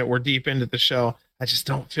 wait a minute, we're deep into the show. I just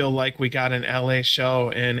don't feel like we got an LA show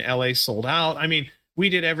and LA sold out. I mean, we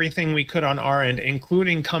did everything we could on our end,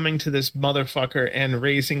 including coming to this motherfucker and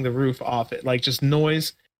raising the roof off it. Like, just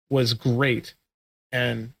noise was great.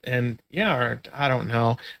 And yeah, I don't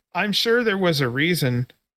know. I'm sure there was a reason,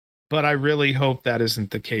 but I really hope that isn't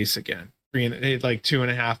the case again. Like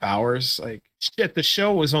 2.5 hours. Like, shit, the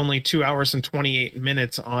show was only 2 hours and 28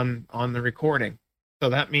 minutes on the recording. So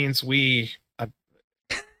that means I'm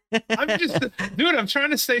just, dude, I'm trying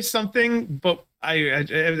to say something, but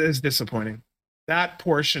it was disappointing. That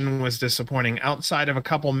portion was disappointing. Outside of a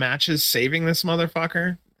couple matches saving this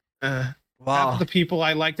motherfucker, Wow. half the people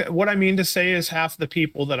I like that. What I mean to say is half the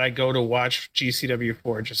people that I go to watch GCW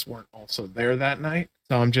for just weren't also there that night.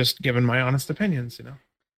 So I'm just giving my honest opinions, you know.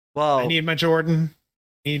 Well, I need my Jordan,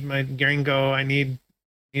 need my Gringo, I need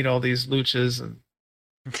all these luchas and.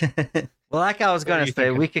 Well, like I was going to say,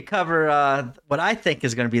 we could cover what I think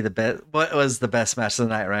is going to be the best. What was the best match of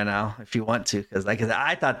the night right now, if you want to, because like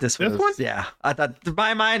I thought this was, one? Yeah, I thought in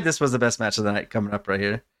my mind this was the best match of the night coming up right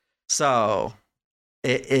here. So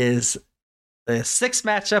it is the sixth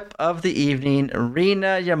matchup of the evening: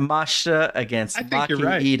 Rina Yamashita against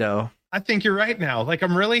Maki Ito. I think you're right now. Like,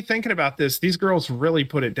 I'm really thinking about this. These girls really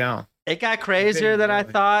put it down. It got crazier than I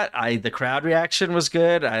thought. The crowd reaction was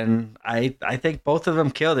good, and I think both of them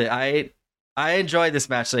killed it. I enjoyed this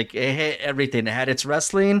match. Like, it hit everything. It had its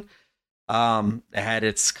wrestling, it had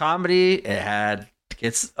its comedy, it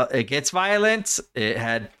gets violent, it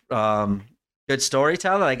had good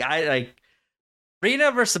storytelling. Like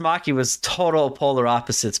Rina versus Maki was total polar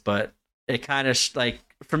opposites, but it kind of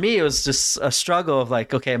for me, it was just a struggle of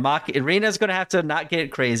like, okay, Rina's going to have to not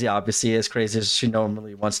get crazy, obviously, as crazy as she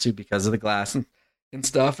normally wants to because of the glass and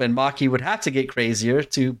stuff. And Maki would have to get crazier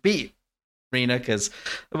to beat Rina because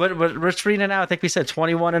what's Rina now? I think we said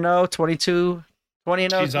 21-0, 22, 20-0,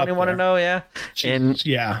 21-0,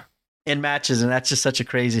 yeah. In matches, and that's just such a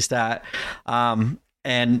crazy stat. And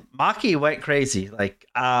Maki went crazy. Like,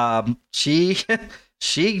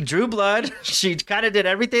 she drew blood. She kind of did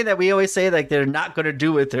everything that we always say, like, they're not going to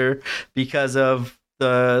do with her because of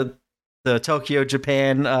the Tokyo,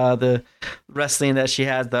 Japan, the wrestling that she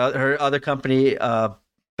has, her other company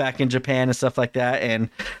back in Japan and stuff like that, and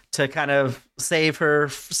to kind of save her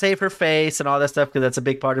face and all that stuff, because that's a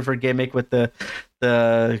big part of her gimmick with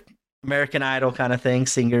the American Idol kind of thing,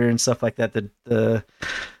 singer and stuff like that.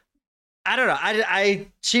 I don't know.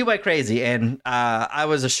 She went crazy, and I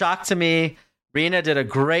was a shock to me. Rina did a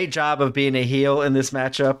great job of being a heel in this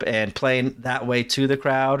matchup and playing that way to the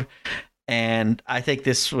crowd. And I think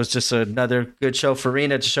this was just another good show for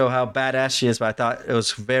Rina to show how badass she is. But I thought it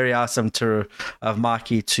was very awesome of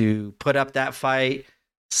Maki to put up that fight,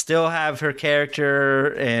 still have her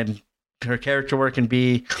character and her character work, and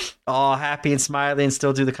be all happy and smiling and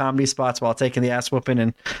still do the comedy spots while taking the ass whooping.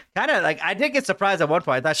 And kind of like, I did get surprised at one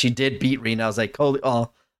point. I thought she did beat Rina. I was like, holy,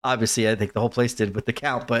 obviously, I think the whole place did with the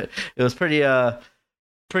count, but it was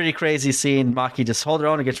pretty crazy seeing Maki just hold her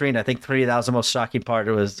own against Rina. I think that was the most shocking part.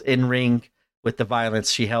 It was in ring with the violence.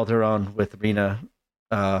 She held her own with Rina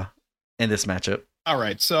in this matchup. All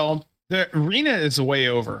right, so Rina is way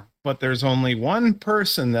over, but there's only one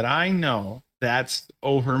person that I know that's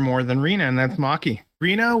over more than Rina, and that's Maki.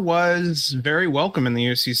 Rina was very welcome in the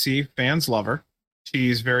UCC. Fans love her.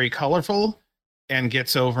 She's very colorful and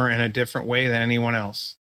gets over in a different way than anyone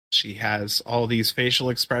else. She has all these facial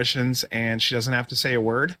expressions, and she doesn't have to say a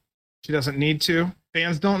word. She doesn't need to.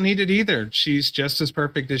 Fans don't need it either. She's just as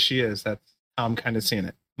perfect as she is. That's how I'm kind of seeing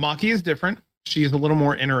it. Maki is different. She's a little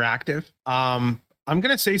more interactive. I'm going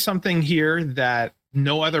to say something here that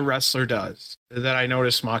no other wrestler does, that I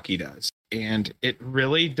notice Maki does. And it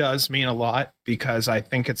really does mean a lot, because I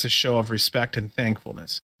think it's a show of respect and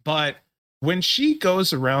thankfulness. But when she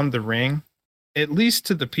goes around the ring, at least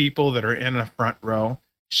to the people that are in the front row,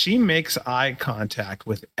 she makes eye contact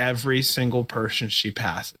with every single person she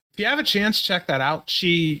passes. If you have a chance, check that out.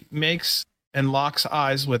 She makes and locks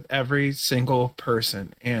eyes with every single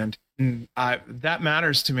person. And that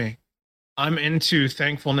matters to me. I'm into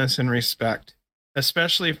thankfulness and respect,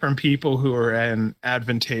 especially from people who are in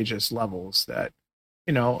advantageous levels that,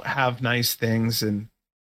 have nice things and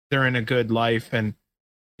they're in a good life. And,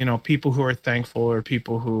 people who are thankful or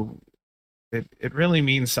people who it really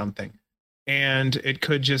means something. And it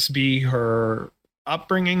could just be her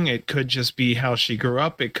upbringing. It could just be how she grew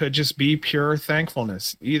up. It could just be pure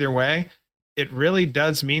thankfulness. Either way, it really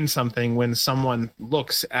does mean something when someone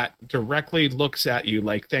directly looks at you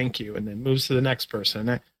like, thank you, and then moves to the next person.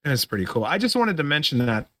 And it's pretty cool. I just wanted to mention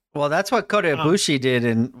that. Well, that's what Kota Ibushi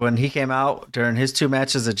did when he came out during his 2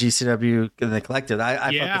 matches at GCW in the collective. I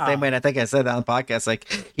felt the same way, and I think I said that on the podcast.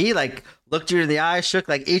 Like, he looked you in the eye, shook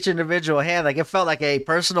like each individual hand. Like, it felt like a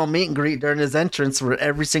personal meet and greet during his entrance for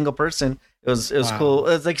every single person. It was cool.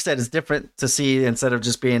 It was, like you said, it's different to see instead of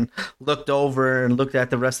just being looked over and looked at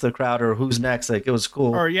the rest of the crowd or who's next. Like, it was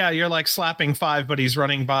cool. Or you're like slapping 5, but he's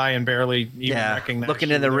running by and barely even recognizing.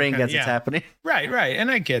 Looking in the ring as it's happening. Right,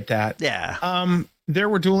 and I get that. Yeah. There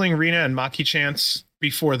were dueling Rina and Maki chants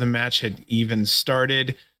before the match had even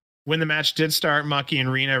started. When the match did start, Maki and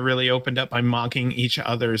Rina really opened up by mocking each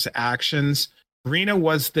other's actions. Rina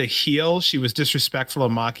was the heel. She was disrespectful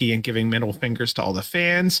of Maki and giving middle fingers to all the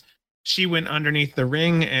fans. She went underneath the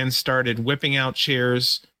ring and started whipping out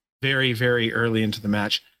chairs very, very early into the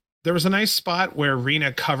match. There was a nice spot where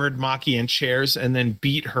Rina covered Maki in chairs and then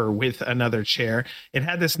beat her with another chair. It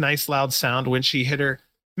had this nice loud sound when she hit her.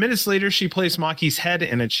 Minutes later, she placed Maki's head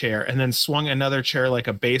in a chair and then swung another chair like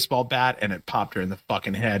a baseball bat, and it popped her in the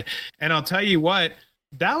fucking head. And I'll tell you what,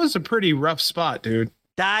 that was a pretty rough spot, dude.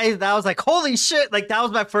 That was like, holy shit. Like, that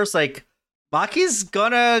was my first, like, Maki's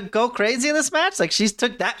gonna go crazy in this match. Like, she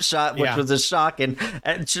took that shot, which was a shock, and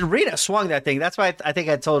Rita swung that thing. That's why I think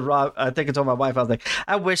I told Rob. I think I told my wife. I was like,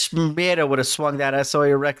 I wish Miedo would have swung that. I saw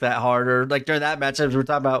you wreck that harder. Like, during that match, as we were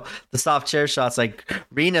talking about the soft chair shots. Like,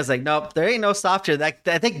 Rina's like, nope, there ain't no soft chair.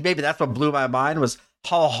 I think maybe that's what blew my mind was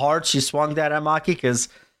how hard she swung that at Maki, because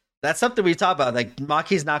that's something we talk about. Like,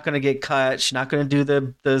 Maki's not gonna get cut. She's not gonna do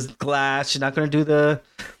the glass. She's not gonna do the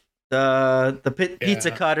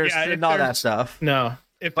pizza cutters and all that stuff. No.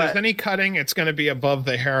 If there's any cutting, it's going to be above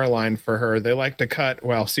the hairline for her. They like to cut,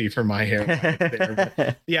 well, see, for my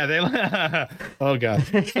hair. Oh, God.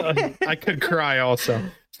 I could cry also.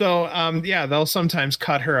 So, they'll sometimes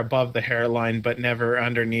cut her above the hairline, but never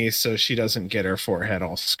underneath, so she doesn't get her forehead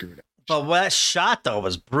all screwed up. But that shot, though,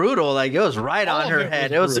 was brutal. Like, it was right on her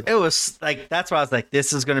head. It was like, that's why I was like,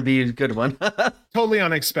 this is going to be a good one. Totally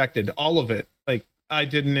unexpected. All of it. Like, I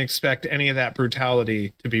didn't expect any of that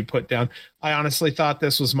brutality to be put down. I honestly thought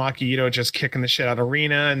this was Maki Ito just kicking the shit out of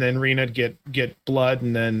Rina, and then Rina'd get blood,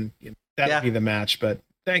 and then that'd be the match. But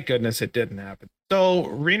thank goodness it didn't happen. So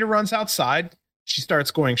Rina runs outside. She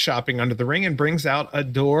starts going shopping under the ring and brings out a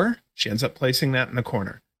door. She ends up placing that in the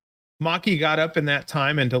corner. Maki got up in that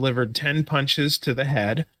time and delivered 10 punches to the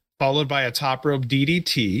head, followed by a top rope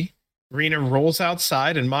DDT. Rina rolls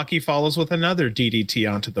outside, and Maki follows with another DDT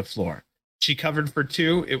onto the floor. She covered for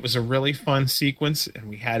 2. It was a really fun sequence, and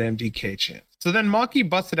we had MDK chants. So then Maki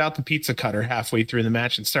busted out the pizza cutter halfway through the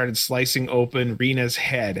match and started slicing open Rina's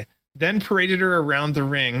head, then paraded her around the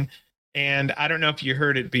ring. And I don't know if you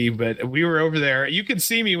heard it, B, but we were over there. You could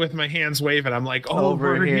see me with my hands waving. I'm like,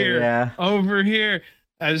 over here, over here.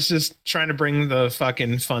 I was just trying to bring the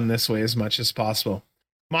fucking fun this way as much as possible.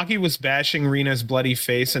 Maki was bashing Rina's bloody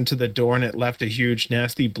face into the door, and it left a huge,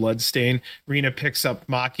 nasty blood stain. Rina picks up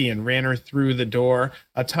Maki and ran her through the door.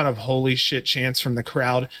 A ton of holy shit chants from the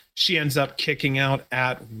crowd. She ends up kicking out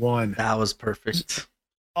at 1. That was perfect.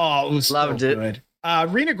 Oh, it was so good.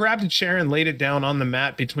 Rina grabbed a chair and laid it down on the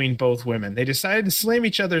mat between both women. They decided to slam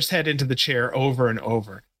each other's head into the chair over and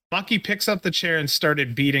over. Maki picks up the chair and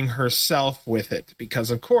started beating herself with it because,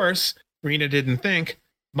 of course, Rina didn't think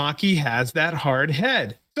Maki has that hard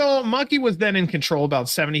head. So Maki was then in control about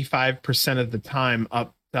 75% of the time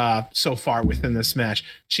up so far within this match.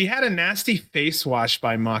 She had a nasty face wash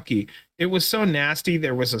by Maki. It was so nasty,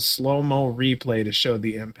 there was a slow-mo replay to show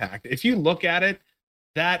the impact. If you look at it,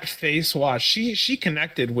 that face wash, she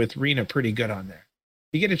connected with Rina pretty good on there.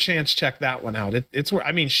 You get a chance, check that one out. It's where,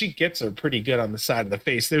 I mean, she gets her pretty good on the side of the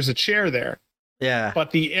face. There's a chair there. Yeah.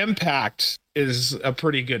 But the impact is a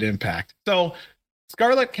pretty good impact. So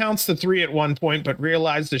Scarlett counts to 3 at one point, but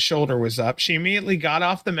realized the shoulder was up. She immediately got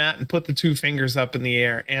off the mat and put the 2 fingers up in the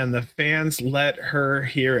air, and the fans let her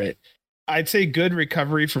hear it. I'd say good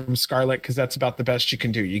recovery from Scarlett, because that's about the best you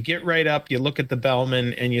can do. You get right up, you look at the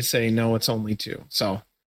bellman, and you say, no, it's only 2. So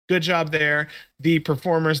good job there. The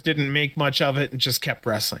performers didn't make much of it and just kept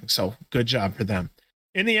wrestling. So good job for them.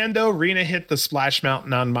 In the end, though, Rina hit the Splash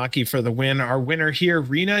Mountain on Maki for the win. Our winner here,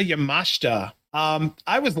 Rina Yamashita.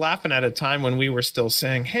 I was laughing at a time when we were still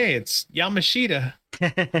saying, "Hey, it's Yamashita."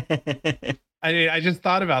 I just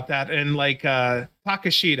thought about that, and like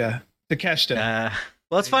Takeshita.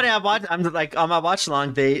 Well, it's funny. I'm like on my watch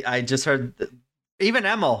along. I just heard even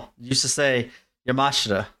Emil used to say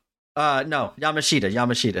Yamashita. No,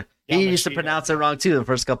 Yamashita. He used to pronounce it wrong too the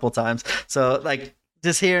first couple of times. So like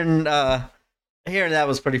just hearing that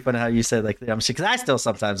was pretty funny how you said like Yamashita, because I still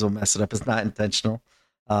sometimes will mess it up. It's not intentional,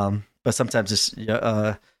 but sometimes just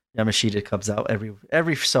Yamashita comes out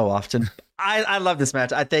every so often. I love this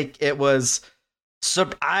match. I think it was. So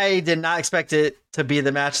I did not expect it to be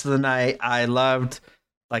the match of the night. I loved,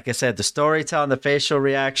 like I said, the storytelling, the facial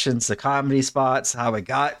reactions, the comedy spots, how it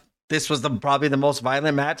got. This was probably the most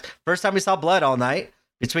violent match. First time we saw blood all night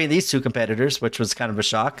between these two competitors, which was kind of a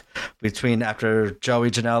shock. After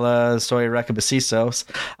Joey Janela, Sawyer Recabasisos,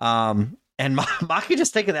 and Maki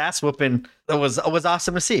just taking the ass whooping. It was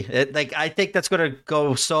awesome to see. I think that's going to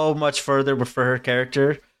go so much further for her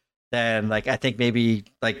character than like I think maybe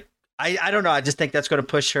like. I don't know. I just think that's going to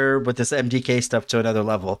push her with this MDK stuff to another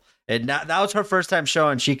level. And that was her first time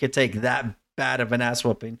showing she could take that bad of an ass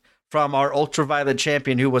whooping from our ultraviolet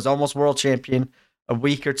champion who was almost world champion a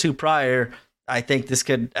week or two prior. I think this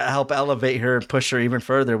could help elevate her and push her even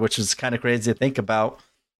further, which is kind of crazy to think about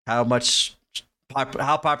how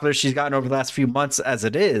popular she's gotten over the last few months as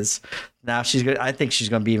it is. Now I think she's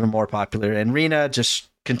going to be even more popular. And Rina just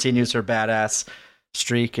continues her badass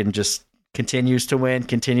streak and just continues to win,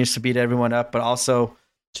 continues to beat everyone up, but also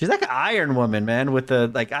she's like an Iron Woman, man. With the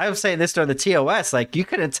I was saying this during the TOS, like you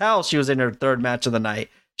couldn't tell she was in her third match of the night.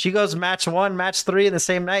 She goes match 1, match 3 in the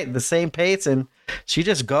same night, the same pace, and she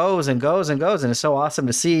just goes and goes and goes, and it's so awesome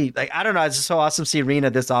to see. Like I don't know, it's just so awesome to see Rina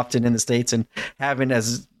this often in the States and having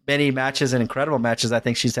as many matches and incredible matches I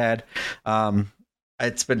think she's had.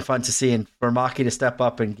 It's been fun to see, and for Maki to step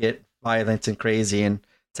up and get violent and crazy and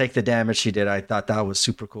take the damage she did, I thought that was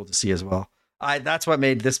super cool to see as well. That's what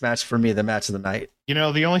made this match for me the match of the night. You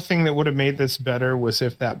know, the only thing that would have made this better was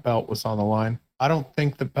if that belt was on the line. I don't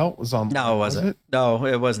think the belt was on the line. No, it wasn't. Was it? No,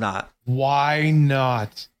 it was not. Why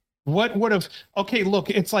not? What would have... Okay, look,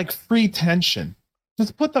 it's like free tension.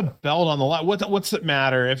 Just put the belt on the line. What's it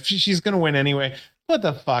matter? If she's going to win anyway, put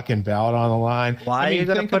the fucking belt on the line. Why are you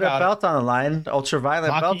going to put a belt on the line, ultraviolet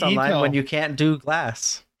belt on the line, when you can't do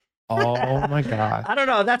glass? Oh my god! I don't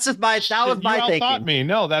know. That was my thinking. Thought me.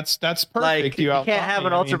 No, that's perfect. Like, you can't have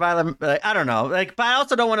an ultraviolet. I don't know. Like, but I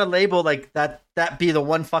also don't want to label like that be the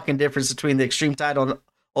one fucking difference between the extreme title and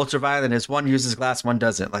ultraviolet is one uses glass, one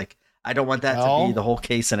doesn't. Like, I don't want that to be the whole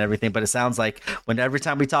case and everything. But it sounds like every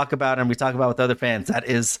time we talk about it and we talk about it with other fans, that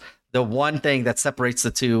is the one thing that separates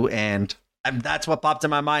the two. And that's what popped in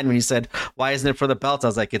my mind when you said, why isn't it for the belt? I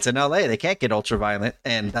was like, it's in LA. They can't get ultraviolet.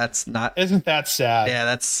 And that's not. Isn't that sad? Yeah,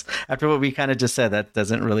 that's after what we kind of just said, that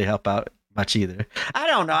doesn't really help out much either. I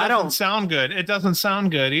don't know. It doesn't sound good. It doesn't sound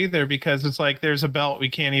good either, because it's like there's a belt we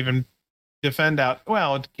can't even defend out.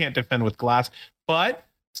 Well, it can't defend with glass. But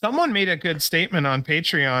someone made a good statement on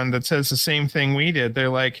Patreon that says the same thing we did. They're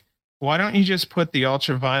like, why don't you just put the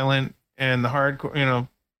ultraviolet and the hardcore,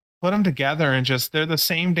 put them together and they're the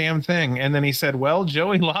same damn thing. And then he said, well,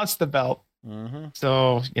 Joey lost the belt. Mm-hmm.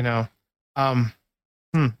 So, I'm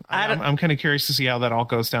kind of curious to see how that all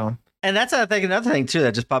goes down. And that's, I think, another thing too,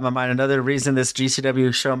 that just popped in my mind. Another reason this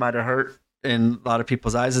GCW show might have hurt in a lot of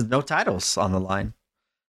people's eyes is no titles on the line.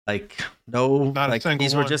 Like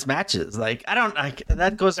these were just matches. Like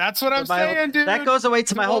that goes. That's what I'm saying, dude. That goes away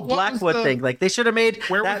to my whole Blackwood thing. Like they should have made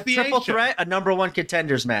that triple threat a number one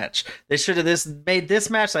contenders match. They should have made this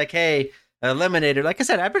match like, hey, eliminator. Like I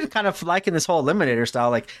said, I've been kind of liking this whole eliminator style.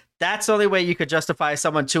 Like that's the only way you could justify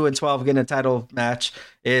someone 2-12 getting a title match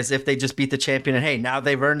is if they just beat the champion. And hey, now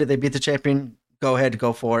they've earned it. They beat the champion. Go ahead,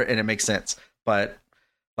 go for it, and it makes sense. But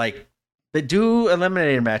like. They do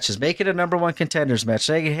eliminator matches. Make it a number one contenders match.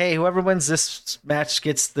 Say, hey, whoever wins this match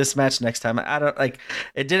gets this match next time. I don't like.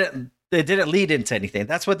 It didn't lead into anything.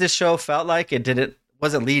 That's what this show felt like.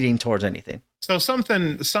 Wasn't leading towards anything. So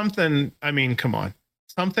something. I mean, come on.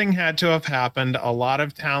 Something had to have happened. A lot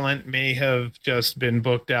of talent may have just been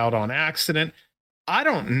booked out on accident. I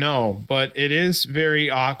don't know, but it is very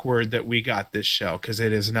awkward that we got this show because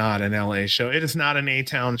it is not an LA show. It is not an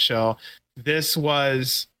A-Town show. This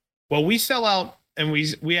was. Well, we sell out, and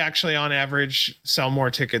we actually, on average, sell more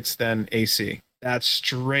tickets than AC. That's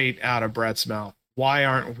straight out of Brett's mouth. Why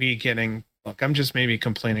aren't we getting... Look, I'm just maybe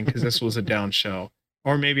complaining because this was a down show.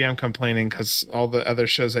 Or maybe I'm complaining because all the other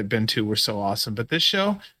shows I've been to were so awesome. But this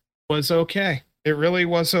show was okay. It really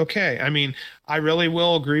was okay. I mean, I really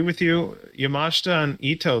will agree with you. Yamashita and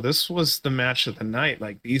Ito, this was the match of the night.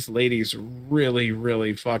 Like these ladies really,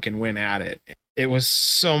 really fucking went at it. It was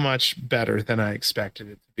so much better than I expected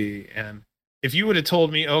it to be. And if you would have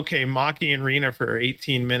told me, okay, Maki and Rina for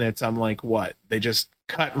 18 minutes, I'm like, what? They just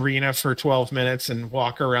cut Rina for 12 minutes and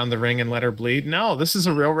walk her around the ring and let her bleed? No, this is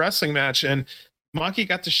a real wrestling match. And Maki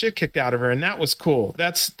got the shit kicked out of her, and that was cool.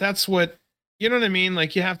 That's what, you know what I mean?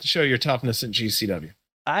 Like, you have to show your toughness in GCW.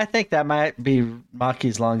 I think that might be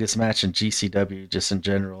Maki's longest match in GCW, just in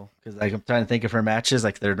general. Because like I'm trying to think of her matches,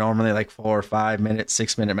 like they're normally like 4 or 5 minutes,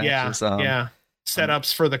 6-minute matches. Yeah.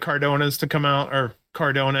 Setups for the Cardonas to come out, or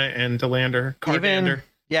Cardona and Delander. Cardander.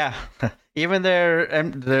 Even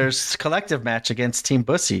there's collective match against Team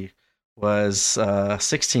Bussy was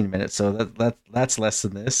 16 minutes, so that's less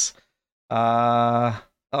than this.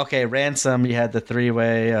 Okay, Ransom, you had the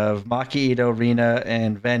 3-way of Maki, Ito, Rina,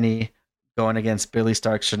 and Veni going against Billy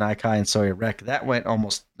Stark, Shania Kai, and Sawyer Wreck. That went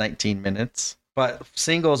almost 19 minutes. But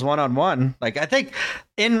singles one-on-one, like I think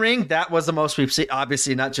in ring, that was the most we've seen.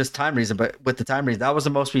 Obviously, not just time reason, but with the time reason, that was the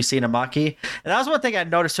most we've seen of Maki. And that was one thing I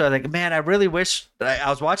noticed too. I think, man, I really wish I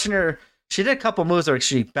was watching her. She did a couple moves where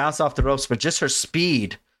she bounced off the ropes, but just her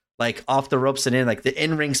speed, like off the ropes and in, like the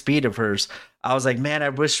in-ring speed of hers. I was like, man, I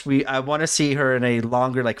want to see her in a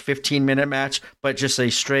longer, like 15-minute match, but just a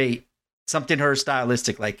straight something her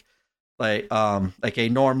stylistic, like a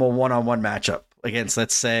normal one-on-one matchup against,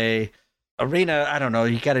 let's say, Arena. I don't know.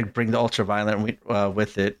 You got to bring the ultra violent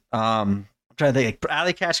with it. I'm trying to think. Like,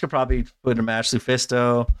 Ali Cash could probably put in a match.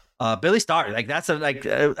 Lufisto, Billy Starr. Like that's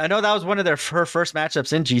I know that was one of her first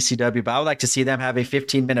matchups in GCW, but I would like to see them have a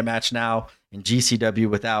 15-minute match now in GCW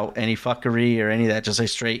without any fuckery or any of that. Just a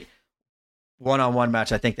straight one-on-one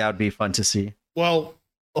match. I think that would be fun to see. Well,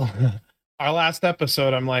 our last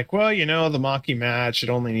episode, I'm like, well, the Maki match, it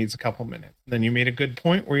only needs a couple minutes. Then you made a good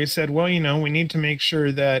point where you said, well, we need to make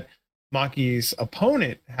sure that Maki's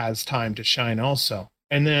opponent has time to shine also.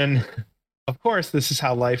 And then, of course, this is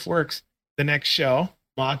how life works. The next show,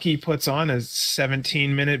 Maki puts on a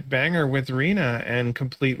 17-minute banger with Rina and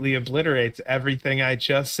completely obliterates everything I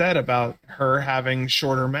just said about her having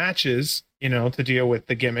shorter matches, to deal with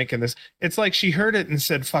the gimmick. And this, it's like she heard it and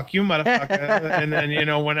said, fuck you, motherfucker. And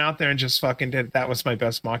then, went out there and just fucking did it. That was my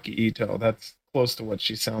best Maki Ito. That's close to what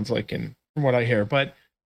she sounds like from what I hear. But,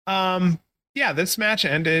 this match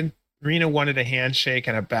ended. Rina wanted a handshake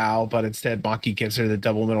and a bow, but instead Maki gives her the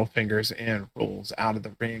double middle fingers and rolls out of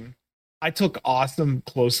the ring. I took awesome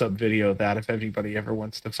close-up video of that if anybody ever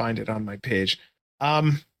wants to find it on my page.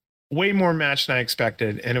 Way more match than I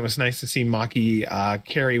expected, and it was nice to see Maki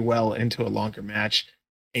carry well into a longer match.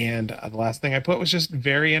 And the last thing I put was just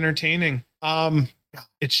very entertaining.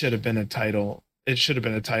 It should have been a title. It should have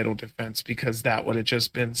been a title defense, because that would have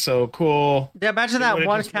just been so cool. Yeah, imagine that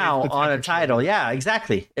one count on a title. Yeah,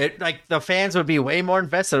 exactly. It, like, the fans would be way more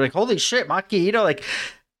invested. Like, holy shit, Maki Ito, like,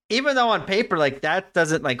 even though on paper, like, that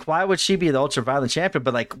doesn't, like, why would she be the ultra violent champion?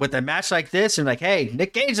 But like with a match like this, and like, hey,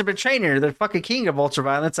 Nick Gage has been training her, the fucking king of ultra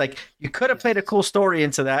violence. Like, you could have played a cool story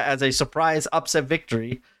into that as a surprise upset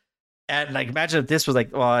victory. And like, imagine if this was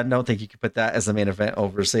like, well, I don't think you could put that as the main event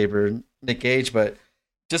over Sabre and Nick Gage, but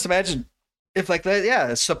just imagine if like that,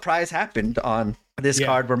 a surprise happened on this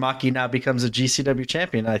card where Maki now becomes a GCW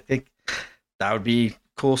champion. I think that would be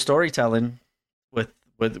cool storytelling with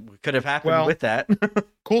could have happened with that.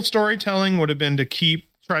 Cool storytelling would have been to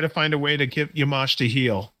try to find a way to get Yamashita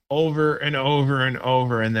heel over and over and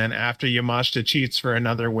over. And then after Yamashita cheats for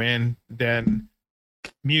another win, then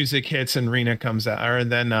music hits and Rina comes out, or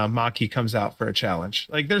then Maki comes out for a challenge.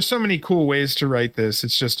 Like, there's so many cool ways to write this.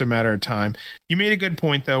 It's just a matter of time. You made a good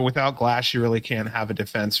point, though. Without Glass, you really can't have a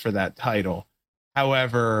defense for that title.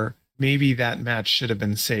 However, maybe that match should have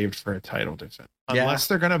been saved for a title defense. Unless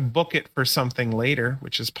they're going to book it for something later,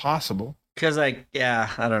 which is possible. Because, like,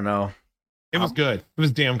 I don't know. It was good. It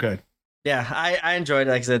was damn good. Yeah, I enjoyed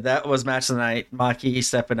it. Like I said, that was match of the night. Maki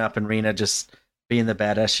stepping up and Rina just being the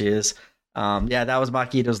badass she is. That was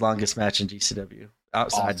Maki Ito's longest match in GCW.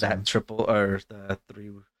 Outside that triple or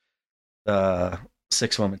the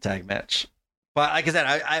 6-woman tag match. But like I said,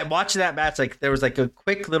 I watched that match. Like, there was like a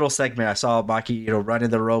quick little segment. I saw Maki Ito running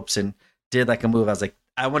the ropes and did like a move. I was like,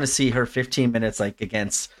 I want to see her 15 minutes like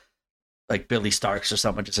against like Billy Starks or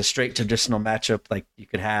someone, just a straight traditional matchup like you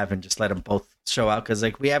could have, and just let them both show out, because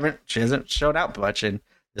like she hasn't shown out much, and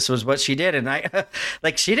this was what she did. And I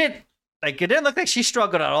like, she did, like, it didn't look like she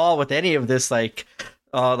struggled at all with any of this, like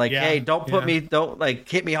hey, don't like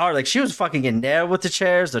hit me hard. Like, she was fucking getting nailed with the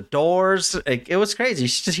chairs, the doors. Like, it was crazy.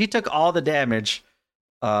 She took all the damage,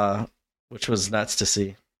 which was nuts to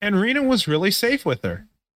see. And Rena was really safe with her.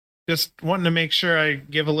 just wanting to make sure I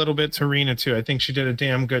give a little bit to Rena too. I think she did a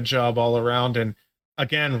damn good job all around. And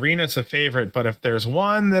again, Rena's a favorite, but if there's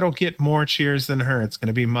one that'll get more cheers than her, it's going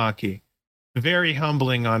to be Maki. Very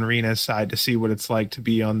humbling on Rena's side to see what it's like to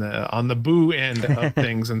be on the boo end of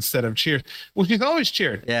things instead of cheers. Well, she's always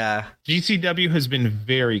cheered. Yeah. GCW has been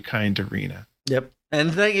very kind to Rena. Yep.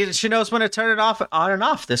 And she knows when to turn it off, on and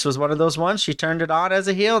off. This was one of those ones. She turned it on as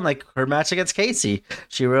a heel, and like her match against Casey,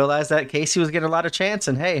 she realized that Casey was getting a lot of chance,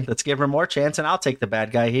 and hey, let's give her more chance, and I'll take the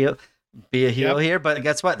bad guy heel, be a heel here. But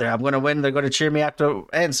guess what? I'm going to win. They're going to cheer me after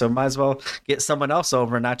end, so might as well get someone else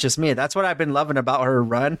over, not just me. That's what I've been loving about her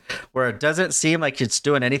run, where it doesn't seem like it's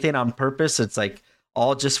doing anything on purpose. It's like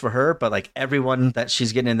all just for her, but like everyone that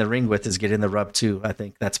she's getting in the ring with is getting the rub too. I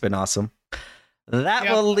think that's been awesome. That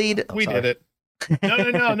will lead. We did it.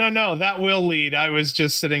 No. That will lead. I was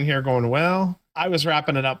just sitting here going, well, I was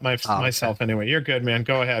wrapping it up myself anyway. You're good, man.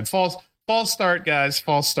 Go ahead. False start, guys.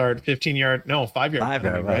 False start. 5-yard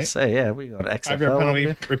penalty, right? Say, yeah, we got XFL. 5-yard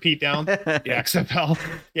penalty. Repeat down. Yeah, XFL.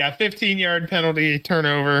 Yeah, 15-yard penalty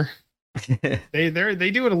turnover. They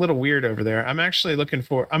do it a little weird over there. I'm actually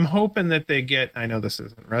I'm hoping that they get. I know this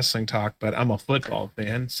isn't wrestling talk, but I'm a football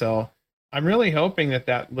fan, so I'm really hoping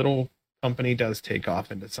that little company does take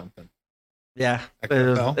off into something. Yeah,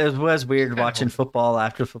 it was weird watching football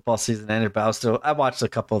after football season ended, but I watched a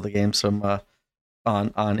couple of the games from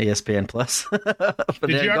on ESPN Plus.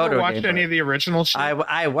 Did you ever watch any of the original shit?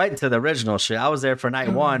 I went to the original shit. I was there for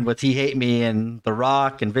night one with He Hate Me and The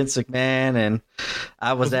Rock and Vince McMahon, and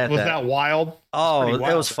I was at that. Was that wild? Oh, it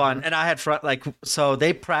was fun. And I had so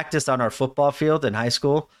they practiced on our football field in high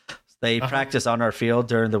school. They practiced on our field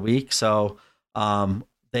during the week, so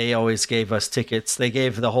they always gave us tickets. They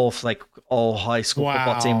gave the whole all high school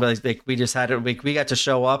football team, but we just had it. We got to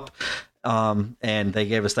show up, and they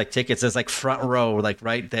gave us tickets. It's front row,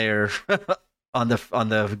 right there on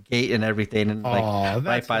the gate and everything, and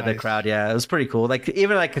right by the crowd. Yeah, it was pretty cool.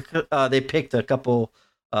 Even they picked a couple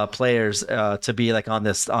players to be on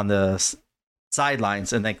the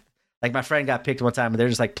sidelines, and my friend got picked one time, and they're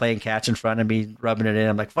just playing catch in front of me, rubbing it in.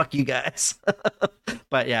 I'm like, "Fuck you guys!"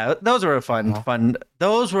 But yeah, those were fun.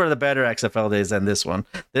 Those were the better XFL days than this one.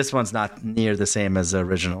 This one's not near the same as the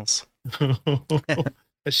originals. The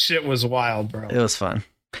shit was wild, bro. It was fun.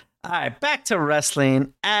 All right, back to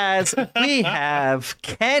wrestling as we have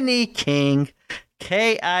Kenny King,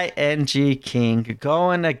 King King,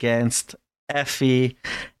 going against Effie,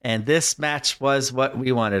 and this match was what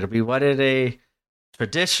we wanted. We wanted a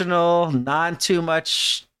traditional, not too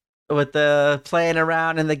much with the playing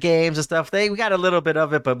around in the games and stuff. We got a little bit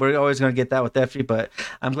of it, but we're always going to get that with Effie. But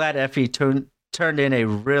I'm glad Effie turned in a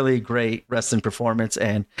really great wrestling performance,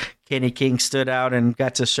 and Kenny King stood out and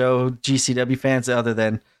got to show GCW fans, other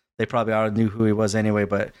than they probably already knew who he was anyway,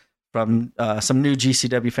 but from some new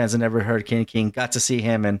GCW fans that never heard Kenny King, got to see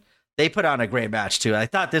him, and they put on a great match too. I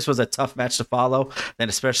thought this was a tough match to follow, and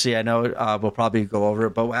especially I know we'll probably go over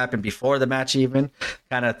it, but what happened before the match even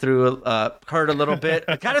kind of hurt a little bit.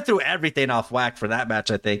 It kind of threw everything off whack for that match,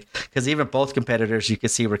 I think, because even both competitors you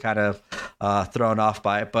could see were kind of thrown off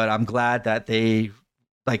by it. But I'm glad that they,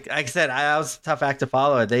 like I said, I was a tough act to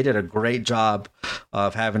follow. They did a great job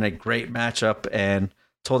of having a great matchup and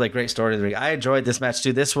told a great story. I enjoyed this match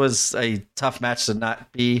too. This was a tough match to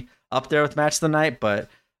not be up there with match of the night, but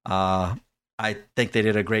I think they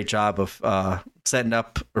did a great job of setting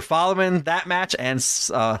up or following that match and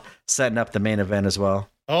setting up the main event as well.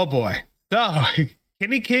 Oh boy. So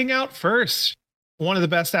Kenny King out first. One of the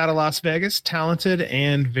best out of Las Vegas, talented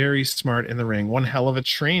and very smart in the ring. One hell of a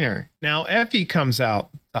trainer. Now Effie comes out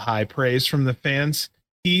to high praise from the fans.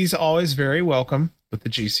 He's always very welcome with the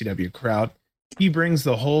GCW crowd. He brings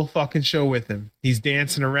the whole fucking show with him. He's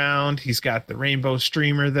dancing around. He's got the rainbow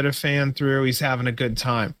streamer that a fan threw. He's having a good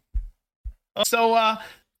time. So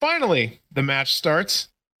finally, the match starts.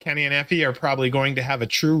 Kenny and Effie are probably going to have a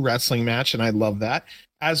true wrestling match, and I love that.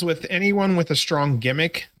 As with anyone with a strong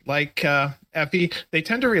gimmick like Effie, they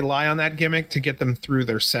tend to rely on that gimmick to get them through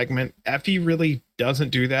their segment. Effie really doesn't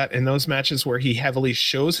do that, and those matches where he heavily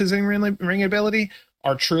shows his ring ability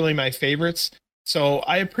are truly my favorites. So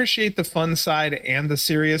I appreciate the fun side and the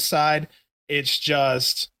serious side. It's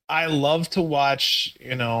just, I love to watch,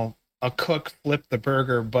 a cook flip the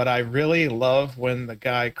burger, but I really love when the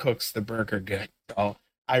guy cooks the burger good. So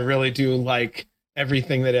I really do like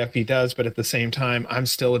everything that Effie does, but at the same time, I'm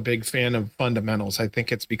still a big fan of fundamentals. I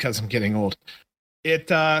think it's because I'm getting old.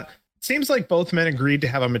 It seems like both men agreed to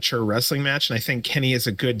have a mature wrestling match, and I think Kenny is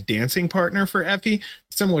a good dancing partner for Effie.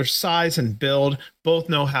 Similar size and build, both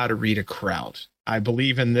know how to read a crowd. I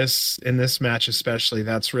believe in this match especially.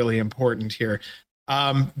 That's really important here.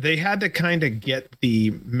 They had to kind of get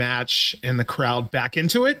the match and the crowd back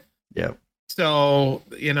into it. Yep. So,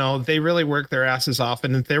 they really worked their asses off.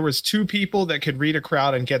 And if there was two people that could read a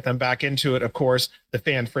crowd and get them back into it, of course, the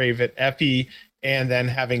fan favorite, Effie, and then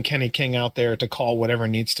having Kenny King out there to call whatever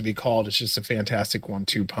needs to be called. It's just a fantastic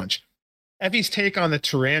 1-2 punch. Effie's take on the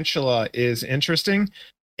tarantula is interesting,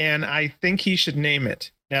 and I think he should name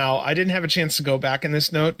it. Now, I didn't have a chance to go back in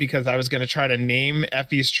this note because I was going to try to name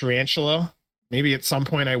Effie's tarantula. Maybe at some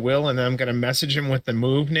point I will, and then I'm going to message him with the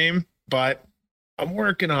move name, but I'm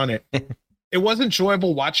working on it. It was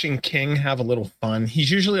enjoyable watching King have a little fun.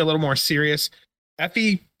 He's usually a little more serious.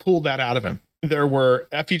 Effie pulled that out of him. There were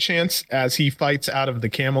Effie chants as he fights out of the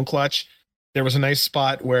camel clutch. There was a nice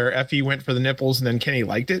spot where Effie went for the nipples and then Kenny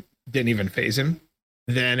liked it. Didn't even phase him.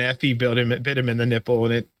 Then Effie bit him in the nipple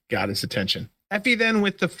and it got his attention. Effie then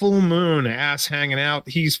with the full moon, ass hanging out.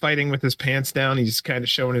 He's fighting with his pants down. He's kind of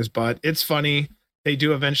showing his butt. It's funny. They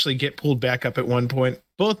do eventually get pulled back up at one point.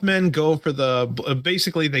 Both men go for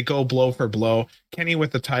basically they go blow for blow. Kenny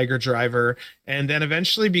with the Tiger Driver. And then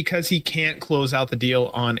eventually, because he can't close out the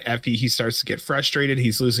deal on Effie, he starts to get frustrated.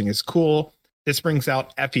 He's losing his cool. This brings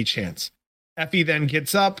out Effie chants. Effie then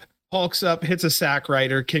gets up, hulks up, hits a sack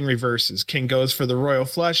rider. King reverses. King goes for the royal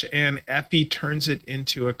flush, and Effie turns it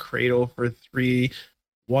into a cradle for 3.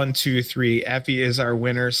 1, 2, 3. Effie is our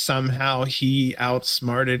winner. Somehow he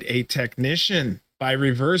outsmarted a technician by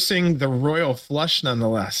reversing the royal flush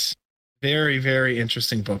nonetheless. Very, very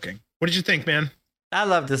interesting booking. What did you think, man? I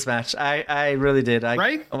love this match. I really did.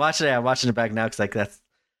 Right? I'm watching it back now because that's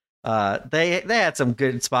they had some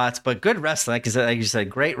good spots, but good wrestling. Like you said,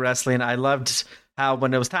 great wrestling. I loved how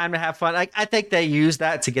when it was time to have fun, I think they used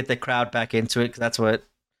that to get the crowd back into it because that's what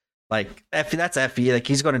Effie. That's Effie. Like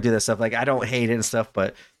he's going to do this stuff. Like I don't hate it and stuff,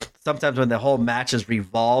 but sometimes when the whole match is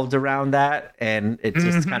revolved around that and it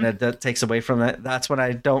just kind of takes away from that, that's when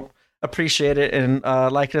I don't appreciate it and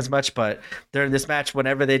like it as much. But during this match,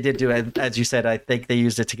 whenever they did do it, as you said, I think they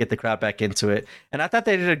used it to get the crowd back into it, and I thought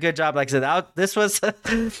they did a good job. Like I said, this was a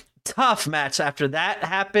tough match after that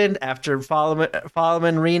happened. After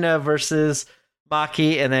Solomon Rina versus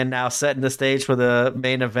Maki, and then now setting the stage for the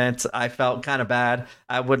main event, I felt kind of bad.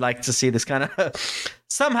 I would like to see this kind of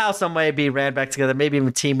somehow, some way be ran back together. Maybe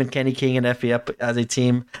even teaming Kenny King and Effie up as a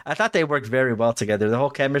team. I thought they worked very well together. The whole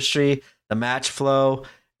chemistry, the match flow,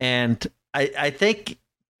 and I think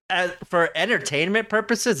for entertainment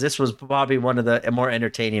purposes, this was probably one of the more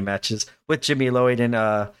entertaining matches with Jimmy Lloyd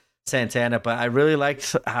and Santana. But I really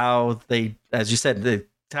liked how they, as you said, the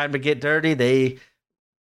time to get dirty, they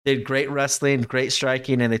did great wrestling, great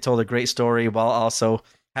striking, and they told a great story while also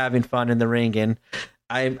having fun in the ring. And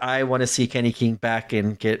I want to see Kenny King back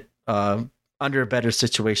and get under a better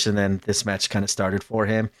situation than this match kind of started for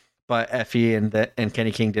him. But Effie and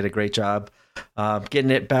Kenny King did a great job getting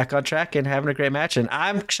it back on track and having a great match. And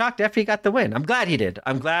I'm shocked Effie got the win. I'm glad he did.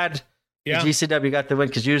 I'm glad the GCW got the win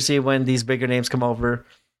because usually when these bigger names come over,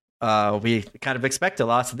 we kind of expect a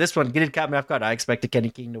loss. This one didn't catch me off guard. I expected Kenny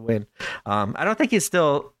King to win. I don't think he's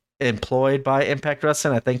still employed by Impact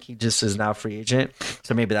Wrestling. I think he just is now free agent.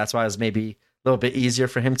 So maybe that's why it was maybe a little bit easier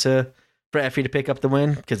for Effie to pick up the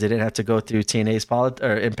win because they didn't have to go through TNA's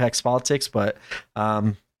or Impact's politics. But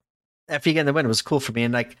Effie getting the win was cool for me.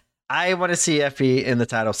 And like, I want to see Effie in the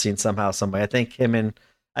title scene somehow, some way. I think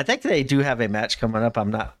they do have a match coming up.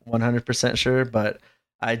 I'm not 100% sure, but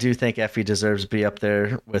I do think Effie deserves to be up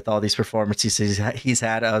there with all these performances he's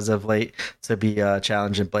had as of late to be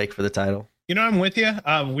challenging Blake for the title. I'm with you.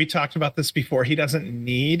 We talked about this before. He doesn't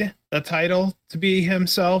need the title to be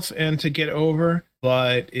himself and to get over,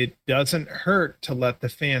 but it doesn't hurt to let the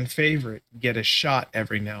fan favorite get a shot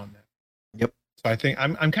every now and then. Yep. So I think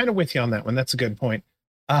I'm kind of with you on that one. That's a good point.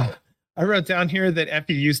 I wrote down here that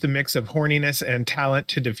Effie used a mix of horniness and talent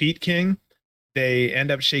to defeat King. They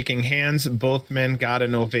end up shaking hands. Both men got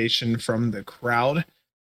an ovation from the crowd.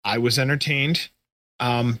 I was entertained.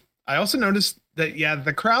 I also noticed that,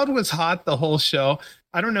 the crowd was hot the whole show.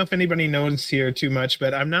 I don't know if anybody noticed here too much,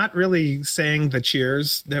 but I'm not really saying the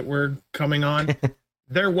cheers that were coming on.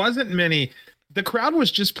 There wasn't many. The crowd was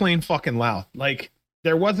just plain fucking loud. Like,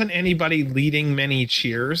 there wasn't anybody leading many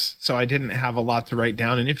cheers, so I didn't have a lot to write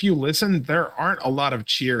down. And if you listen, there aren't a lot of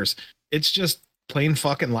cheers. It's just plain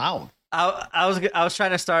fucking loud. I was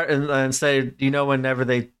trying to start and say, whenever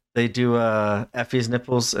they do Effie's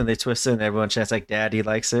nipples and they twist it and everyone chants like Daddy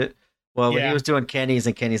likes it. Well, when he was doing Kenny's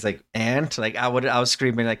and Kenny's like, and like I was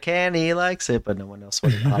screaming like Kenny likes it, but no one else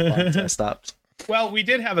would hop on, so I stopped. Well, we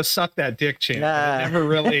did have a suck that dick chant.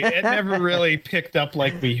 It never really picked up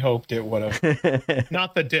like we hoped it would have.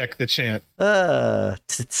 Not the dick, the chant. All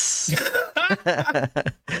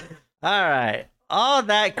right. all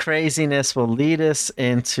that craziness will lead us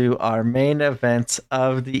into our main event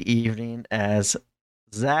of the evening as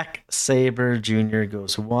Zack Sabre Jr.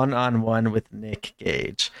 goes one-on-one with Nick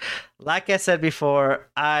Gage. Like I said before,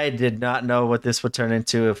 I did not know what this would turn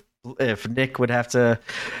into if Nick would have to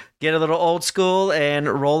get a little old school and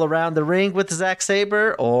roll around the ring with Zack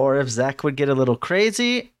Sabre, or if Zack would get a little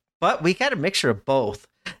crazy. But we got a mixture of both.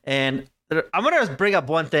 And I'm going to bring up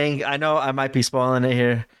one thing. I know I might be spoiling it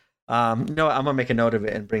here. I'm going to make a note of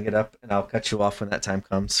it and bring it up, and I'll cut you off when that time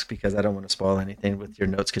comes because I don't want to spoil anything with your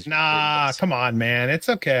notes. Nah, come on, man. It's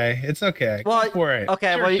okay. It's okay. Well, go for it.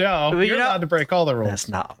 Okay, well, you're allowed to break all the rules. That's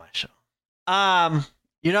not on my show.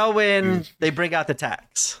 When they bring out the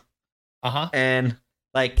tags, and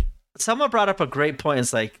like someone brought up a great point.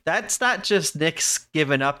 It's like that's not just Nick's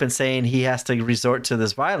giving up and saying he has to resort to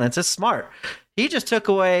this violence. It's smart. He just took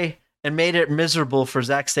away and made it miserable for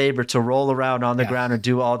Zack Sabre to roll around on the ground and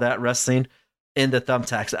do all that wrestling in the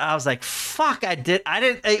thumbtacks. I was like, fuck,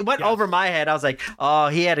 it went over my head. I was like, oh,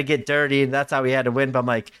 he had to get dirty and that's how he had to win. But I'm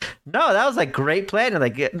like, no, that was like great plan. And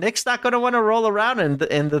like, Nick's not going to want to roll around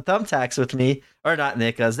in the thumbtacks with me, or not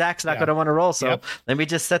Nick, Zach's not going to want to roll. So let me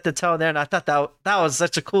just set the tone there. And I thought that was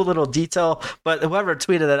such a cool little detail, but whoever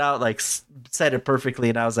tweeted it out, like said it perfectly.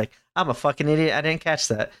 And I was like, I'm a fucking idiot. I didn't catch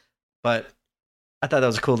that. But I thought that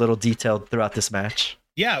was a cool little detail throughout this match.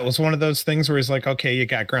 Yeah, it was one of those things where he's like, okay, you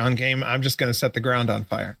got ground game. I'm just going to set the ground on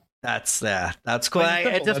fire. That's cool.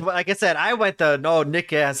 Like I said, I went no,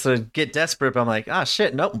 Nick has to get desperate. But I'm like, oh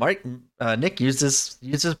shit, nope. Nick used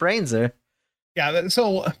his brains there. Yeah.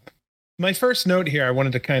 So my first note here, I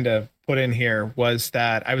wanted to kind of put in here was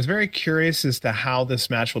that I was very curious as to how this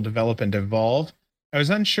match will develop and evolve. I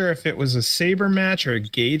was unsure if it was a Sabre match or a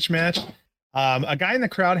Gage match. A guy in the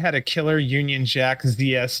crowd had a killer Union Jack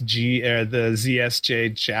ZSG the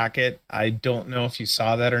ZSJ jacket. I don't know if you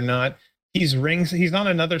saw that or not. He's on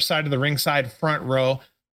another side of the ringside front row.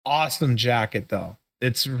 Awesome jacket though.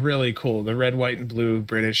 It's really cool. The red, white, and blue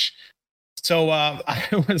British. So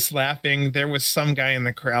I was laughing. There was some guy in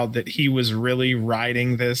the crowd that he was really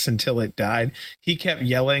riding this until it died. He kept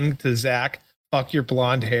yelling to Zach, "Fuck your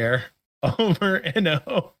blonde hair," over and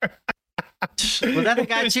over. Was that the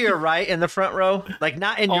guy to your right in the front row? Like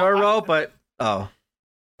not in your row, but I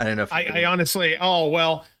don't know. I honestly,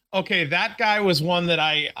 okay, that guy was one that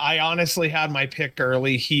I honestly had my pick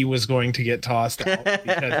early. He was going to get tossed out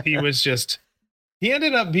because he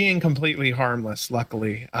ended up being completely harmless,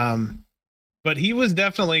 luckily. But he was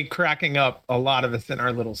definitely cracking up a lot of us in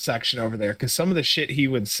our little section over there because some of the shit he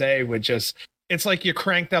would say would it's like you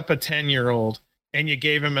cranked up a 10-year-old and you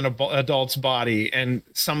gave him an adult's body, and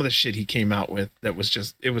some of the shit he came out with that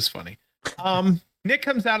was it was funny. Nick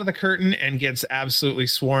comes out of the curtain and gets absolutely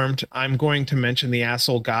swarmed. I'm going to mention the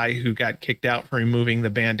asshole guy who got kicked out for removing the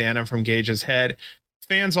bandana from Gage's head.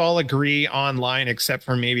 Fans all agree online, except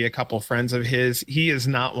for maybe a couple friends of his. He is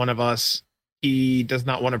not one of us. He does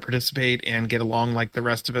not want to participate and get along like the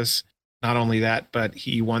rest of us. Not only that, but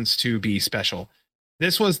he wants to be special.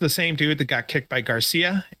 This was the same dude that got kicked by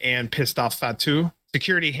Garcia and pissed off Fatu.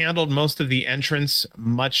 Security handled most of the entrance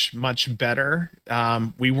much, much better.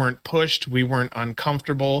 We weren't pushed. We weren't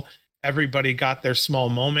uncomfortable. Everybody got their small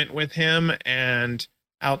moment with him. And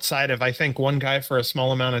outside of, I think, one guy for a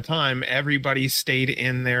small amount of time, everybody stayed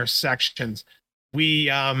in their sections. We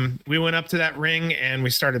went up to that ring and we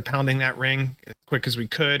started pounding that ring as quick as we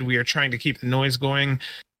could. We are trying to keep the noise going.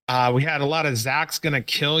 We had a lot of Zach's gonna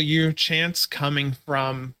kill you chants coming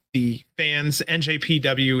from the fans.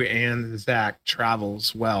 NJPW and Zach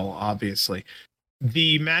travels well, obviously.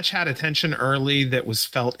 The match had attention early that was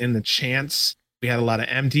felt in the chants. We had a lot of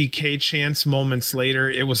MDK chants moments later.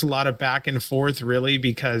 It was a lot of back and forth, really,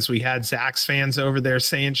 because we had Zach's fans over there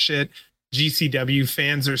saying shit. GCW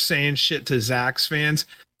fans are saying shit to Zach's fans.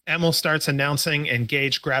 Emil starts announcing and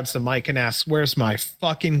Gage grabs the mic and asks, "Where's my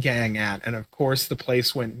fucking gang at?" And of course the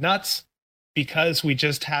place went nuts because we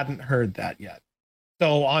just hadn't heard that yet.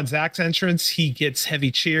 So on Zach's entrance, he gets heavy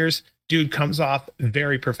cheers. Dude comes off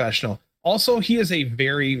very professional. Also, he is a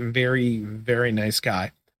very, very, very nice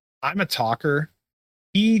guy. I'm a talker.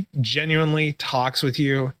 He genuinely talks with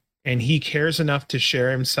you and he cares enough to share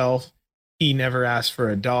himself. He never asked for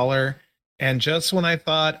 $1. And just when I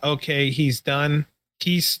thought, okay, he's done,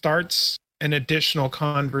 he starts an additional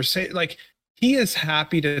conversation. Like, he is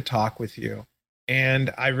happy to talk with you.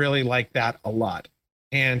 And I really like that a lot.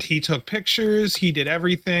 And he took pictures. He did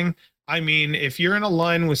everything. I mean, if you're in a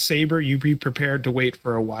line with Sabre, you be prepared to wait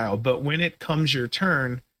for a while. But when it comes your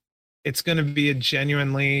turn, it's going to be a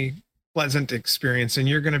genuinely pleasant experience. And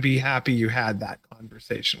you're going to be happy you had that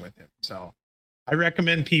conversation with him. So I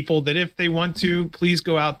recommend people that if they want to, please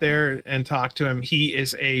go out there and talk to him. He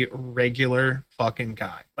is a regular fucking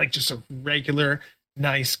guy, like just a regular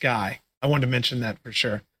nice guy. I wanted to mention that for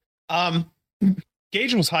sure. Um,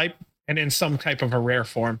 Gage was hype and in some type of a rare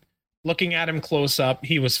form. Looking at him close up,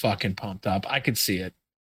 he was fucking pumped up. I could see it.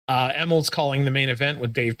 Emil's calling the main event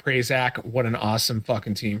with Dave Prazak. What an awesome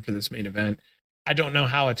fucking team for this main event. I don't know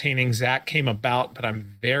how attaining Zach came about, but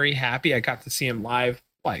I'm very happy I got to see him live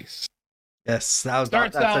twice. Yes, that's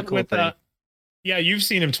a cool with thing. Yeah, you've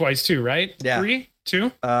seen him twice too, right? Yeah. 3, 2?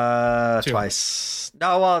 Two. Twice.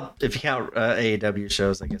 No, well, if you count AEW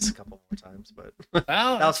shows, I guess a couple more times, but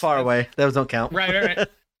Well, that was far away. Those don't count. Right.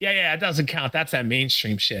 Yeah, it doesn't count. That's that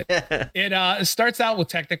mainstream shit. It starts out with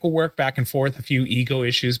technical work back and forth, a few ego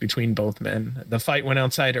issues between both men. The fight went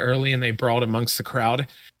outside early and they brawled amongst the crowd.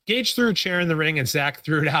 Gage threw a chair in the ring and Zach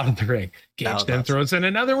threw it out of the ring. Gage then throws in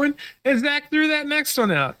another one and Zach threw that next one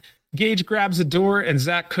out. Gage grabs a door and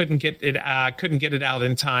Zach couldn't get it out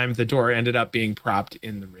in time. The door ended up being propped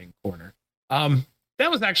in the ring corner. That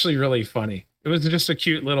was actually really funny. It was just a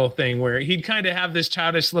cute little thing where he'd kind of have this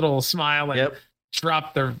childish little smile and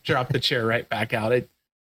drop the chair right back out.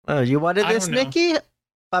 Oh, you wanted this, Nikki?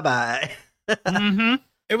 Bye-bye.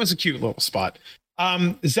 It was a cute little spot.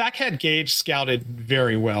 Zach had Gage scouted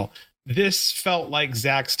very well. This felt like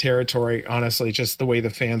Zach's territory, honestly, just the way the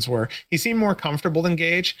fans were. He seemed more comfortable than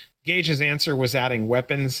Gage. Gage's answer was adding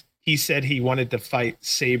weapons. He said he wanted to fight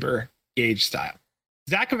Saber Gage style.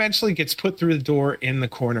 Zach eventually gets put through the door in the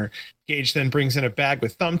corner. Gage then brings in a bag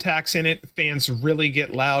with thumbtacks in it. Fans really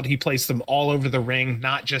get loud. He placed them all over the ring,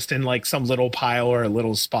 not just in like some little pile or a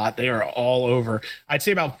little spot. They are all over. I'd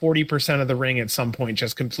say about 40% of the ring at some point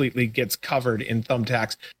just completely gets covered in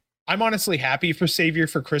thumbtacks. I'm honestly happy for Saber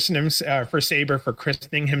for christening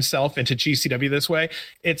himself into GCW this way.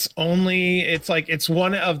 It's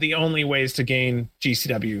one of the only ways to gain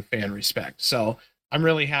GCW fan respect. So I'm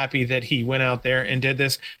really happy that he went out there and did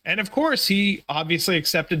this. And of course, he obviously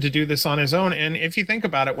accepted to do this on his own. And if you think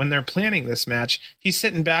about it, when they're planning this match, he's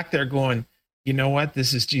sitting back there going, you know what?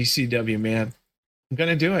 This is GCW, man. I'm going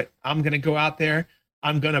to do it. I'm going to go out there.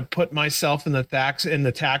 I'm going to put myself in the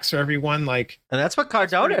tax for everyone. And that's what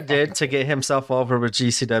Cardona did to get himself over with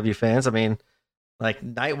GCW fans. I mean, like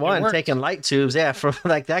night one, taking light tubes. Yeah. From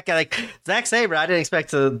like that guy, like Zack Sabre, I didn't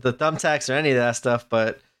expect the thumbtacks or any of that stuff,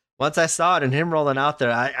 but once I saw it and him rolling out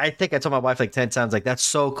there, I think I told my wife like 10 times, like, that's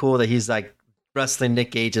so cool that he's like wrestling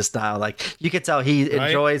Nick Gage's style. Like you can tell he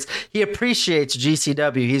enjoys, he appreciates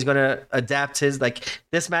GCW. He's going to adapt his, like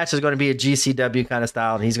this match is going to be a GCW kind of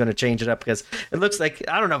style and he's going to change it up because it looks like,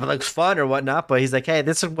 I don't know if it looks fun or whatnot, but he's like, hey,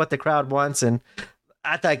 this is what the crowd wants. And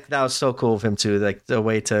I think that was so cool of him too, like the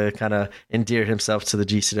way to kind of endear himself to the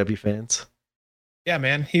GCW fans. Yeah,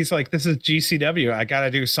 man. He's like, this is GCW. I got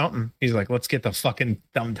to do something. He's like, let's get the fucking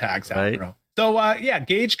thumbtacks out, bro. So,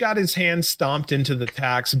 Gage got his hand stomped into the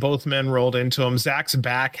tacks. Both men rolled into him. Zach's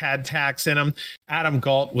back had tacks in him. Adam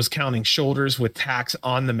Galt was counting shoulders with tacks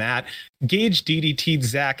on the mat. Gage DDT'd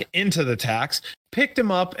Zach into the tacks, picked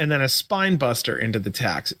him up, and then a spine buster into the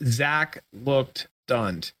tacks. Zach looked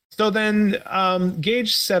stunned. So then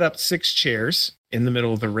Gage set up 6 chairs in the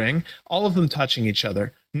middle of the ring, all of them touching each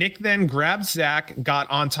other. Nick then grabbed Zach, got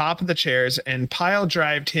on top of the chairs, and pile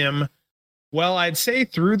drived him, well, I'd say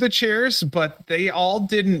through the chairs, but they all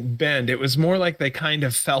didn't bend. It was more like they kind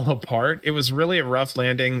of fell apart. It was really a rough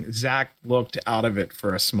landing. Zach looked out of it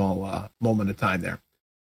for a small moment of time there.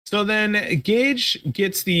 So then Gage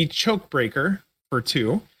gets the choke breaker for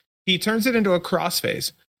 2. He turns it into a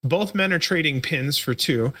crossface. Both men are trading pins for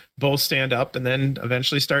 2. Both stand up and then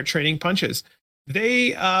eventually start trading punches.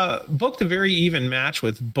 They booked a very even match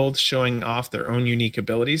with both showing off their own unique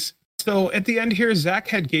abilities. So at the end here, Zach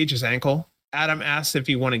had Gage's ankle. Adam asks if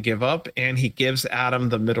he want to give up, and he gives Adam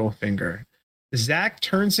the middle finger. Zach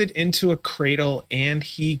turns it into a cradle, and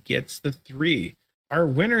he gets the 3. Our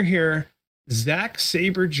winner here, Zach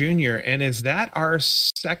Sabre Jr., and is that our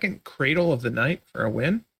second cradle of the night for a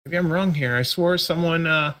win? Maybe I'm wrong here. I swore someone,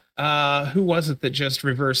 who was it that just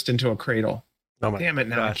reversed into a cradle? Oh damn it!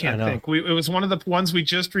 Now gosh, I can't think. It was one of the ones we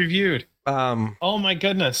just reviewed. Oh my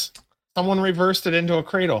goodness! Someone reversed it into a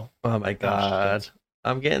cradle. Oh my god!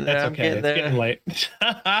 I'm getting there. That's okay. It's getting late.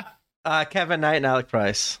 Kevin Knight and Alec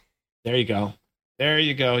Price. There you go.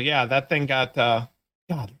 Yeah, that thing got. God,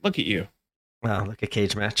 look at you. Wow, look at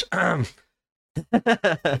cage match. No.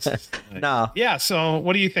 Yeah. So,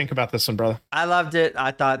 what do you think about this one, brother? I loved it. I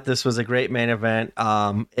thought this was a great main event.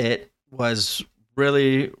 It was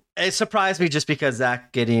really. It surprised me just because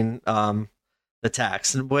Zach getting the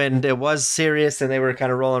tax. When it was serious and they were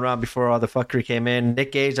kind of rolling around before all the fuckery came in,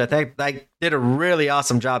 Nick Gage, I think, like, did a really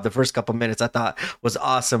awesome job the first couple minutes. I thought was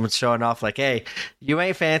awesome with showing off, like, hey, you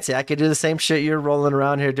ain't fancy. I could do the same shit you're rolling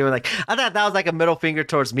around here doing. Like, I thought that was like a middle finger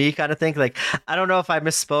towards me kind of thing. Like, I don't know if I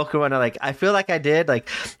misspoke or when I feel like I did. Like,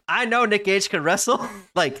 I know Nick Gage could wrestle.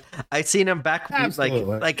 Like, I seen him back,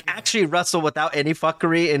 like actually wrestle without any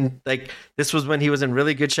fuckery. And like, this was when he was in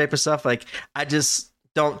really good shape and stuff. Like, I just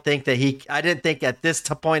don't think that I didn't think at this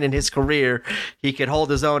point in his career he could hold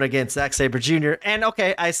his own against Zack Sabre Jr. And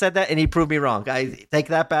okay, I said that and he proved me wrong. I take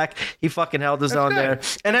that back. He fucking held his own there.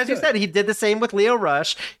 And as you said, he did the same with Leo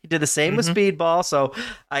Rush. He did the same with Speedball. So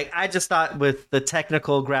I just thought with the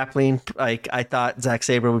technical grappling, like, I thought Zack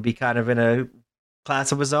Sabre would be kind of in a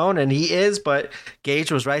class of his own, and he is, but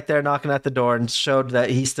Gage was right there knocking at the door and showed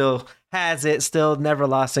that he still has it, still never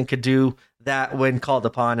lost, and could do that when called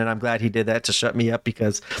upon. And I'm glad he did that to shut me up,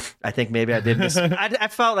 because I think maybe I did I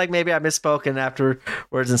felt like maybe I misspoken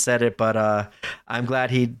afterwards and said it, but I'm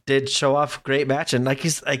glad he did show off great match. And like,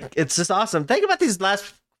 he's like, it's just awesome. Think about these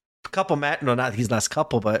last couple not these last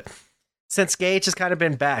couple, but since Gage has kind of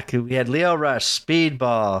been back, we had Leo Rush,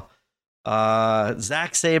 Speedball,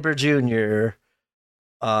 Zack Sabre Jr.,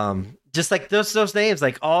 just like those names,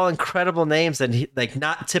 like all incredible names, and like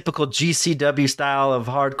not typical GCW style of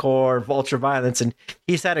hardcore ultra violence, and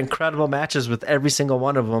he's had incredible matches with every single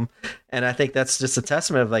one of them. And I think that's just a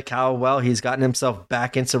testament of like how well he's gotten himself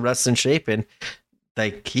back into wrestling shape, and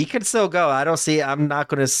like he could still go. I'm not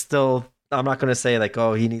going to say like,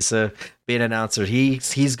 oh, he needs to be an announcer.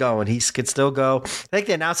 He's going. He could still go. I think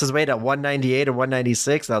they announced his weight at 198 or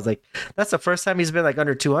 196. I was like, that's the first time he's been like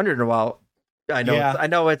under 200 in a while. I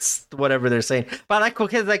know it's whatever they're saying, but I like cool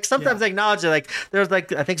kids. Like, sometimes they acknowledge it. Like, there's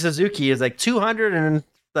like, I think Suzuki is like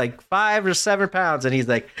 205 or 7 pounds, and he's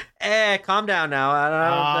like, calm down now. I don't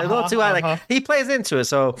know, a little too high. Like, he plays into it.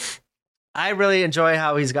 So I really enjoy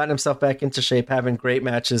how he's gotten himself back into shape, having great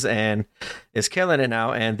matches, and is killing it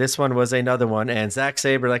now. And this one was another one. And Zack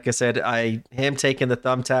Sabre, like I said, him taking the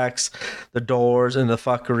thumbtacks, the doors, and the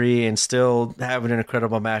fuckery, and still having an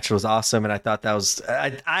incredible match was awesome. And I thought that was,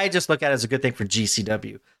 I just look at it as a good thing for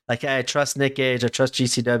GCW. Like, I trust Nick Gage. I trust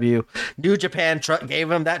GCW. New Japan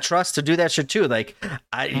gave him that trust to do that shit too. Like,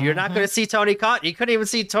 you're not going to see Tony Khan. You couldn't even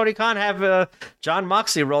see Tony Khan have John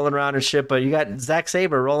Moxley rolling around and shit, but you got Zack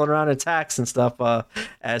Sabre rolling around in tax and stuff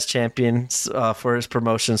as champions for his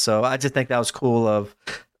promotion. So I just think that was cool of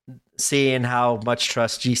seeing how much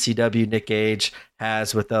trust GCW Nick Gage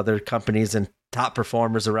has with other companies and top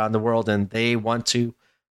performers around the world, and they want to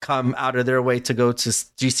come out of their way to go to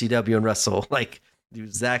GCW and wrestle. Like,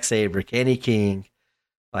 Zack Sabre, Kenny King.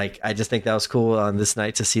 Like, I just think that was cool on this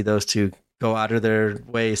night to see those two go out of their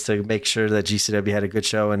ways to make sure that GCW had a good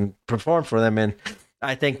show and perform for them. And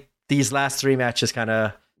I think these last 3 matches kind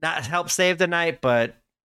of not helped save the night, but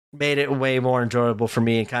made it way more enjoyable for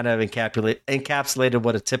me, and kind of encapsulated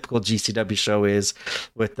what a typical GCW show is,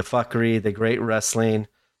 with the fuckery, the great wrestling,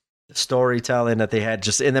 the storytelling that they had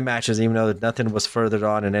just in the matches, even though nothing was furthered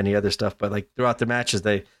on in any other stuff. But like, throughout the matches,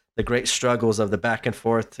 the great struggles of the back and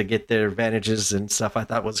forth to get their advantages and stuff, I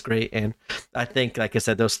thought was great. And I think, like I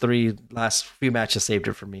said, those 3 last few matches saved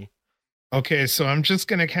it for me. Okay, so I'm just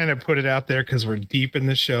going to kind of put it out there because we're deep in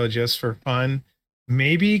the show just for fun.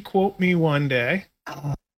 Maybe quote me one day.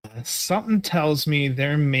 Something tells me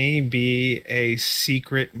there may be a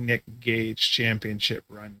secret Nick Gage championship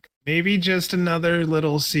run. Maybe just another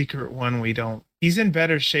little secret one we don't. He's in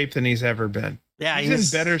better shape than he's ever been. Yeah,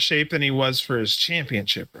 he's in better shape than he was for his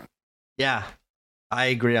championship run. Yeah, I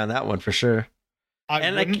agree on that one for sure. I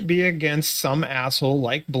wouldn't be against some asshole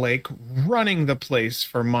like Blake running the place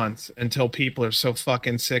for months until people are so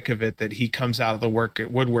fucking sick of it that he comes out of the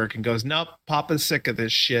woodwork and goes, nope, Papa's sick of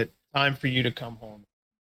this shit. Time for you to come home.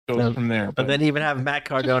 Goes from there. But then even have Matt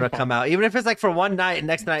Cardona come out, even if it's like for one night, and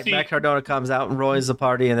next night Matt Cardona comes out and roys the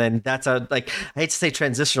party, and then that's a, like, I hate to say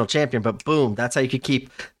transitional champion, but boom, that's how you could keep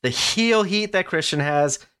the heel heat that Christian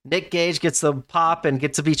has. Nick Gage gets the pop and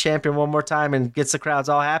gets to be champion one more time and gets the crowds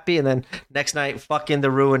all happy, and then next night fucking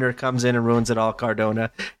the ruiner comes in and ruins it all,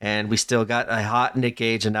 Cardona, and we still got a hot Nick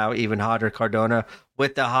Gage and now even hotter Cardona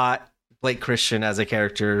with the hot Blake Christian as a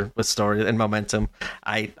character with story and momentum.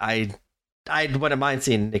 I wouldn't mind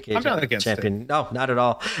seeing Nick Gage champion. No, not at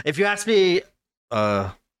all. If you ask me,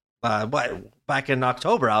 back in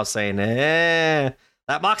October, I was saying,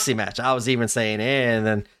 that Moxie match. I was even saying, and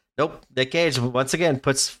then nope. Nick Gage once again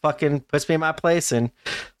puts me in my place and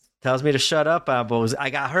tells me to shut up. I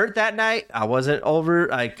got hurt that night. I wasn't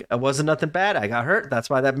I wasn't nothing bad. I got hurt. That's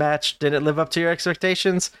why that match didn't live up to your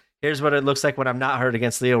expectations. Here's what it looks like when I'm not hurt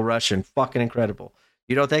against Leo Rush, and fucking incredible.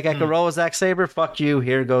 You don't think I can roll with Zack Sabre? Fuck you.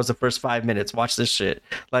 Here goes the first 5 minutes. Watch this shit.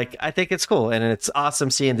 Like, I think it's cool, and it's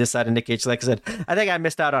awesome seeing this side of Nick Cage. Like I said, I think I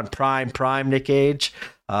missed out on prime Nick Cage.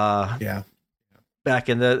 Yeah. Back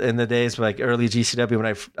in the days, like early GCW,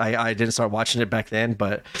 when I didn't start watching it back then,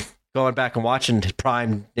 but going back and watching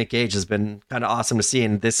prime Nick Cage has been kind of awesome to see.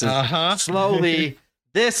 And this is slowly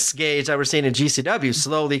this Gage that we're seeing in GCW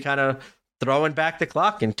slowly kind of throwing back the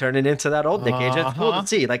clock and turning into that old Nick Cage. It's cool to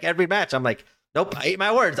see. Like every match, I'm like, nope, I eat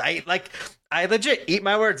my words. I legit eat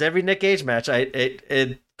my words every Nick Cage match.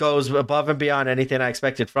 It goes above and beyond anything I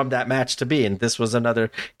expected from that match to be. And this was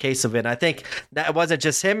another case of it. And I think that it wasn't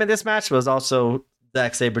just him in this match, it was also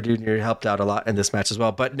Zack Sabre Jr. helped out a lot in this match as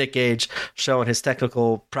well. But Nick Gage showing his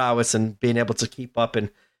technical prowess and being able to keep up and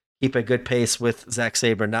keep a good pace with Zack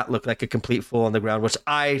Sabre, not look like a complete fool on the ground, which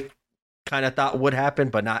I kind of thought would happen,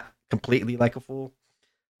 but not completely like a fool.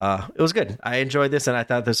 It was good. I enjoyed this, and I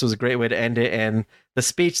thought this was a great way to end it. And the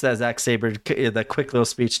speech that Zack Sabre, the quick little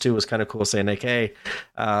speech too, was kind of cool, saying like, "Hey,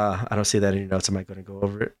 I don't see that in your notes. Am I going to go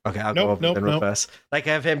over it? Okay, I'll go over it then real fast." Like,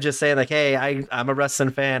 have him just saying like, "Hey, I'm a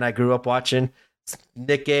wrestling fan. I grew up watching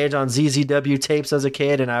Nick Gage on ZZW tapes as a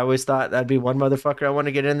kid, and I always thought that'd be one motherfucker I want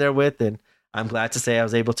to get in there with, and I'm glad to say I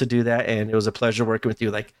was able to do that, and it was a pleasure working with you."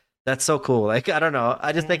 Like, that's so cool. Like, I don't know.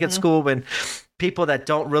 I just think it's cool when people that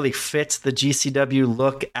don't really fit the GCW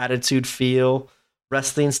look, attitude, feel,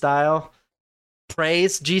 wrestling style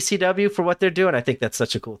praise GCW for what they're doing. I think that's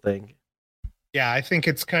such a cool thing. Yeah, I think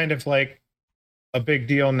it's kind of like a big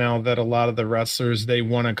deal now that a lot of the wrestlers, they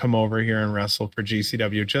want to come over here and wrestle for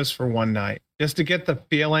GCW just for one night, just to get the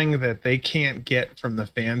feeling that they can't get from the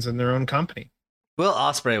fans in their own company. Will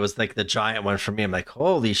Ospreay was like the giant one for me. I'm like,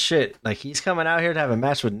 holy shit. Like, he's coming out here to have a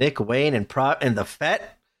match with Nick Wayne and the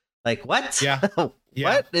Fett. Like, what? Yeah.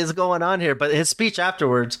 What is going on here? But his speech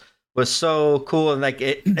afterwards was so cool, and like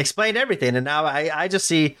it explained everything. And now I just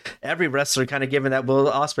see every wrestler kind of giving that Will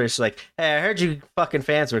Ospreay. She's like, hey, I heard you fucking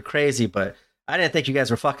fans were crazy, but I didn't think you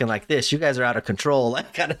guys were fucking like this. You guys are out of control,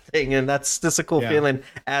 that kind of thing. And that's just a cool feeling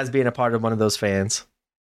as being a part of one of those fans.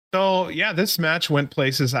 So, yeah, this match went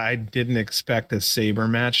places I didn't expect a Sabre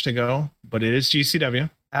match to go, but it is GCW.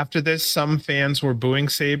 After this, some fans were booing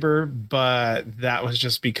Sabre, but that was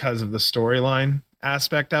just because of the storyline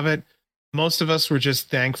aspect of it. Most of us were just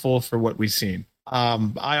thankful for what we've seen.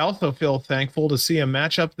 I also feel thankful to see a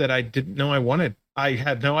matchup that I didn't know I wanted. I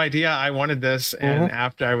had no idea I wanted this. And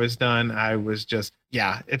after I was done, I was just,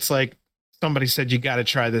 it's like somebody said, you got to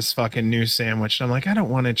try this fucking new sandwich. And I'm like, I don't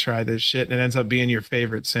want to try this shit. And it ends up being your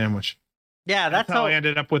favorite sandwich. Yeah, that's how I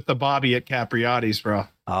ended up with the Bobby at Capriati's, bro.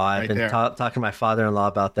 Oh, I've been talking to my father-in-law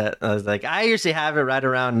about that. I was like, I usually have it right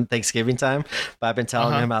around Thanksgiving time, but I've been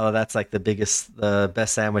telling him how that's like the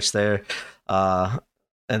best sandwich there. And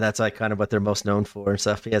that's like kind of what they're most known for and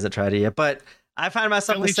stuff. He hasn't tried it yet, but I find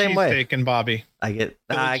myself Philly the same way. Steak and Bobby. I get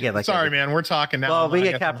like. Sorry, man. We're talking now. Well, we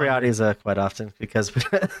get Capriati's quite often because.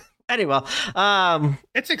 Anyway,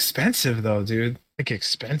 it's expensive though, dude. Like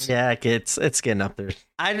expensive. Yeah, it's getting up there.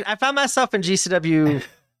 I found myself in GCW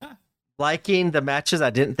liking the matches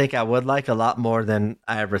I didn't think I would like a lot more than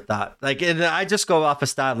I ever thought. Like, and I just go off of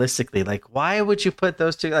stylistically. Like, why would you put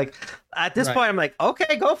those two? Like, at this point, I'm like,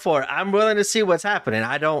 okay, go for it. I'm willing to see what's happening.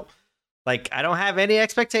 I don't have any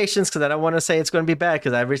expectations because I don't want to say it's going to be bad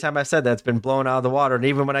because every time I said that, it's been blown out of the water. And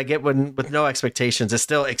even when I get one with no expectations, it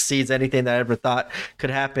still exceeds anything that I ever thought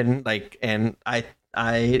could happen. Like, and I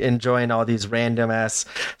enjoying all these random ass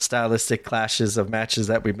stylistic clashes of matches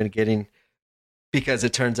that we've been getting because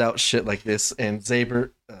it turns out shit like this. And Zack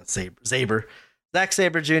Sabre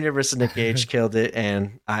Jr. versus Nick Gage killed it,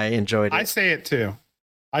 and I enjoyed it. I say it too,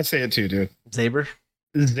 dude. Zaber,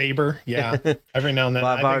 yeah. Every now and then.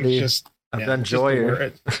 Well, I've done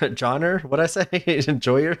Joyer. Johnner, what'd I say?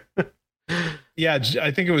 Joyer? Yeah,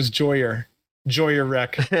 I think it was Joyer. Joyer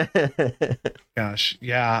Wreck. Gosh,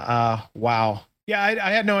 yeah. Wow. Yeah,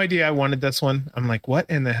 I had no idea I wanted this one. I'm like, what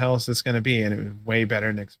in the hell is this going to be? And it was way better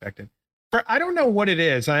than expected. I don't know what it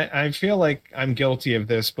is. I feel like I'm guilty of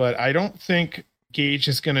this, but I don't think Gage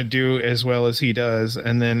is going to do as well as he does,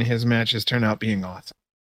 and then his matches turn out being awesome.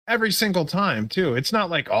 Every single time, too. It's not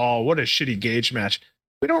like, oh, what a shitty Gage match.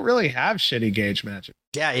 We don't really have shitty Gage matches.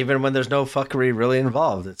 Yeah, even when there's no fuckery really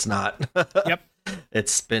involved, it's not. Yep.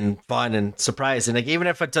 It's been fun and surprising. Like, even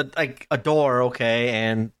if it's a door, okay,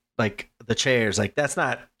 and like the chairs, like that's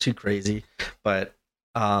not too crazy. But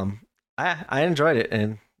I enjoyed it,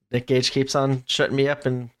 and Nick Gage keeps on shutting me up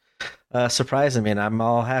and surprising me, and I'm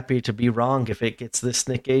all happy to be wrong if it gets this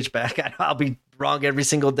Nick Gage back. I'll be wrong every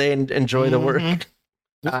single day and enjoy the work.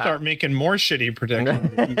 We'll start making more shitty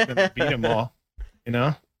predictions. He's going to beat them all, you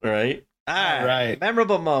know? Right. All All right. right.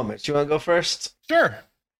 Memorable moments. You want to go first? Sure.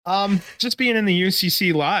 Just being in the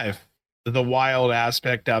UCC live, the wild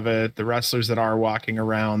aspect of it, the wrestlers that are walking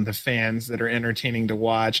around, the fans that are entertaining to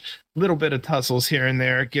watch, little bit of tussles here and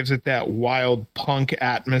there, gives it that wild punk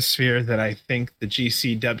atmosphere that I think the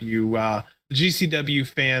GCW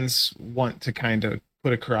fans want to kind of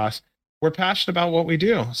put across. We're passionate about what we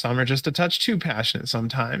do. Some are just a touch too passionate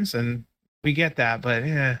sometimes, and we get that, but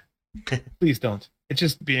please don't. It's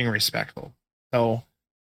just being respectful. So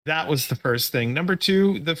that was the first thing. Number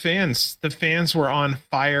two, the fans. The fans were on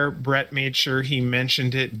fire. Brett made sure he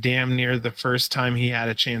mentioned it damn near the first time he had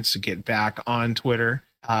a chance to get back on Twitter.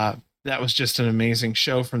 That was just an amazing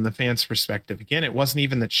show from the fans' perspective. Again, it wasn't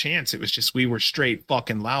even the chance. It was just we were straight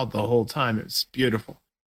fucking loud the whole time. It was beautiful.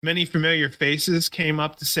 Many familiar faces came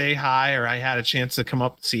up to say hi, or I had a chance to come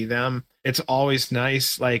up to see them. It's always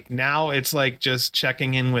nice. Like now it's like just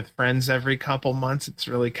checking in with friends every couple months. It's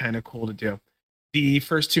really kind of cool to do. The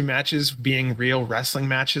first two matches being real wrestling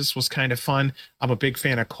matches was kind of fun. I'm a big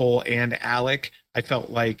fan of Cole and Alec. I felt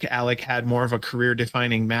like Alec had more of a career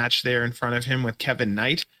defining match there in front of him with Kevin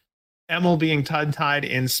Knight. Emil being tongue-tied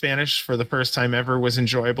in Spanish for the first time ever was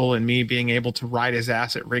enjoyable, and me being able to ride his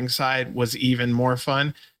ass at ringside was even more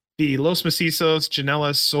fun. The Los Macizos,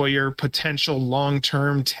 Janela Sawyer potential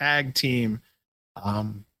long-term tag team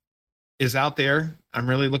is out there. I'm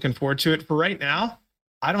really looking forward to it. For right now,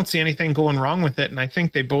 I don't see anything going wrong with it, and I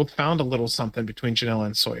think they both found a little something between Janela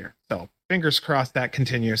and Sawyer. So fingers crossed that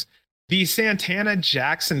continues. The Santana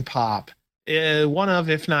Jackson pop, one of,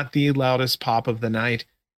 if not the loudest pop of the night.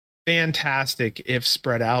 Fantastic if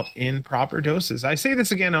spread out in proper doses. I say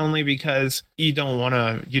this again only because you don't want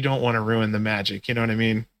to ruin the magic. You know what I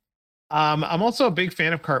mean? I'm also a big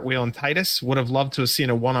fan of Cartwheel and Titus. Would have loved to have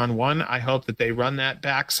seen a one-on-one. I hope that they run that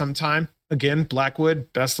back sometime. Again,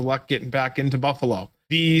 Blackwood, best of luck getting back into Buffalo.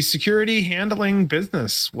 The security handling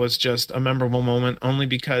business was just a memorable moment only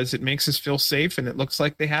because it makes us feel safe and it looks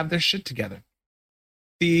like they have their shit together.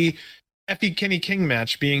 The Effie Kenny King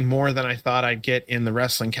match being more than I thought I'd get in the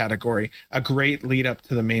wrestling category. A great lead up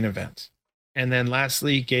to the main event. And then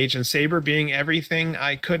lastly, Gage and Sabre being everything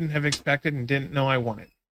I couldn't have expected and didn't know I wanted.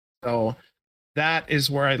 So that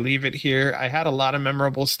is where I leave it here. I had a lot of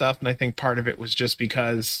memorable stuff, and I think part of it was just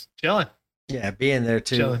because chilling. Yeah, being there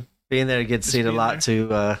too. Chilling. Being there to get to see it a lot too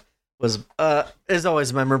was is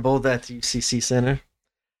always memorable at the UCC Center.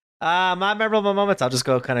 My memorable moments, I'll just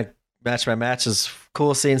go kind of match by match. Is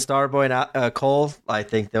cool seeing Starboy and Cole. I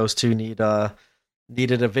think those two needed a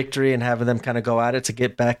victory, and having them kind of go at it to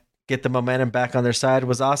get the momentum back on their side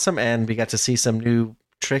was awesome. And we got to see some new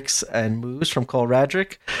tricks and moves from Cole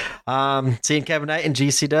Radrick. Seeing Kevin Knight in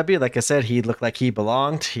GCW, like I said, he looked like he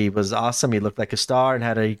belonged. He was awesome. He looked like a star and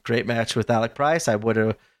had a great match with Alec Price. I would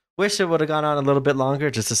have wished it would have gone on a little bit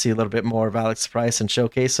longer just to see a little bit more of Alex Price and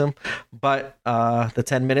showcase him. But the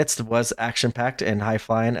 10 minutes was action-packed and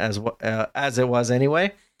high-flying as it was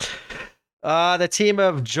anyway. The team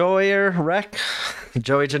of Joey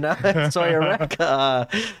Janela, Sawyer Wreck,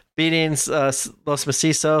 beating Los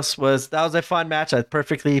Macizos was a fun match, a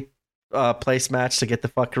perfectly placed match to get the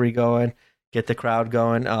fuckery going, get the crowd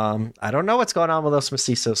going. I don't know what's going on with Los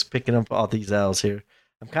Macizos picking up all these L's here.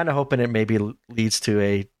 I'm kind of hoping it maybe leads to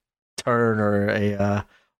a turn or a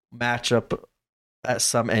matchup at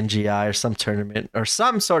some NGI or some tournament or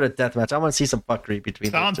some sort of death match. I want to see some fuckery between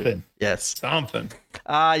something. Those two. Yes, something.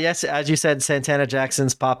 Yes, as you said, Santana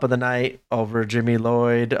Jackson's pop of the night over Jimmy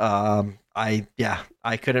Lloyd. I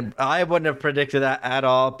wouldn't have predicted that at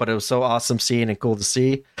all, but it was so awesome seeing and cool to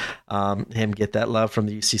see him get that love from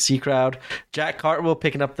the UCC crowd. Jack Cartwheel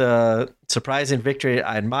picking up the surprising victory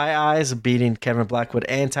in my eyes, beating Kevin Blackwood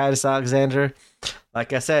and Titus Alexander.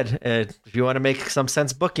 Like I said, if you want to make some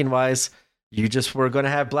sense booking wise, you just were going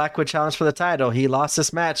to have Blackwood challenge for the title. He lost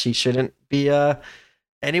this match. He shouldn't be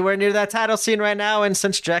anywhere near that title scene right now. And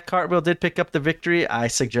since Jack Cartwheel did pick up the victory, I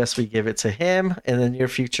suggest we give it to him in the near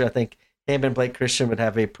future. I think him and Blake Christian would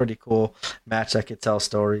have a pretty cool match that could tell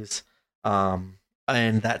stories in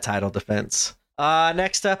that title defense.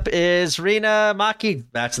 Next up is Rena Maki,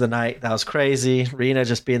 match of the night. That was crazy. Rena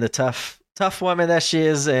just being the tough woman that she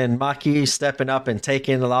is, and Maki stepping up and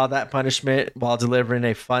taking a lot of that punishment while delivering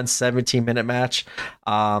a fun 17-minute match.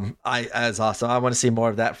 That's awesome. I want to see more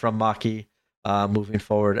of that from Maki moving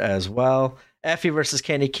forward as well. Effie versus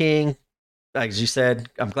Kenny King. Like you said,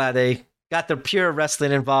 I'm glad they got the pure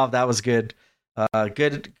wrestling involved. That was good.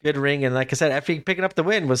 Good ring. And like I said, Effie picking up the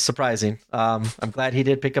win was surprising. I'm glad he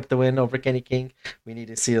did pick up the win over Kenny King. We need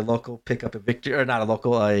to see a local pick up a victory, or not a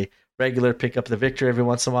local, a regular pick up the victory every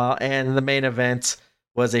once in a while. And the main event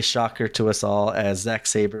was a shocker to us all as Zack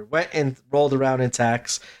Sabre went and rolled around in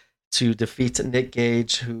tacks, to defeat Nick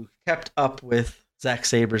Gage, who kept up with Zack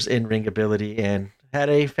Saber's in-ring ability and had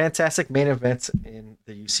a fantastic main event in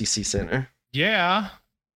the UCC Center. Yeah.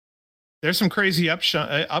 There's some crazy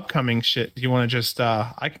upcoming shit. Do you want to just,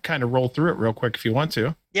 I can kind of roll through it real quick if you want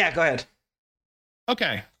to. Yeah, go ahead.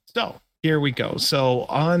 Okay. So here we go. So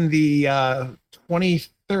on the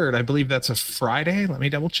 23rd, I believe that's a Friday. Let me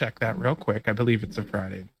double check that real quick. I believe it's a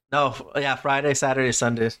Friday. No, yeah, Friday, Saturday,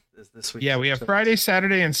 Sunday is this week. Yeah, we have Friday,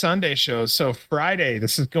 Saturday, and Sunday shows. So Friday,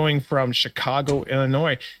 this is going from Chicago,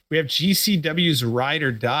 Illinois. We have GCW's Ride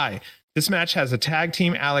or Die. This match has a tag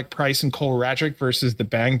team, Alec Price and Cole Radrick versus the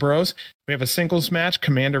Bang Bros. We have a singles match,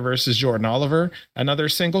 Commander versus Jordan Oliver. Another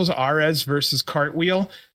singles, Arez versus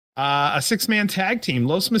Cartwheel. A 6-man tag team,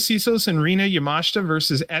 Los Macisos and Rina Yamashita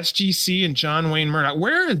versus SGC and John Wayne Murdoch.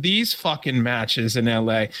 Where are these fucking matches in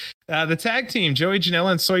LA? The tag team, Joey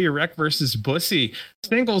Janela and Sawyer Wreck versus Bussy.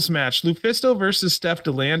 Singles match, Lufisto versus Steph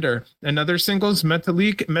DeLander. Another singles,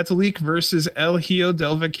 Metalik versus El Hijo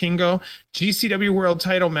del Vikingo. GCW World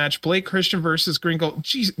Title match, Blake Christian versus Gringo.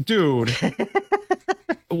 Jeez, dude.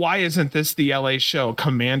 Why isn't this the LA show?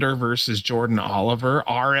 Commander versus Jordan Oliver,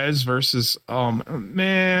 Arez versus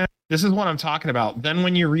man, this is what I'm talking about. Then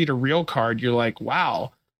when you read a real card, you're like,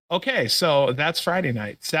 wow. Okay, so that's Friday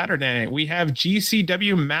night. Saturday night, we have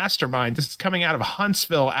GCW Mastermind. This is coming out of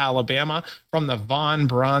Huntsville, Alabama, from the Von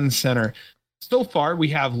Braun Center. So far, we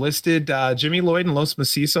have listed Jimmy Lloyd and Los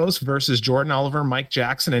Macisos versus Jordan Oliver, Mike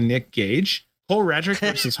Jackson, and Nick Gage. Cole Radrick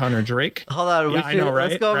versus Hunter Drake. Hold on, yeah, I know,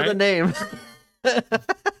 right? Let's go over the name.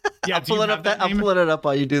 Yeah, I'm pulling it up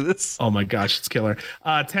while you do this. Oh my gosh, it's killer.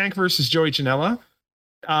 Tank versus Joey Janela.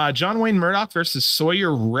 John Wayne Murdoch versus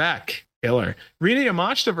Sawyer Wreck. Killer. Rina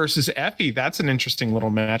Yamashita versus Effie. That's an interesting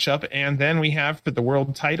little matchup. And then we have for the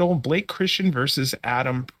world title, Blake Christian versus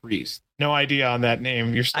Adam Priest. No idea on that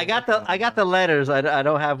name. I got the letters. I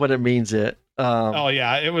don't have what it means yet. Oh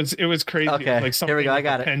yeah, it was crazy. Okay, like here we go. I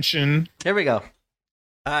got it. Pension. Here we go.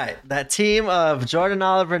 All right, that team of Jordan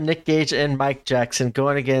Oliver, Nick Gage, and Mike Jackson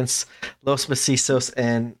going against Los Macisos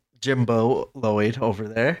and Jimbo Lloyd over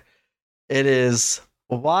there. It is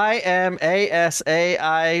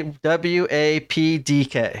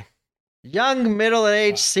YMASAIWAPDK. Young,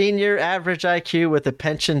 middle-aged, senior, average IQ with a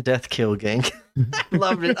pension death kill gang. I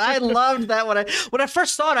loved it. I loved that when I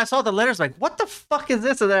first saw it. I saw the letters like, what the fuck is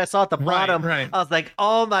this? And then I saw at the bottom. Right. I was like,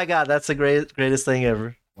 oh my god, that's the greatest thing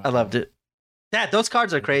ever. Wow. I loved it. Yeah, those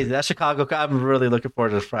cards are crazy. That Chicago, I'm really looking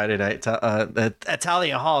forward to Friday night. At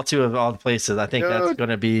Talia Hall, too, of all the places. I think that's going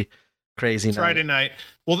to be crazy. Friday night.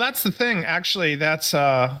 Well, that's the thing. Actually, that's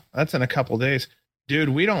in a couple days. Dude,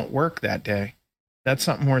 we don't work that day. That's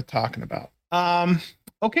something worth talking about.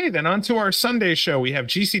 Okay, then on to our Sunday show. We have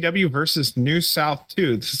GCW versus New South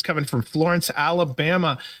 2. This is coming from Florence,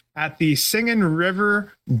 Alabama at the Singing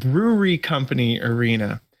River Brewery Company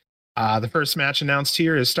Arena. The first match announced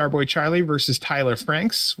here is Starboy Charlie versus Tyler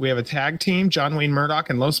Franks. We have a tag team, John Wayne Murdoch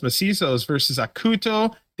and Los Macisos versus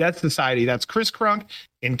Akuto Death Society. That's Chris Crunk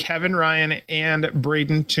and Kevin Ryan and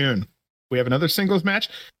Braden Toon. We have another singles match,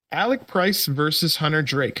 Alec Price versus Hunter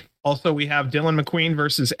Drake. Also, we have Dylan McQueen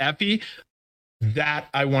versus Effie. That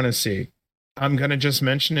I want to see. I'm going to just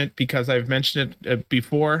mention it because I've mentioned it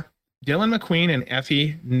before. Dylan McQueen and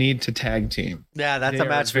Effie need to tag team. Yeah, that's a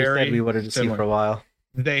match we wanted to see for a while.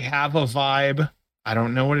 They have a vibe. I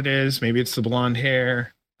don't know what it is. Maybe it's the blonde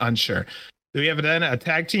hair. Unsure. We have then a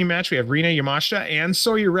tag team match. We have Rina Yamashita and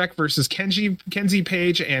Sawyer Wreck versus Kenzie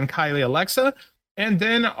Page and Kylie Alexa. And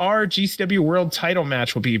then our GCW World Title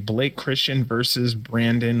match will be Blake Christian versus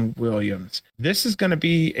Brandon Williams. This is going to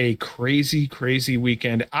be a crazy, crazy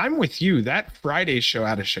weekend. I'm with you. That Friday show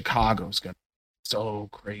out of Chicago is going to be so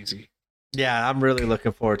crazy. Yeah, I'm really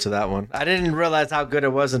looking forward to that one. I didn't realize how good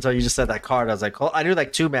it was until you just said that card. I was like, I knew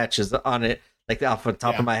like 2 matches on it, like off the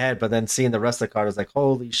top of my head, but then seeing the rest of the card, I was like,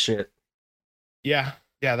 holy shit. Yeah,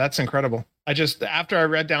 that's incredible. After I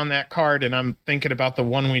read down that card and I'm thinking about the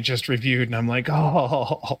one we just reviewed and I'm like,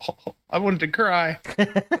 oh, I wanted to cry.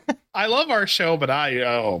 I love our show, but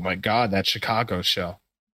oh my God, that Chicago show.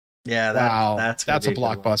 Yeah, that's a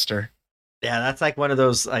blockbuster. Yeah, that's like one of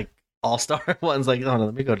those like all-star ones. Like, oh no,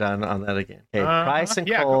 let me go down on that again. Okay, Price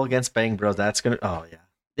and Cole against Bang Bros. That's gonna. Oh yeah,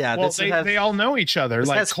 yeah. Well, they all know each other.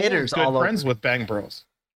 Like Cole's good friends with Bang Bros.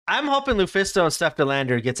 I'm hoping Lufisto and Steph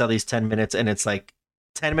DeLander gets at least 10 minutes, and it's like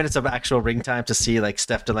 10 minutes of actual ring time to see like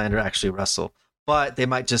Steph DeLander actually wrestle. But they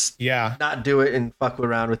might just not do it and fuck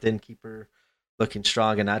around with Innkeeper looking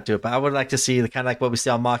strong and not do it. But I would like to see the kind of like what we see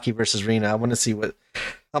on Maki versus Rina. I want to see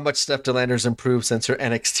how much Steph Delander's improved since her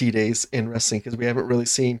NXT days in wrestling, because we haven't really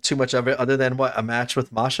seen too much of it other than a match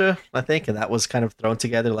with Masha, I think, and that was kind of thrown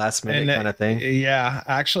together last minute kind of thing. Yeah,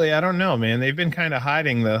 actually, I don't know, man. They've been kind of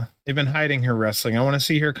hiding her wrestling. I want to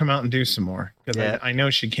see her come out and do some more because I know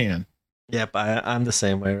she can. Yep, I'm the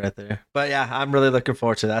same way right there. But yeah, I'm really looking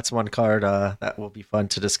forward to that. That's one card that will be fun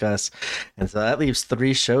to discuss. And so that leaves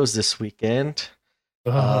 3 shows this weekend.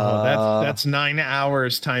 Oh, that's 9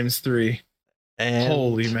 hours times 3. And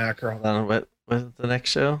holy mackerel. Hold on, what the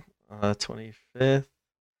next show? 25th. Then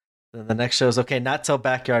the next show is okay, not till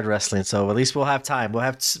Backyard Wrestling. So at least we'll have time. We'll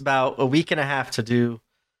have about a week and a half to do.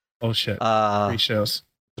 Oh shit! 3 shows.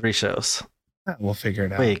 3 shows. We'll figure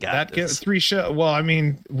it out. We got that. Get 3 shows. Well, I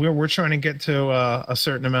mean, we're trying to get to a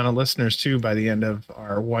certain amount of listeners too by the end of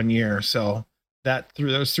our 1 year. So that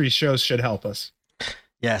through those 3 shows should help us.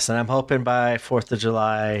 Yes, and I'm hoping by 4th of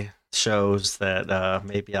July shows that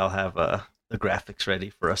maybe I'll have the graphics ready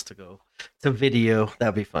for us to go to video.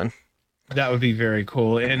 That'd be fun. That would be very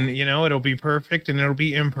cool. And it'll be perfect and it'll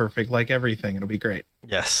be imperfect like everything. It'll be great.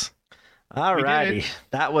 Yes. All righty.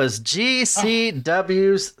 That was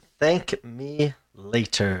GCW's Thank Me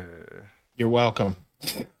Later. You're welcome.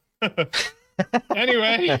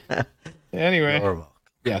 Anyway. You're welcome.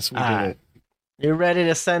 Yes, we did it. You ready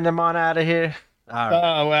to send them on out of here? All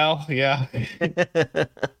right. Well, yeah.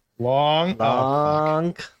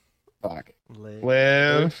 Long. Fuck.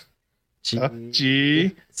 Live.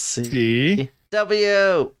 G. C.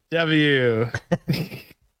 W.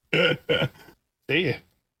 See ya.